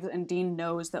 lives and Dean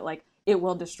knows that like it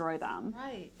will destroy them.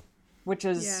 Right. Which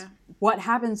is Yeah. what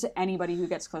happens to anybody who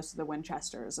gets close to the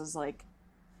Winchesters is like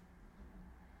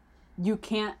you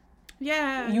can't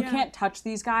can't touch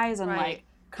these guys and Right. like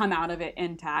come out of it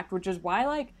intact, which is why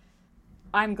like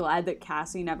I'm glad that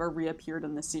Cassie never reappeared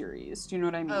in the series. Do you know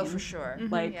what I mean? Oh, for sure.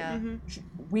 Like Yeah.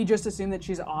 we just assume that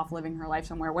she's off living her life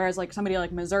somewhere, whereas like somebody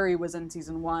like Missouri was in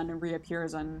season 1 and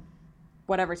reappears in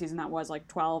whatever season that was, like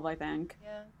 12, I think.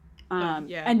 Yeah.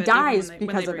 Yeah, and but even dies when they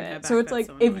because of bring her it. back, So it's that's like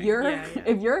so if annoying. you're Yeah.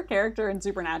 if you're a character in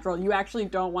Supernatural, you actually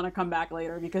don't want to come back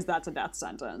later because that's a death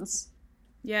sentence.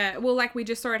 Yeah, well, like we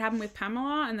just saw it happen with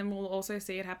Pamela, and then we'll also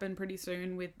see it happen pretty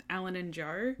soon with Alan and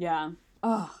Joe Yeah.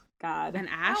 Oh God. and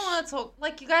I Ash. don't want to talk.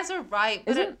 Like, you guys are right.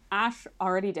 But Isn't Ash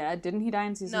already dead? Didn't he die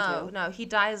in season 2? no, he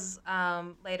dies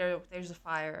later. There's a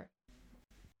fire.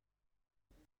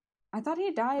 I thought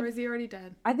he died. Or is he already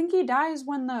dead? I think he dies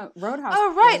when the Roadhouse.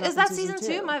 Oh, right. blows Is up that in season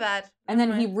 2? My bad. And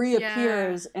then he Right.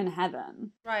 reappears in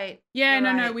heaven. Right. Yeah,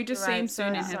 You're no, right. we just You're see him right.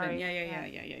 soon in Sorry.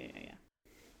 heaven. Yeah.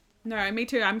 No, me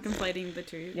too. I'm conflating the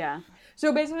two. Yeah.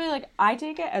 So basically, like, I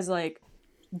take it as, like,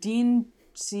 Dean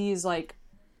sees, like,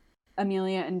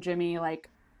 Amelia and Jimmy, like,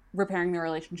 repairing their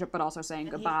relationship, but also saying And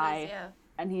he goodbye. feels- yeah.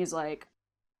 And he's like,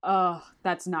 oh,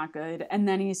 that's not good. And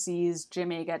then he sees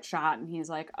Jimmy get shot, and he's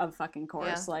like, of fucking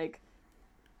course. Yeah. Like,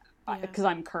 Yeah. because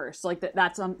I'm cursed. Like,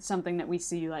 that's something that we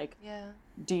see, like, Yeah.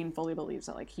 Dean fully believes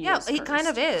that, like, he Yeah, is he kind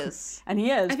of cursed. is. And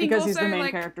he is, I think because he's the also, main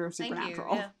like, character of Thank you.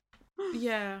 Supernatural. Yeah.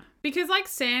 Yeah, because like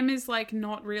Sam is like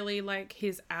not really like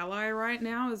his ally right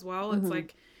now as well. It's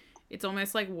like it's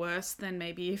almost like worse than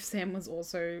maybe if Sam was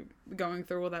also going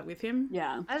through all that with him.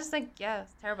 Yeah. I just think, yeah,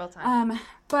 it's a terrible time.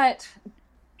 But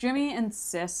Jimmy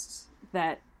insists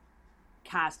that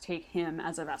Cass take him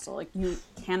as a vessel. Like, you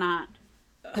cannot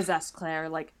possess Claire,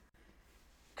 like,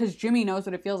 because Jimmy knows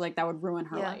what it feels like. That would ruin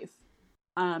her Yeah.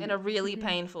 life. In a really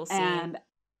painful scene. And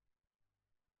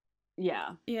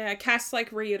yeah, Yeah, Cass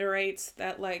like reiterates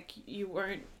that like you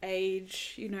won't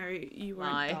age, you know, you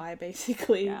won't Lie. die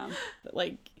basically. yeah. But,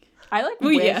 like, I like. well,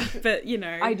 wish, yeah, but you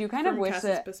know, I do kind of from wish Cass's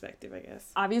that- perspective, I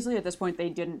guess. Obviously, at this point, they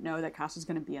didn't know that Cass was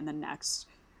going to be in the next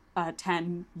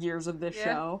 10 years of this Yeah.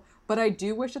 show, but I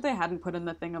do wish that they hadn't put in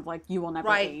the thing of like you will never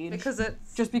Right, age, because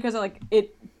it's just because like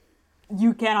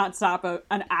you cannot stop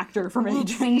an actor from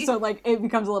aging, so like it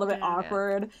becomes a little bit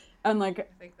awkward and like I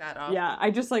think that off. yeah,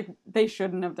 I just like they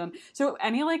shouldn't have done. So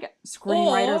any like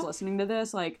screenwriters Or- listening to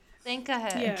this, like Think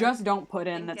ahead. Yeah. just don't put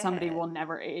in Think that somebody ahead. will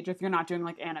never age if you're not doing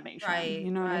like animation. Right, You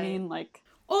know what I right. mean? Like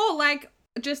Or like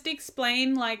just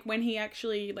explain like when he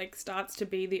actually like starts to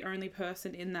be the only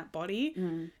person in that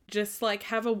body. Just like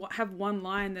have one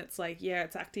line that's like, yeah,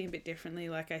 it's acting a bit differently.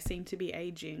 Like I seem to be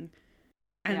aging,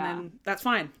 and Yeah. then that's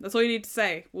fine. That's all you need to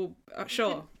say. Well,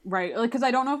 sure. right, like because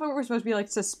I don't know if we're supposed to be like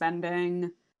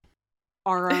suspending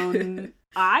our own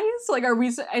eyes. Like, are we?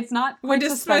 It's not. We're quite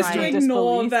just supposed to suspending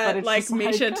ignore disbelief, but that it's like just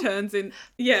Misha turns in.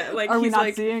 Yeah, like Are we he's not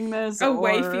like seeing this? a or...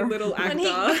 wafy little actor. When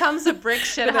he becomes a brick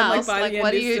shit But then, house, by like the end,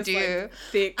 what do it's you just, do? like,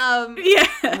 thick.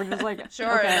 Yeah. We're just like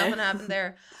Sure, okay. nothing happened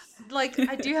there. Like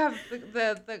I do have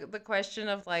the question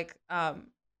of like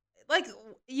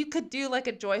you could do like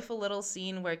a joyful little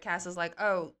scene where Cass is like,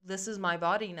 oh, this is my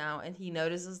body now, and he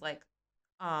notices like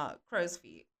crow's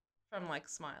feet from like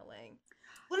smiling.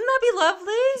 Wouldn't that be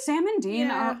lovely? Sam and Dean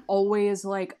Yeah. are always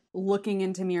like looking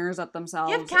into mirrors at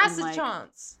themselves. Give Cass and, a like,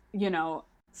 chance. You know,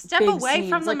 Step big away scenes.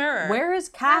 from the Like, mirror. Where is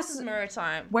Cass Cass? is mirror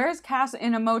time. Where is Cass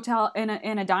in a motel in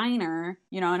a diner?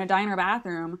 You know, in a diner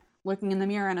bathroom, looking in the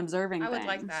mirror and observing. I would things.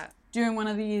 like that. Doing one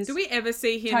of these. Do we ever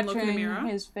see him touching look in the mirror?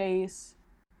 his face?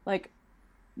 Like,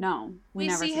 no, we We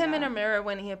never see him in that. a mirror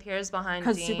when he appears behind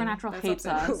Because Dean. Supernatural That's hates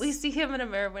upsetting. us. We see him in a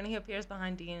mirror when he appears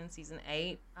behind Dean in season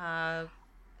 8,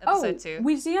 episode 2.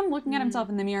 We see him looking at himself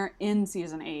in the mirror in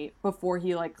season 8 before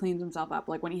he like cleans himself up.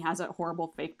 Like when he has that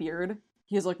horrible fake beard,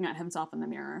 he's looking at himself in the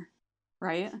mirror,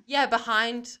 right? Yeah,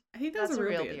 behind. I think That's a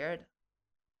real beard. beard.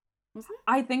 Wasn't it?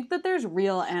 I think that there's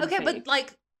real and Okay, fake. but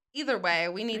like either way,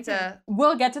 we need to.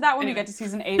 We'll get to that when we Anyway. get to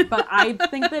season 8, but I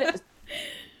think that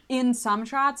in some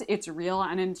shots it's real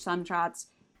and in some shots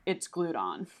it's glued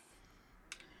on.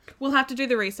 We'll have to do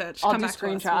the research. I'll Come do back to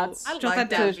us. screenshots. I Jot like that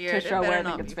that down. beard. to show It where better I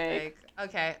think not it's be fake.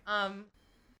 Okay.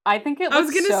 I think it looks I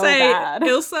was gonna so say bad.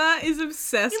 Ilsa is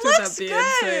obsessed He with looks that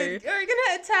good. beard. Are you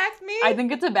gonna attack me? I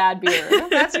think it's a bad beard.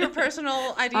 That's your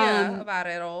personal idea Um, about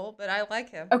it all, but I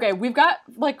like him. Okay, we've got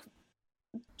like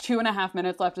 2.5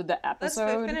 minutes left of the Let's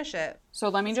episode. finish it. So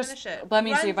let me Let's just finish it. let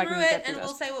me Run see if I can through get it, through and this.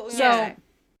 we'll say what we So- want to say.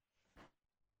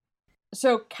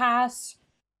 So Cass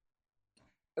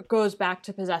goes back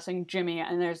to possessing Jimmy,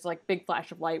 and there's like big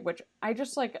flash of light, which I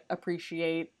just like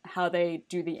appreciate how they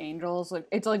do the angels. Like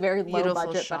it's like very low Beautiful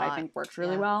budget, but I shot. think works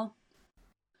really Yeah. well.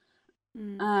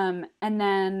 Mm. And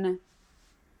then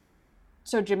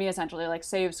so Jimmy essentially like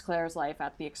saves Claire's life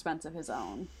at the expense of his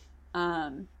own.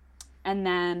 And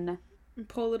then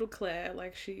Poor little Claire,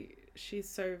 like she's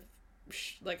so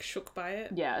like shook by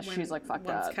it. Yeah, she's, like, fucked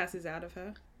once up. Cass is out of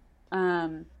her.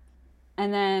 And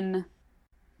then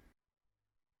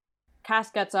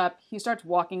Cass gets up. He starts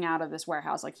walking out of this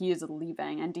warehouse like he is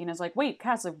leaving. And Dina's like, wait,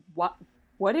 Cass, like,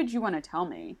 what did you want to tell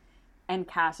me? And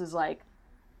Cass is like,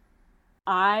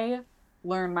 I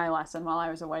learned my lesson while I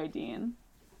was away, Dean.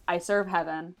 I serve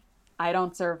heaven. I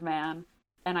don't serve man.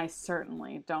 And I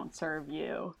certainly don't serve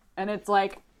you. And it's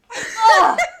like,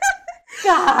 oh,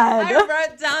 God. I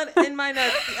wrote down in my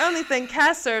notes, the only thing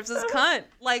Cass serves is cunt.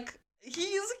 Like,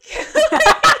 he's killing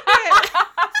it.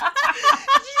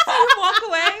 Did you see him walk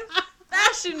away?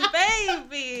 Fashion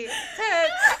baby.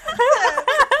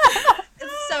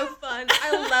 It's so fun.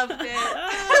 I loved it.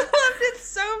 I loved it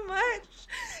so much.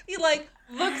 He like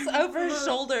looks over his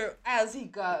shoulder as he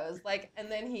goes, like, and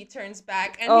then he turns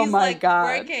back and Oh he's my like God.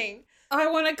 working. I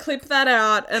want to clip that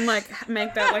out and like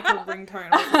make that like a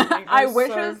ringtone or something. I It's wish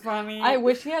so it- funny. I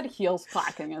wish he had heels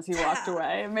clacking as he walked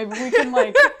away. Maybe we can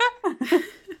like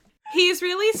He's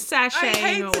really I sashaying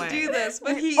hate away. to do this,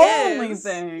 but he only is.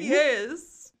 thing. He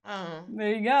is. Oh.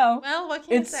 there you go. Well, what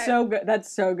can It's you say? so good. That's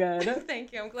so good.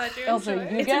 Thank you. I'm glad you Also,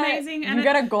 enjoyed you it. It's get amazing, and you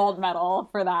get a gold medal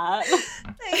for that.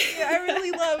 Thank you. I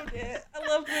really loved it. I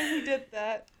loved when he did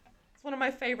that. It's one of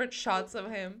my favorite shots of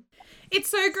him. It's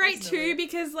so great silly. too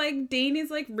because like Dean is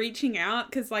like reaching out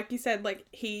because like you said like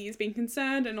he's been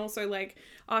concerned and also like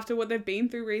after what they've been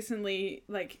through recently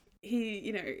like he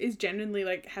you know is genuinely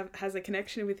like has a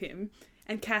connection with him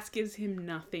and Cass gives him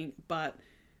nothing but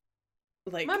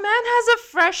like My man has a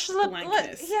fresh look.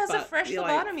 Blankness, He has a but fresh you're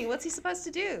like- lobotomy. What's he supposed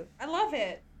to do? I love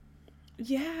it.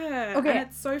 yeah Okay. and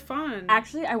it's so fun.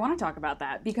 Actually, I want to talk about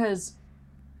that because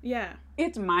yeah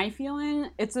it's my feeling.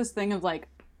 It's this thing of like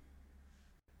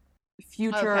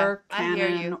future Okay, I hear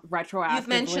canon you. retroactively You've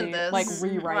mentioned this. like Mhm.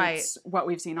 rewrites Right. what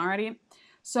we've seen already.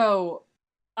 So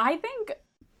I think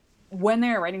when they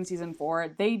were writing season 4,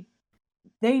 they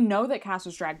they know that Cass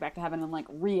was dragged back to heaven and like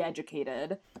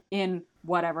re-educated in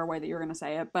whatever way that you're gonna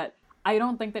say it, but I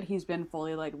don't think that he's been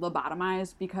fully like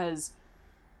lobotomized because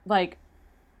like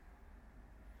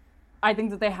I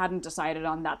think that they hadn't decided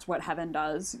on that's what heaven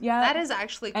does yet. That is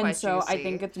actually quite and so juicy. I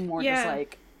think it's more just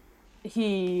like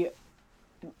he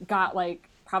got like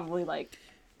probably like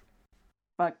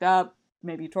fucked up,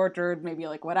 maybe tortured, maybe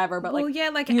like whatever, but like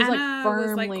like he's Anna like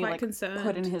firmly was quite like concerned.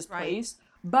 put in his Right. place.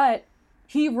 But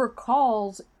he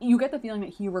recalls, you get the feeling that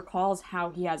he recalls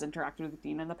how he has interacted with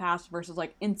Dean in the past versus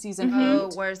like in season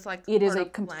 8 where it's like it is part a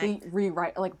of complete blank.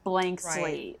 rewrite, like blank Right.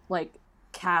 slate. Like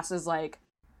Cass is like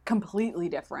completely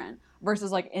different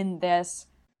versus like in this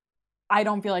I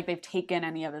don't feel like they've taken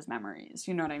any of his memories.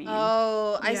 You know what I mean?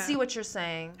 Oh, I Yeah. see what you're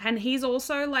saying. And he's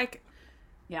also like,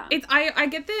 yeah. it's I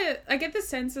get the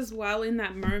sense as well in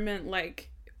that moment, like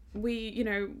we, you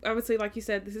know, obviously like you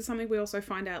said, this is something we also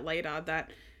find out later,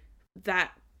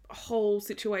 that whole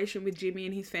situation with Jimmy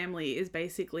and his family is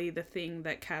basically the thing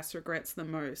that Cass regrets the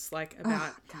most, like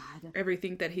about God.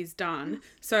 everything that he's done.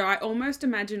 So I almost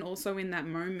imagine also in that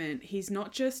moment, he's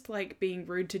not just like being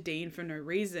rude to Dean for no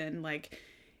reason, like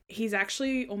he's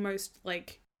actually almost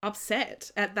like upset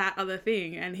at that other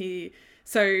thing, and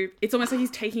so it's almost like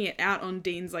he's taking it out on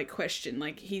Dean's like question,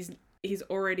 like he's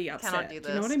already upset. Cannot do this.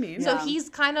 You know what I mean? So Yeah. he's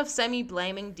kind of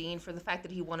semi-blaming Dean for the fact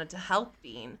that he wanted to help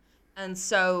Dean, and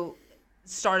so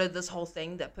started this whole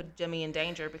thing that put Jimmy in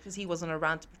danger because he wasn't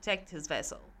around to protect his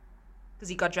vessel because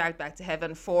he got dragged back to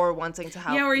heaven for wanting to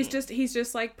help. Yeah, or Dean. he's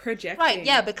just like projecting. Right.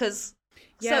 Yeah, because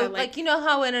Yeah, so like, like you know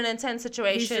how in an intense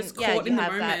situation, just yeah, caught you in the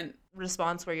have that moment.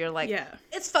 response where you're like, Yeah.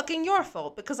 it's fucking your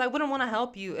fault because I wouldn't want to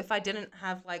help you if I didn't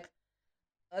have like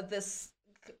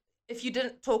if you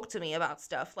didn't talk to me about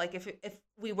stuff, like if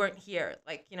we weren't here,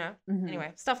 like, you know. Mhm.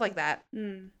 Anyway, stuff like that.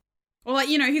 Or like,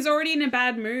 you know, he's already in a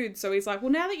bad mood, so he's like,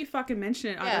 well, now that you fucking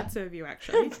mention it, Yeah. I'd serve you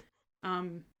actually.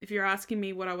 If you're asking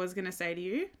me what I was gonna say to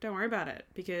you, don't worry about it,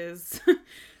 because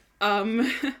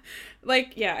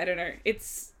like, yeah, I don't know. It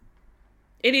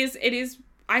is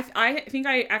I think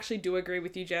I actually do agree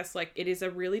with you, Jess. Like, it is a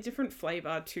really different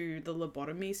flavor to the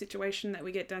lobotomy situation that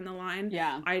we get down the line.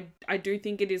 Yeah. I do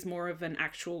think it is more of an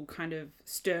actual kind of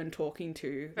stern talking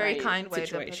to Very Right. kind way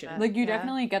situation. to put that. Like you Yeah.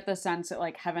 definitely get the sense that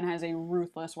like heaven has a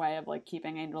ruthless way of like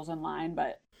keeping angels in line,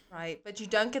 but Right, but you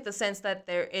don't get the sense that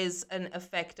there is an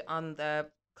effect on the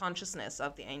consciousness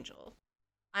of the angel.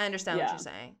 I understand what Yeah. you're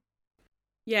saying.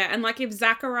 Yeah, and like if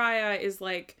Zachariah is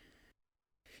like,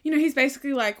 you know, he's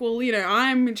basically like, well, you know,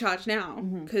 I'm in charge now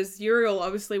because Uriel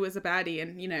obviously was a baddie,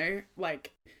 and you know,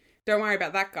 like, don't worry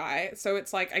about that guy. So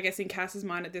it's like, I guess in Cass's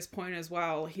mind at this point as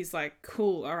well, he's like,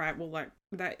 cool, all right, well, like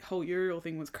that whole Uriel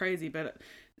thing was crazy, but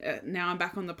now I'm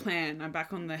back on the plan. I'm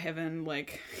back on the heaven,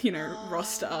 like, you know,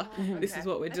 roster. This is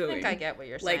what we're doing. I think I get what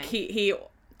you're saying. Like he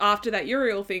after that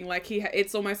Uriel thing, like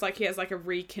it's almost like he has like a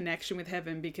reconnection with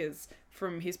heaven, because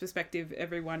from his perspective,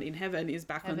 everyone in heaven is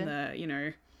back on the, you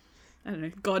know, I don't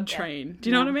know, God train. Do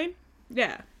you know what I mean?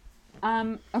 Yeah.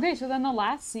 okay, so then the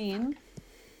last scene,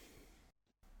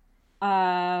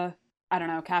 I don't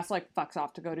know, Cass like fucks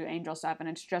off to go do angel stuff, and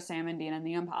it's just Sam and Dean and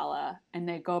the Impala, and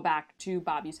they go back to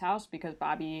Bobby's house because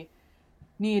Bobby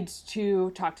needs to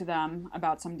talk to them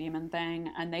about some demon thing,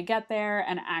 and they get there,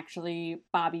 and actually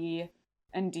Bobby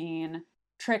and Dean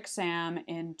trick Sam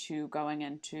into going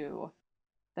into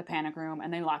the panic room,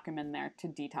 and they lock him in there to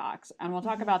detox, and we'll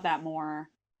talk about that more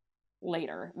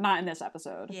later, not in this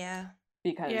episode, Yeah.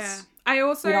 because Yeah. I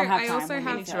also we don't have time. also We We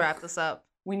have need to wrap this up.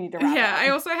 we need to wrap yeah, up. I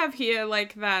also have here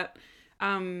like that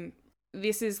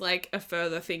this is like a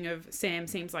further thing of Sam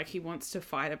seems like he wants to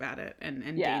fight about it, and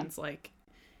Yeah. Dean's like,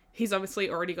 he's obviously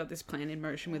already got this plan in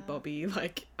motion with Bobby.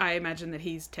 Like, I imagine that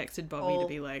he's texted Bobby to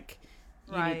be like,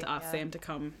 you need Right, to ask yeah. Sam to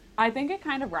come. I think it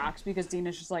kind of rocks because Dean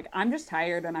is just like, I'm just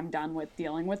tired and I'm done with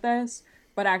dealing with this,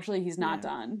 but actually he's not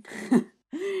done.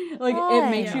 Like, it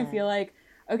makes you feel like,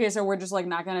 okay, so we're just like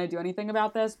not gonna do anything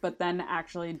about this, but then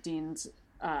actually Dean's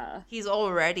He's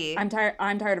already. I'm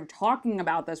tired of talking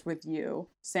about this with you,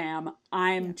 Sam.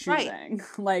 I'm Right. choosing.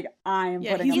 Like, I'm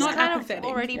Yeah, putting he's He's not him kind apathetic. of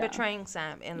already Yeah. betraying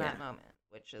Sam in that moment,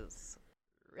 which is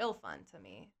real fun to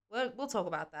me. We'll talk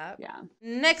about that. Yeah.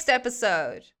 Next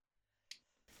episode.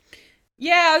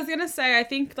 Yeah, I was gonna say, I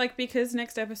think like because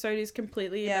next episode is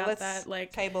completely Yeah, about let's that,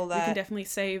 like table we can that. definitely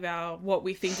save our what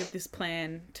we think of this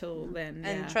plan till then.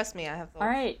 And yeah. trust me, I have thoughts. All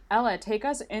right, Ella, take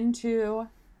us into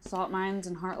Salt Mines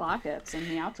and Heart Lockets in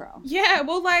the outro. Yeah,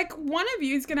 well, like, one of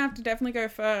you is gonna have to definitely go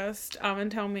first,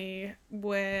 and tell me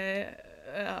where,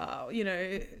 you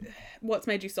know, what's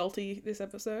made you salty this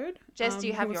episode. Jess, do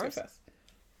you have who wants to yours? go first?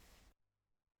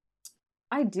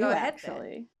 I do Go ahead,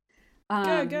 actually.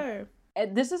 Go.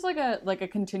 this is like a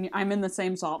continue. I'm in the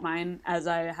same salt mine as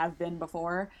I have been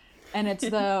before, and it's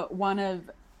the one of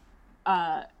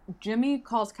Jimmy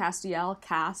calls Castiel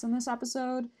Cass in this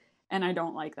episode, and I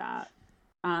don't like that.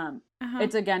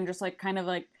 It's again just like kind of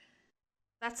like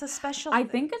That's a special I thing.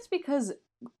 think it's because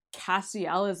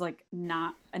Castiel is like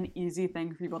not an easy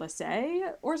thing for people to say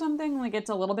or something. Like it's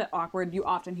a little bit awkward. You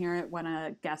often hear it when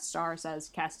a guest star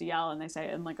says Castiel and they say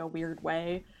it in like a weird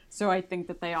way. So I think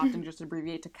that they often just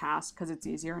abbreviate to Cass because it's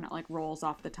easier and it like rolls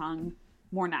off the tongue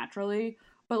more naturally.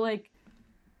 But like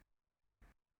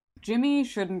Jimmy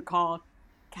shouldn't call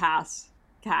Cass.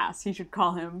 He should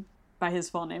call him by his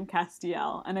full name,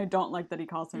 Castiel. And I don't like that he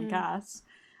calls him Cass.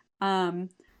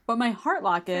 But my heart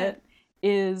locket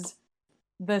is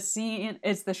the scene,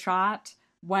 it's the shot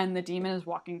when the demon is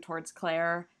walking towards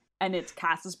Claire and it's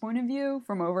Cass's point of view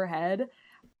from overhead.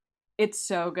 It's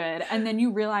so good. And then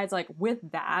you realize like with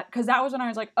that, because that was when I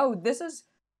was like, oh, this is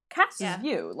Cass's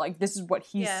view. Like this is what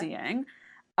he's seeing.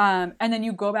 And then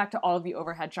you go back to all of the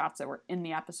overhead shots that were in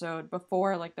the episode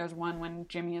before. Like there's one when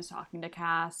Jimmy is talking to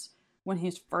Cass when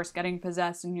he's first getting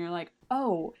possessed and you're like,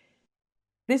 oh,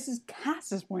 this is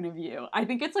Cass's point of view. I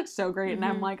think it's like so great. And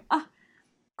I'm like,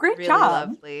 great really job.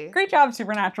 Lovely. Great job,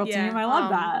 Supernatural team. I love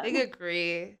that. Big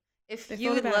agree. If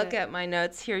you look at my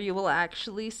notes here, you will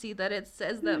actually see that it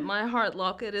says that my heart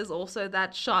locket is also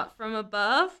that shot from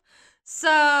above.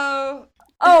 So...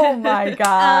 Oh my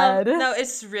god. No,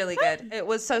 it's really good. It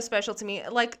was so special to me.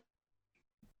 Like...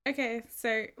 Okay,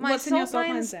 so what's in your salt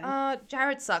mines then?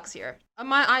 Jared sucks here.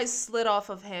 My eyes slid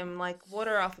off of him like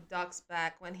water off a duck's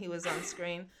back when he was on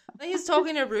screen. When he's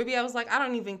talking to Ruby, I was like, I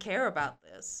don't even care about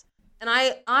this. And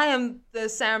I am the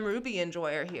Sam Ruby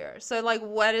enjoyer here. So like,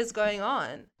 what is going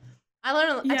on?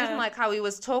 I didn't like how he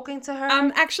was talking to her.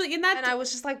 Actually, in that, and I was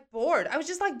just like bored. I was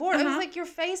like, your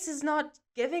face is not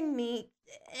giving me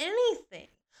anything.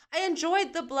 I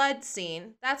enjoyed the blood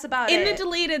scene. That's about it. In the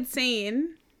deleted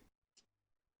scene.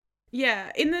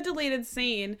 Yeah, in the deleted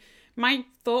scene, my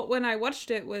thought when I watched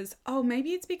it was, oh, maybe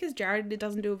it's because Jared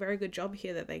doesn't do a very good job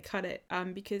here that they cut it.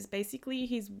 Because basically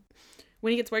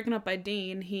when he gets woken up by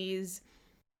Dean, he's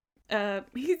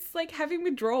like having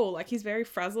withdrawal, like he's very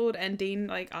frazzled, and Dean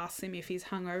like asks him if he's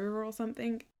hungover or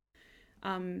something.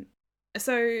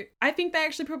 So I think they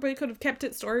actually probably could have kept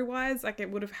it story-wise, like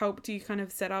it would have helped you kind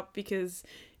of set up, because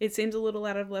it seems a little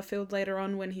out of left field later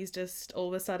on when he's just all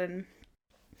of a sudden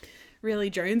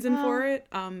really jonesing for it.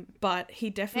 But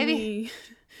he definitely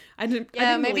I didn't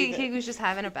maybe he was just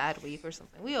having a bad week or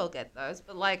something. We all get those,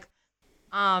 but like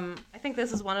I think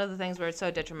this is one of the things where it's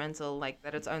so detrimental, like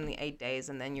that it's only 8 days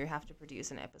and then you have to produce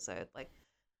an episode. Like,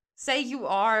 say you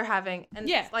are having,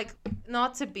 like,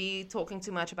 not to be talking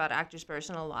too much about actors'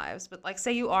 personal lives, but like,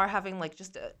 say you are having like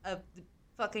just a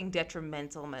fucking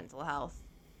detrimental mental health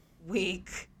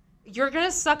week, you're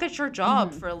gonna suck at your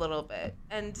job for a little bit,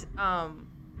 and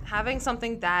having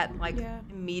something that like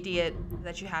immediate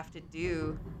that you have to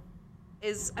do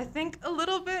is, I think, a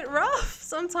little bit rough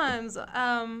sometimes.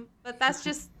 But that's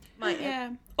just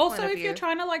my Also, if you're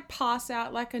trying to like pass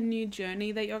out like a new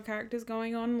journey that your character's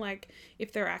going on, like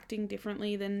if they're acting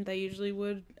differently than they usually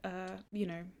would,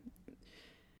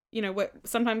 what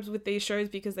sometimes with these shows,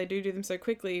 because they do them so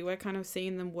quickly, we're kind of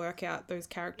seeing them work out those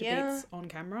character beats on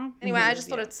camera. Anyway, I just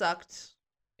thought it sucked.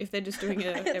 If they're just doing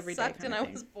it every day, sucked, and I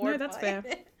was bored. No, that's fair.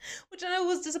 Which I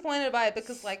was disappointed by it,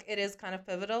 because like it is kind of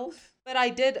pivotal. But I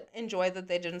did enjoy that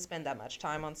they didn't spend that much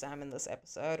time on Sam in this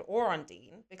episode or on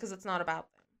Dean, because it's not about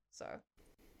them. So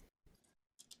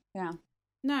yeah,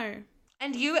 no.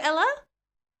 And you, Ella?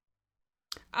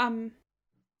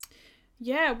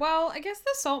 Yeah. Well, I guess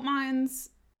the salt mines,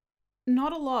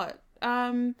 not a lot.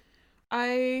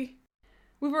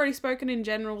 We've already spoken in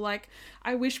general, like,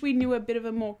 I wish we knew a bit of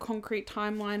a more concrete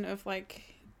timeline of, like,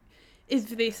 if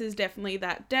this is definitely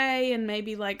that day, and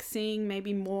maybe, like, seeing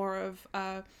maybe more of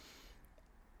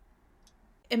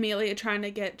Amelia trying to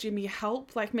get Jimmy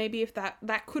help. Like, maybe if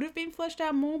that could have been fleshed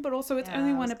out more, but also it's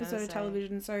only one episode of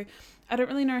television, so I don't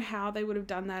really know how they would have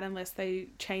done that unless they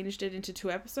changed it into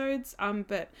 2 episodes.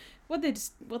 But what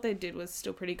they did was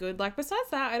still pretty good. Like,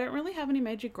 besides that, I don't really have any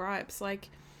major gripes. Like,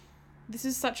 this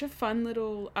is such a fun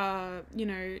little,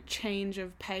 change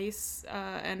of pace,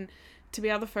 and to be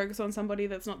able to focus on somebody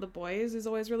that's not the boys is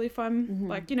always really fun. Mm-hmm.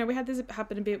 Like, we had this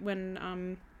happen a bit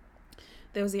when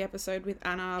there was the episode with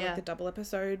Anna, like the double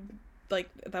episode. Like,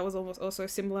 that was almost also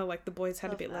similar. Like, the boys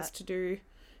had a bit less to do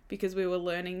because we were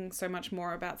learning so much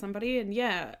more about somebody. And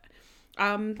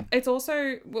it's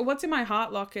also, what's in my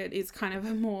heart locket is kind of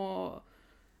a more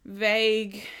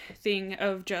vague thing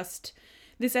of just...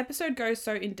 This episode goes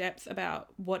so in depth about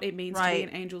what it means to be an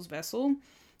angel's vessel,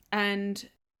 and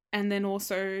and then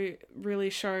also really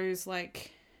shows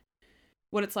like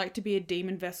what it's like to be a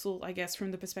demon vessel, I guess,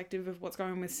 from the perspective of what's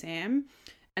going on with Sam.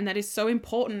 And that is so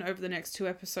important over the next 2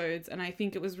 episodes. And I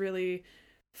think it was really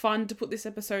fun to put this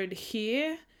episode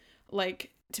here,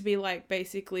 like to be like,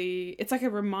 basically, it's like a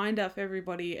reminder for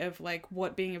everybody of like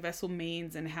what being a vessel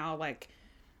means and how like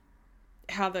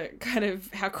how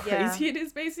crazy it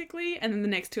is, basically. And then the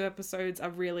next 2 episodes are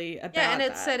really about and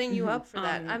it's that. setting you up for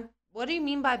that. What do you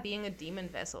mean by being a demon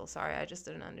vessel? Sorry, I just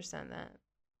didn't understand that.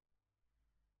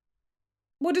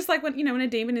 Well, just like when, you know, when a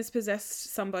demon has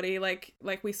possessed somebody, like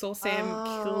we saw Sam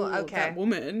kill that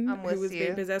woman who was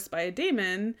being possessed by a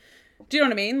demon. Do you know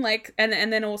what I mean? Like, and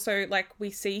then also like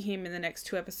we see him in the next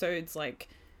 2 episodes, like,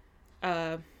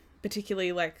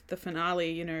 particularly like the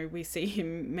finale. You know, we see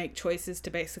him make choices to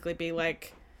basically be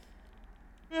like,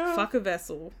 fuck a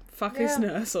vessel, fuck his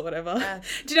nurse or whatever. Yeah.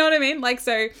 Do you know what I mean? Like,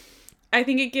 so I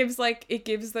think it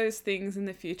gives those things in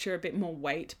the future a bit more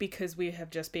weight because we have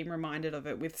just been reminded of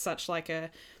it with such like an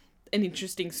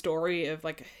interesting story of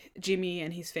like Jimmy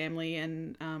and his family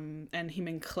and him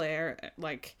and Claire.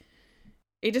 Like,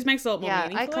 it just makes it a lot more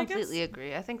meaningful. I completely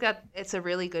agree. I think that it's a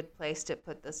really good place to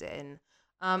put this in,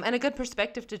 and a good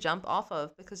perspective to jump off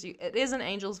of because it is an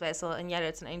angel's vessel and yet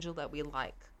it's an angel that we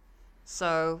like.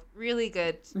 So really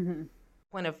good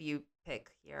point of view pick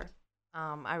here.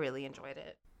 I really enjoyed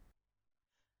it.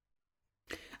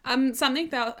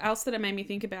 Something else that it made me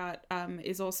think about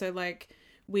is also like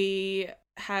we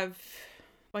have,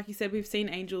 like you said, we've seen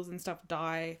angels and stuff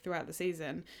die throughout the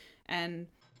season, and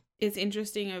it's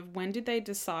interesting of when did they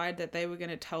decide that they were going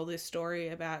to tell this story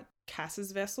about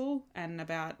Cass's vessel and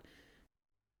about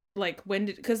like when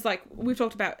did, because like we've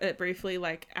talked about it briefly,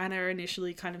 like Anna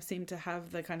initially kind of seemed to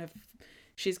have the kind of,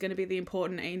 she's going to be the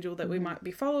important angel that we might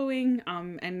be following,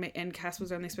 and Cass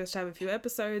was only supposed to have a few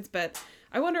episodes, but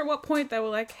I wonder at what point they were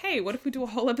like, hey, what if we do a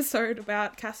whole episode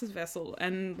about Cass's vessel?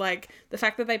 And like the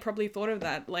fact that they probably thought of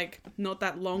that like not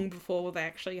that long before they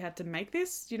actually had to make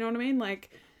this, you know what I mean? Like,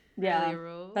 yeah,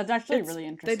 that's actually really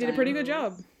interesting. They did a pretty good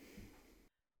job.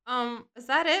 Is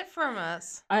that it from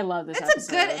us? I love this episode. It's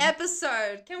a good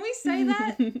episode. Can we say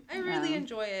that? I really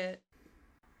enjoy it.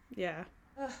 Yeah.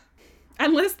 Ugh.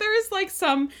 Unless there is like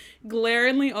some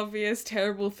glaringly obvious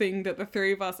terrible thing that the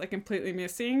 3 of us are completely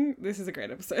missing, this is a great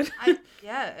episode.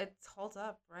 It holds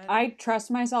up, right? I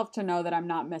trust myself to know that I'm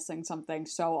not missing something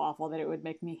so awful that it would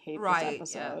make me hate this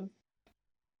episode.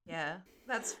 Yeah,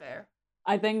 that's fair.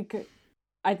 I think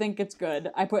it's good.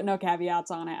 I put no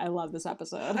caveats on it. I love this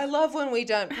episode. I love when we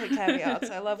don't put caveats.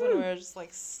 I love when we're just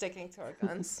like sticking to our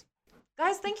guns.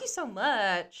 Guys, thank you so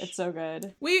much. It's so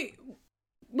good.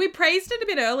 We praised it a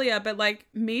bit earlier, but like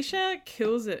Misha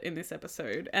kills it in this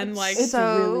episode, and like it's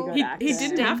so really good he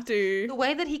didn't have to. The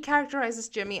way that he characterizes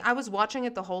Jimmy, I was watching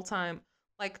it the whole time.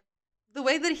 Like the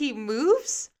way that he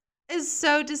moves is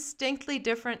so distinctly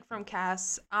different from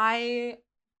Cass. It's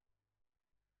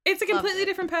a completely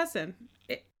different person.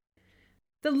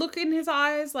 The look in his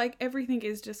eyes, like everything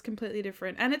is just completely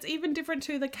different, and it's even different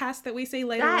to the Cass that we see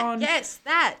later on. Yes.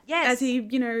 As he,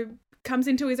 you know, comes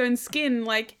into his own skin,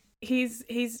 like. He's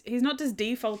not just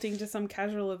defaulting to some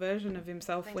casual version of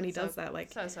himself when he does that.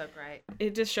 Like so great.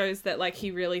 It just shows that like he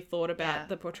really thought about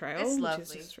the portrayal, which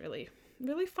is just really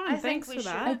really fun. Thanks for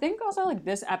that. I think also like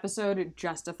this episode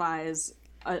justifies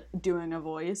doing a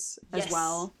voice as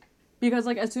well, because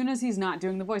like as soon as he's not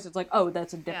doing the voice, it's like, oh,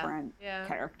 that's a different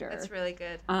character. That's really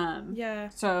good.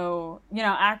 So you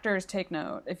know, actors, take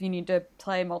note if you need to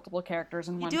play multiple characters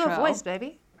in one show. You do a voice,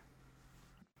 baby.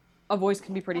 A voice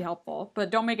can be pretty helpful,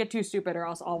 but don't make it too stupid or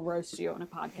else I'll roast you on a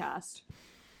podcast.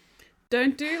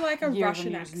 Don't do like a years Russian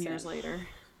and years accent. And years later.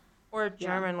 Or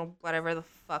German or whatever the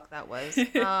fuck that was.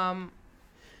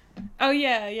 Oh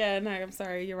yeah, no, I'm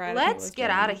sorry, you're right. Let's get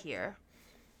out of here.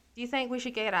 Do you think we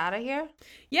should get out of here?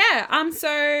 Yeah, so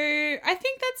I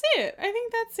think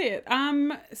that's it.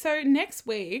 So next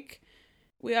week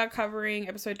we are covering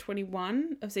episode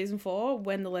 21 of season 4,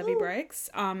 When the Levee Breaks.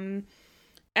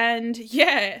 And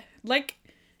yeah, like,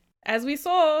 as we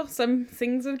saw, some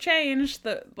things have changed.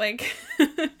 That like,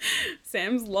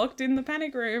 Sam's locked in the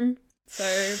panic room. So,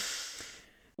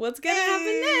 what's gonna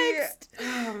happen next?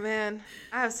 Oh man,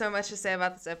 I have so much to say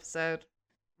about this episode.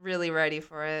 Really ready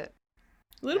for it.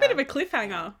 A little bit of a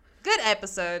cliffhanger. Good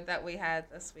episode that we had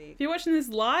this week. If you're watching this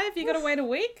live, you gotta wait a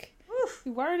week.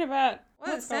 You're worrying about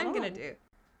what is Sam gonna do?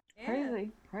 Yeah.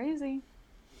 Crazy.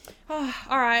 Oh,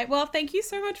 all right. Well, thank you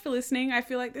so much for listening. I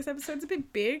feel like this episode's a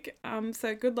bit big.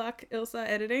 So good luck, Ilsa,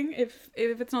 editing. If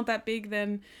it's not that big,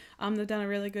 then they've done a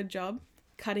really good job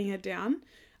cutting it down.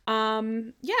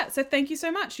 Yeah, so thank you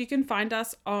so much. You can find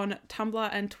us on Tumblr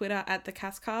and Twitter at the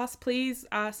Castcast. Please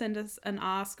send us an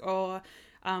ask or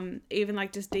even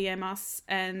like just DM us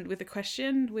and with a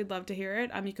question. We'd love to hear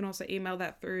it. You can also email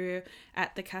that through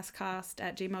at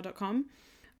thecastcast@gmail.com.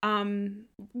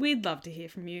 We'd love to hear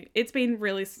from you. It's been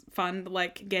really fun,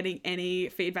 like, getting any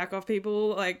feedback off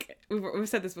people. Like, we've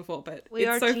said this before, but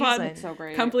it's so fun. It's so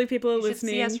great. Can't believe people are You should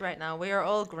listening. see us right now. We are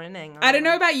all grinning. I don't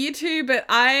know about you two, but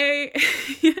I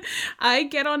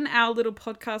get on our little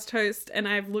podcast host and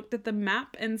I've looked at the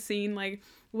map and seen like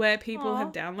where people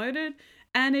have downloaded,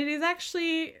 and it is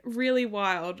actually really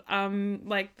wild.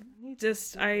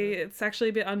 It's actually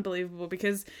a bit unbelievable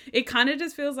because it kind of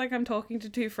just feels like I'm talking to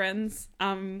two friends,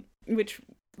 which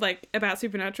like about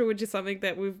Supernatural, which is something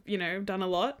that we've, done a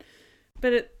lot,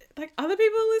 but like other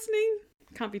people are listening.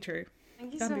 Can't be true.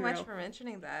 Thank you so much for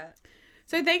mentioning that.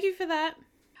 So thank you for that.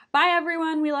 Bye,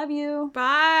 everyone. We love you.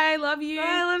 Bye. Love you.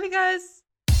 Bye. Love you guys.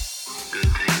 Good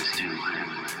things do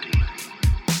happen, Dean.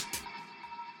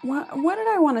 What did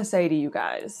I want to say to you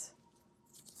guys?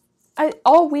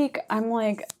 All week I'm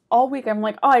like, oh,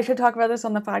 I should talk about this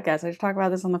on the podcast.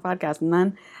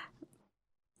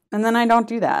 And then I don't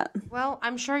do that. Well,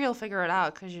 I'm sure you'll figure it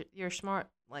out because you're smart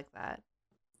like that.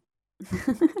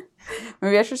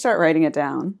 Maybe I should start writing it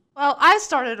down. Well, I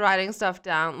started writing stuff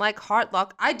down, like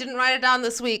Heartlock. I didn't write it down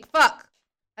this week. Fuck.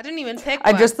 I didn't even pick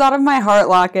I one. just thought of my heart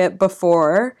locket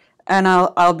before, and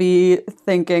I'll be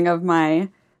thinking of my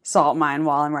salt mine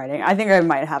while I'm writing. I think I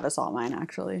might have a salt mine,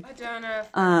 actually. I don't know if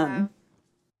I have.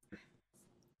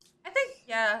 I think,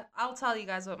 yeah, I'll tell you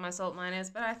guys what my salt mine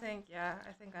is, but I think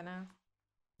I know.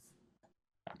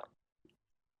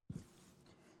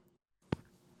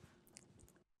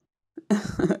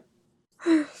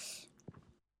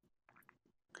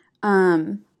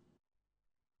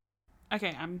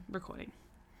 Okay, I'm recording.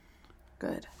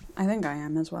 Good. I think I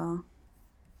am as well.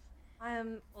 I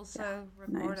am also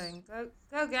recording. Nice.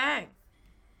 Go gang.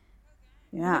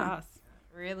 Yeah. Us.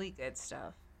 Really good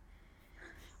stuff.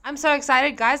 I'm so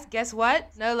excited, guys. Guess what?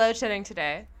 No load shedding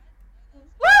today.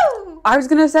 Woo! I was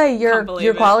gonna say your Can't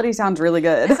believe quality sounds really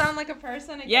good. I sound like a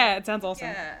person again. Yeah, it sounds awesome.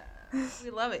 Yeah. We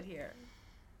love it here.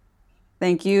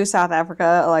 Thank you, South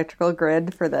Africa Electrical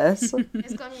Grid, for this.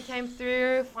 Eskom, you came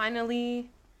through.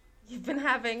 Finally, you've been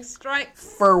having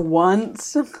strikes For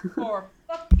once. for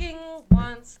fucking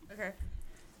once. Okay.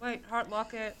 Wait, heart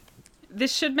locket.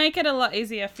 This should make it a lot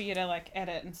easier for you to like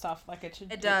edit and stuff. Like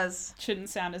It does. Shouldn't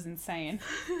sound as insane.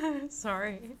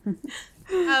 Sorry.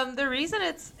 The reason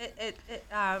it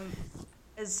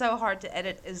is so hard to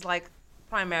edit is like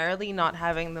primarily not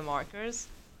having the markers.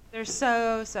 They're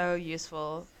so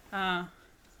useful. But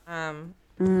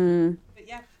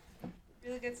yeah,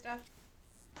 really good stuff.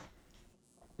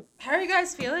 How are you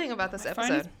guys feeling about this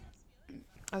episode?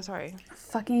 Oh, sorry.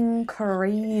 Fucking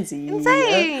crazy.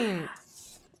 Insane.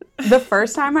 The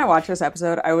first time I watched this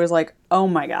episode, I was like, oh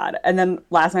my god. And then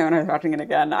last night when I was watching it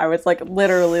again, I was like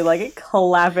literally like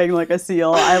clapping like a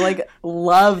seal. I like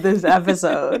love this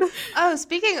episode. Oh,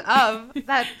 speaking of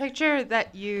that picture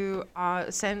that you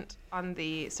sent on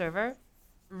the server,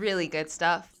 really good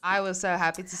stuff. I was so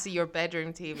happy to see your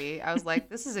bedroom TV. I was like,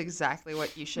 this is exactly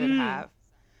what you should have.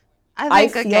 I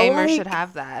think a gamer should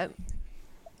have that.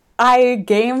 I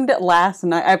gamed last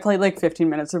night. I played like 15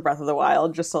 minutes of Breath of the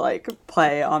Wild just to like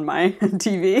play on my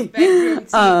TV. Bedroom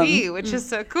TV, which is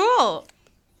so cool.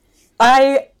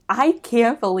 I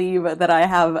can't believe that I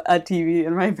have a TV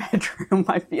in my bedroom.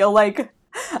 I feel like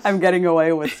I'm getting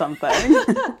away with something.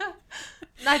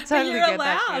 I totally You're get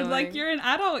that allowed. feeling. Like, you're an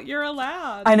adult. You're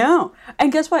allowed. I know.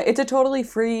 And guess what? It's a totally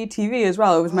free TV as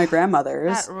well. It was my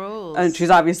grandmother's. That rules. And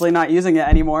she's obviously not using it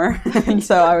anymore. And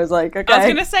so I was like, okay. I was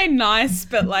going to say nice,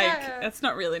 but like, it's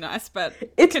not really nice, but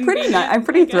It's pretty nice. I'm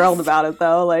pretty thrilled about it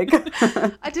though. Like,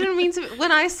 I didn't mean to.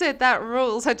 When I said that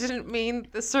rules, I didn't mean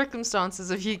the circumstances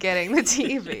of you getting the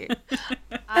TV.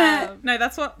 No,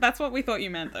 that's what we thought you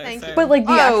meant though. Thank so. you. but like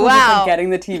the Oh, actual wow. just, like, getting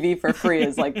the TV for free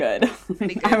is like good.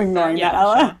 I'm ignoring Yeah, that,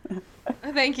 Ella.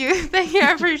 Thank you.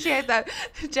 I appreciate that.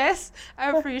 Jess, I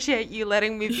appreciate you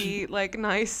letting me be like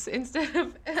nice instead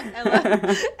of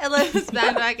Ella's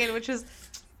bandwagon, which is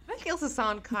that also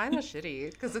sound kind of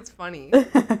shitty because it's funny.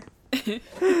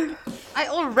 I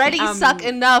already suck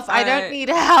enough. I don't need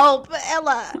help,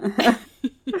 Ella.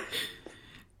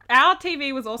 Our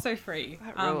TV was also free.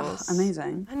 rules.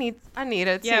 Amazing. I need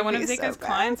it. Yeah, one of Zico's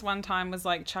clients one time was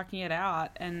like chucking it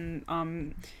out,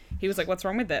 and he was like, "What's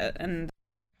wrong with it?" And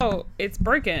oh, it's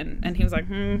broken. And he was like,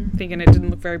 thinking it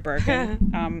didn't look very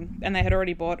broken. And they had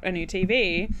already bought a new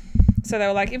TV, so they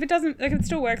were like, if it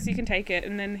still works, you can take it.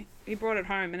 And then he brought it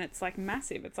home, and it's like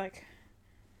massive. It's like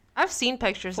I've seen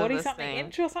pictures of 40 this something thing.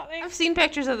 inch or something. I've seen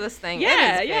pictures of this thing.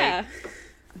 Yeah, It is yeah. big.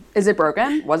 Is it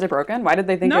broken? Was it broken? Why did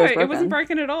they think it No, was broken? it wasn't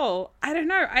broken at all. I don't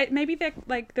know. Maybe there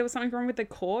was something wrong with the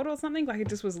cord or something. Like it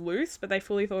just was loose, but they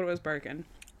fully thought it was broken.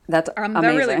 That's amazing.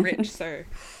 They're really rich, so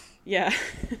yeah.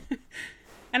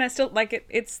 And it's still like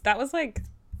that was like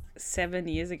 7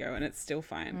 years ago, and it's still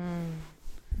fine.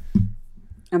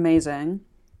 Amazing.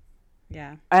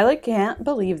 Yeah. I can't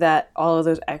believe that all of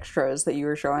those extras that you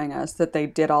were showing us, that they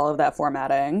did all of that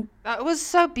formatting. That was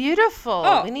so beautiful.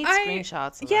 Oh, We need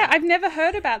screenshots. Of Yeah, that. I've never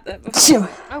heard about that before.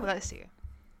 Oh, bless you.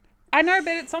 I know,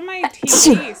 but it's on my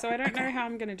TV, so I don't know how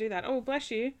I'm going to do that. Oh,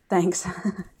 bless you. Thanks.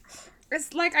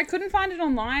 It's like I couldn't find it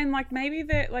online. Like maybe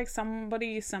that like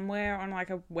somebody somewhere on like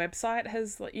a website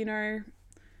has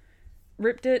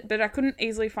ripped it, but I couldn't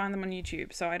easily find them on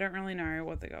YouTube, so I don't really know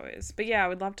what the go is. But yeah, I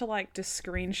would love to like just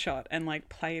screenshot and like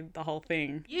play the whole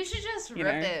thing. You should just You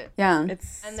rip know? it. Yeah.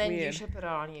 It's And then you weird. should put it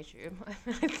on YouTube, I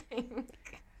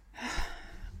think.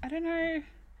 I don't know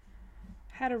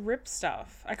how to rip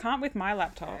stuff. I can't with my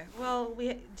laptop. Okay. Well,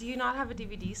 do you not have a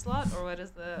DVD slot, or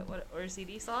or a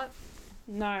CD slot?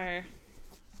 No.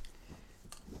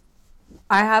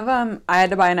 I had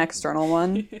to buy an external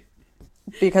one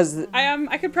because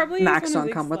I could probably use Macs one of don't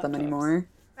these come with them laptops. anymore.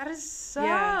 That is sucks.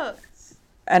 Yeah.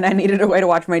 And I needed a way to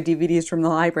watch my DVDs from the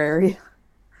library.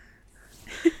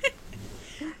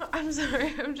 I'm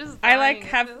sorry. I'm just. I like dying at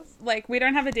have this. like we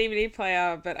don't have a DVD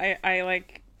player, but I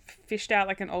like fished out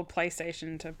like an old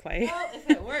PlayStation to play Well, if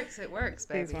it works, it works,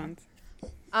 baby. these ones.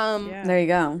 Yeah. There you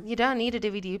go. You don't need a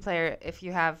DVD player if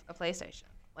you have a PlayStation.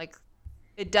 Like,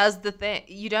 it does the thing.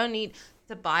 You don't need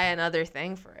to buy another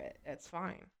thing for it. It's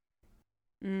fine.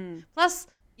 Plus,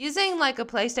 using like a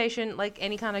PlayStation, like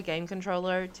any kind of game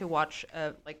controller to watch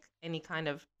like any kind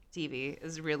of TV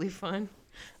is really fun.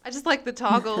 I just like the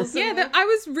toggles. Yeah, I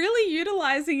was really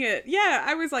utilizing it. Yeah,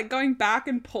 I was like going back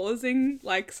and pausing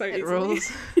like so it easily.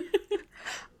 rules.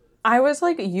 I was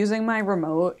like using my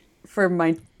remote for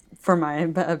my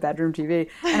bedroom TV,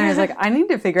 and I was like, I need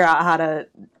to figure out how to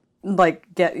like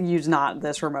use not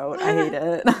this remote. I hate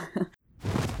it.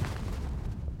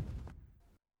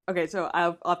 Okay, so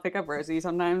I'll pick up Rosie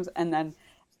sometimes, and then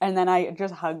I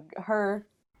just hug her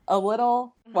a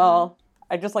little. Well,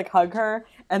 I just like hug her,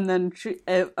 and then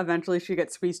eventually she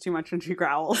gets squeezed too much and she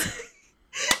growls.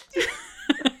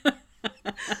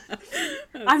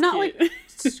 I'm not cute. like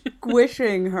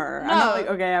squishing her. I'm not No. like,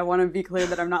 okay, I want to be clear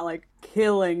that I'm not like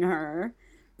killing her,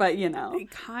 but you know. It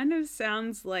kind of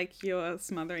sounds like you're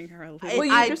smothering her a little. Well,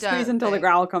 you I just don't squeeze until the think-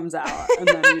 growl comes out, and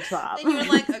then you stop. Then you're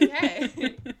like,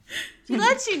 okay. She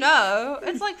lets you know.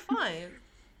 It's like fine.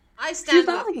 I stand She's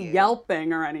not with like you.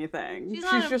 yelping or anything. She's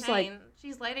not in just pain.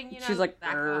 She's letting you know. she's like,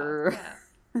 back "Grr." off.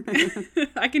 Yeah.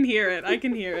 I can hear it.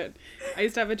 I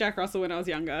used to have a Jack Russell when I was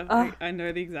younger. I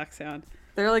know the exact sound.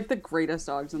 They're like the greatest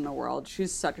dogs in the world.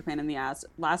 She's such a pain in the ass.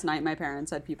 Last night my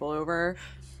parents had people over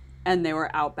and they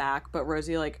were out back, but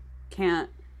Rosie like can't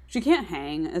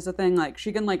hang is a thing. Like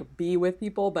she can like be with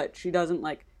people, but she doesn't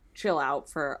like chill out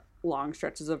for long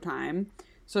stretches of time.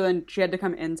 So then she had to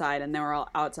come inside and they were all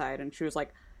outside and she was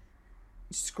like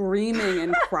screaming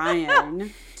and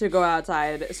crying to go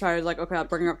outside. So I was like, okay, I'll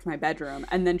bring her up to my bedroom.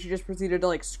 And then she just proceeded to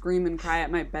like scream and cry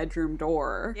at my bedroom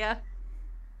door. Yeah.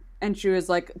 And she was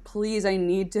like, please, you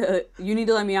need to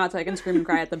let me out so I can scream and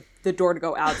cry at the door to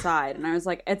go outside. And I was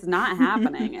like, it's not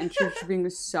happening. And she was being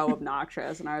so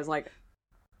obnoxious. And I was like,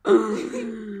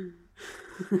 I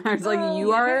was like,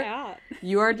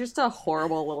 you are just a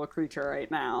horrible little creature right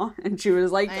now. And she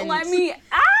was like, let me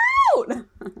out.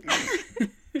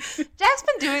 Jack's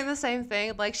been doing the same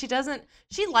thing. Like she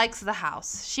likes the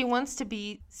house. She wants to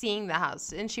be seeing the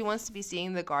house and she wants to be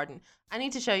seeing the garden. I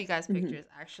need to show you guys pictures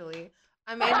actually.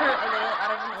 I made her a little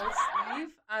out of an old sleeve,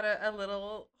 out of a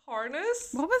little harness.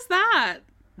 What was that?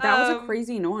 That was a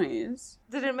crazy noise.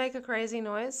 Did it make a crazy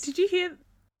noise? Did you hear?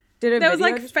 Did There was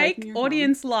video like just play from fake your phone?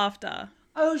 audience laughter.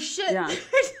 Oh shit. Yeah.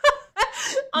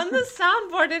 On the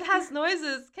soundboard it has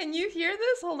noises. Can you hear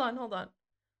this? Hold on.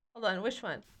 Which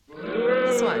one?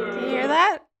 This one. Can you hear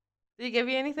that? Did it give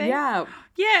you anything? Yeah.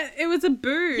 Yeah, it was a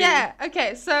boo. Yeah.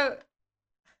 Okay, so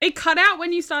It cut out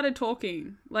when you started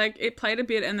talking. Like it played a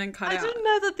bit and then cut I out. didn't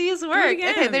know that these work.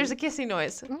 Okay, again. there's a kissy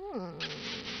noise.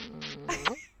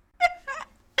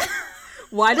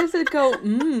 Why does it go, I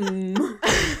don't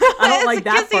It's like a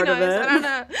that kissy part of noise. it. I don't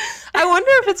know. I wonder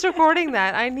if it's recording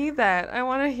that. I need that. I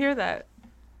want to hear that.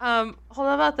 Hold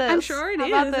on about this. I'm sure it How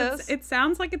is. about this? It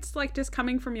sounds like it's like just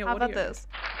coming from your How audio. about this?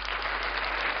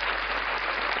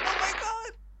 Oh my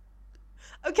god.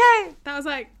 Okay. That was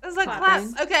like It's like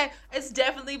Clapping. clap. Okay, it's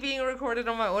definitely being recorded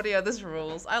on my audio. This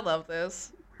rules. I love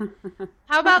this.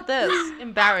 How about this?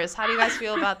 Embarrassed. How do you guys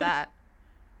feel about that?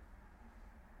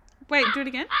 Wait, do it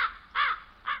again.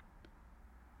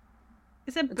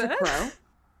 Is it It's bird? a crow.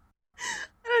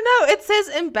 I don't know. It says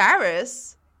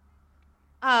embarrass.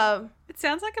 It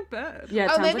sounds like a bird. Yeah,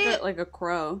 it Oh, sounds maybe like a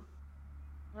crow.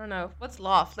 I don't know. What's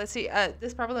loft? Let's see. This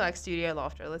is probably like studio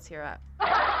laughter. Let's hear it.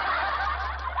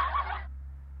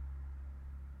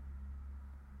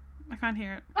 I can't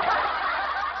hear it.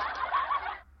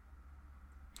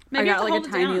 Maybe I I have got to like hold a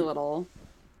it tiny down. little.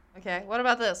 Okay. What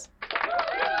about this?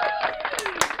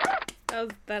 That was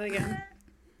that again.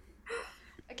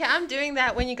 Okay, I'm doing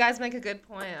that when you guys make a good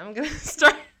point. I'm gonna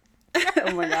start.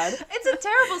 Oh my god. It's a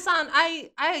terrible sound.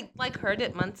 I like heard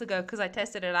it months ago because I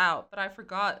tested it out, but I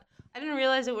forgot. I didn't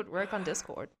realize it would work on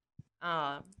Discord.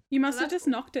 You must So have that's just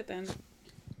knocked it then.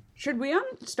 Should we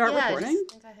start yeah, recording? I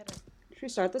just think I hit it. Should we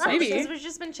start this Maybe. Because episode? we've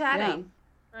just been chatting.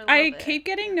 For a I little bit. keep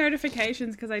getting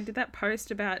notifications because I did that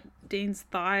post about Dean's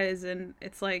thighs and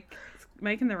it's like it's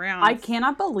making the rounds. I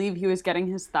cannot believe he was getting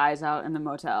his thighs out in the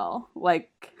motel.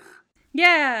 Like,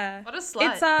 Yeah. What a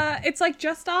slut. It's like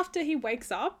just after he wakes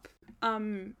up.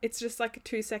 It's just like a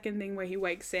 2-second thing where he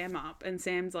wakes Sam up and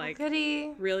Sam's like How could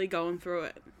he? really going through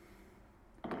it.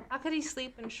 How could he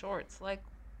sleep in shorts? Like,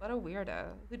 what a weirdo.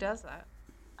 Who does that?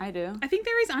 I do. I think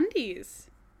there is undies.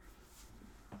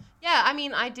 Yeah, I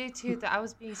mean, I do too. That I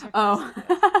was being sarcastic.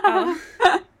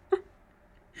 Oh.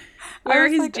 Where are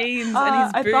was his like, jeans and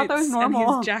his I boots thought that was and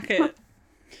normal. his jacket?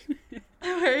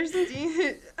 Where's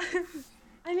Dean?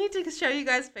 I need to show you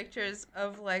guys pictures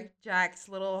of like Jack's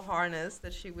little harness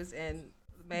that she was in,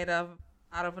 made out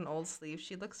of an old sleeve.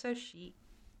 She looks so chic.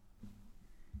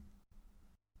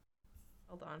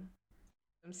 Hold on,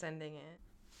 I'm sending it.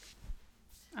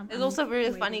 It's also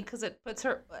very funny because it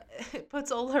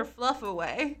puts all her fluff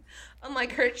away, on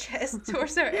like her chest,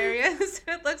 torso area. So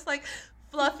it looks like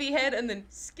fluffy head and then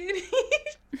skinny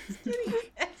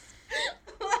chest,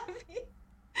 fluffy.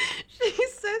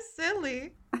 She's so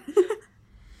silly.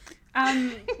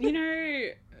 You know,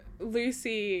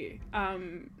 Lucy,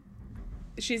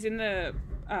 she's in the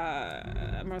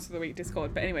Monster of the Week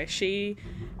Discord, but anyway, she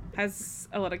has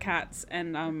a lot of cats,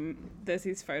 and there's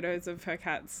these photos of her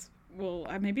cats. Well,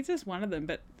 maybe it's just one of them,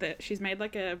 but she's made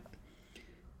like a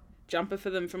jumper for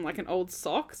them from like an old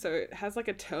sock, so it has like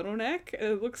a turtleneck,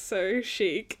 and it looks so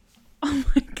chic. Oh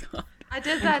my god. I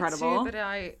did that Incredible. too, but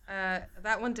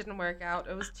that one didn't work out.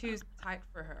 It was too tight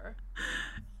for her.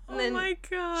 And Oh then my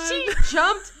god. she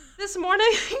jumped this morning.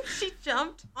 She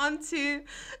jumped onto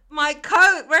my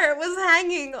coat where it was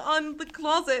hanging on the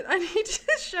closet. I need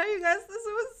to show you guys this.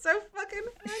 It was so fucking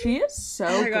funny. She is so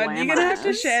Oh my god, glamorous. you're gonna have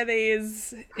to share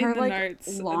these in Her, the like,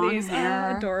 notes. long These hair.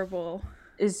 are adorable.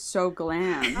 Is so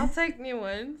glam. I'll take new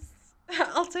ones.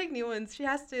 I'll take new ones. She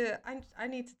has to. I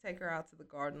need to take her out to the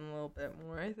garden a little bit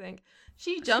more. I think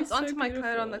she jumped She's so onto my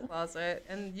coat on the beautiful. closet,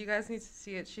 and you guys need to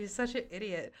see it. She's such an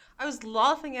idiot. I was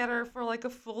laughing at her for like a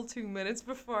full 2 minutes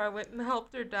before I went and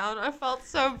helped her down. I felt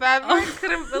so bad, but I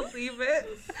couldn't believe it.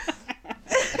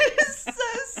 It's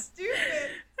so stupid.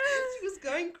 She was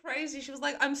going crazy. She was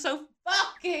like, "I'm so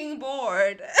fucking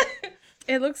bored."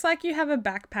 It looks like you have a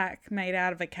backpack made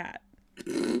out of a cat.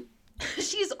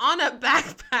 She's on a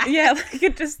backpack. Yeah, like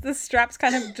it just the straps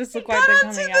kind of just look like got they're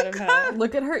onto coming the out of her.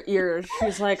 Look at her ears.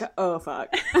 She's like, oh fuck.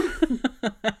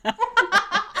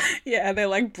 Yeah, they're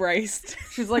like braced.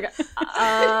 She's like,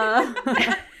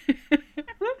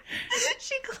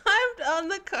 She climbed on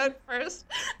the coat first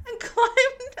and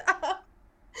climbed up.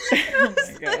 Oh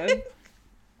my god.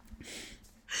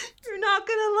 You're not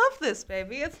gonna love this,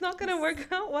 baby. It's not gonna work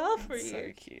out well for That's so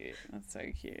you. cute. That's so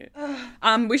cute. We should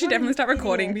What an definitely start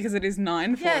recording idiot. because it is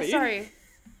 9:40. Yeah, sorry.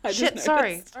 I just Shit,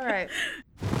 sorry. noticed. All right.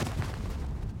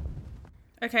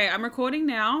 Okay, I'm recording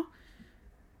now.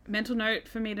 Mental note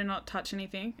for me to not touch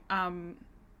anything. I'm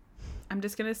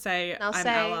just gonna say Now I'm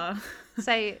say- Ella.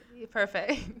 Say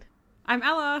perfect. I'm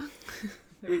Ella.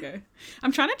 There we go.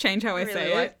 I'm trying to change how I really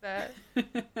say like that.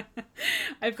 it.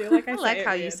 I feel like I I say like it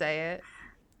how you weird. say it.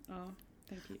 Oh,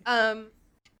 thank you.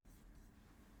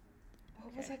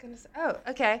 What was I gonna say? Oh,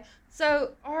 okay.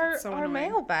 So our So our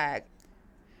annoying. mailbag.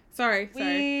 Sorry.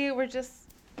 We were just.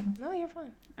 No, you're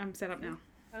fine. I'm set up now.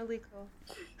 Totally cool.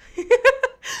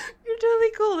 You're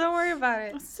totally cool. Don't worry about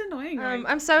it. That's annoying. right?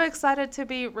 I'm so excited to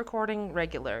be recording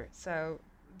regular. So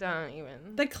don't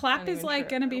even. The clap don't is even like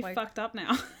trip. gonna be Like, fucked up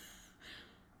now.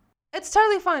 It's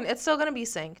totally fine. It's still gonna be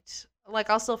synced. Like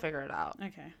I'll still figure it out.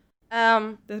 Okay.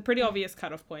 Um. There's a pretty obvious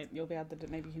cutoff point. You'll be able to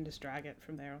maybe you can just drag it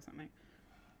from there or something.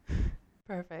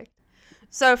 Perfect.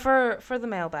 So for the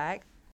mailbag,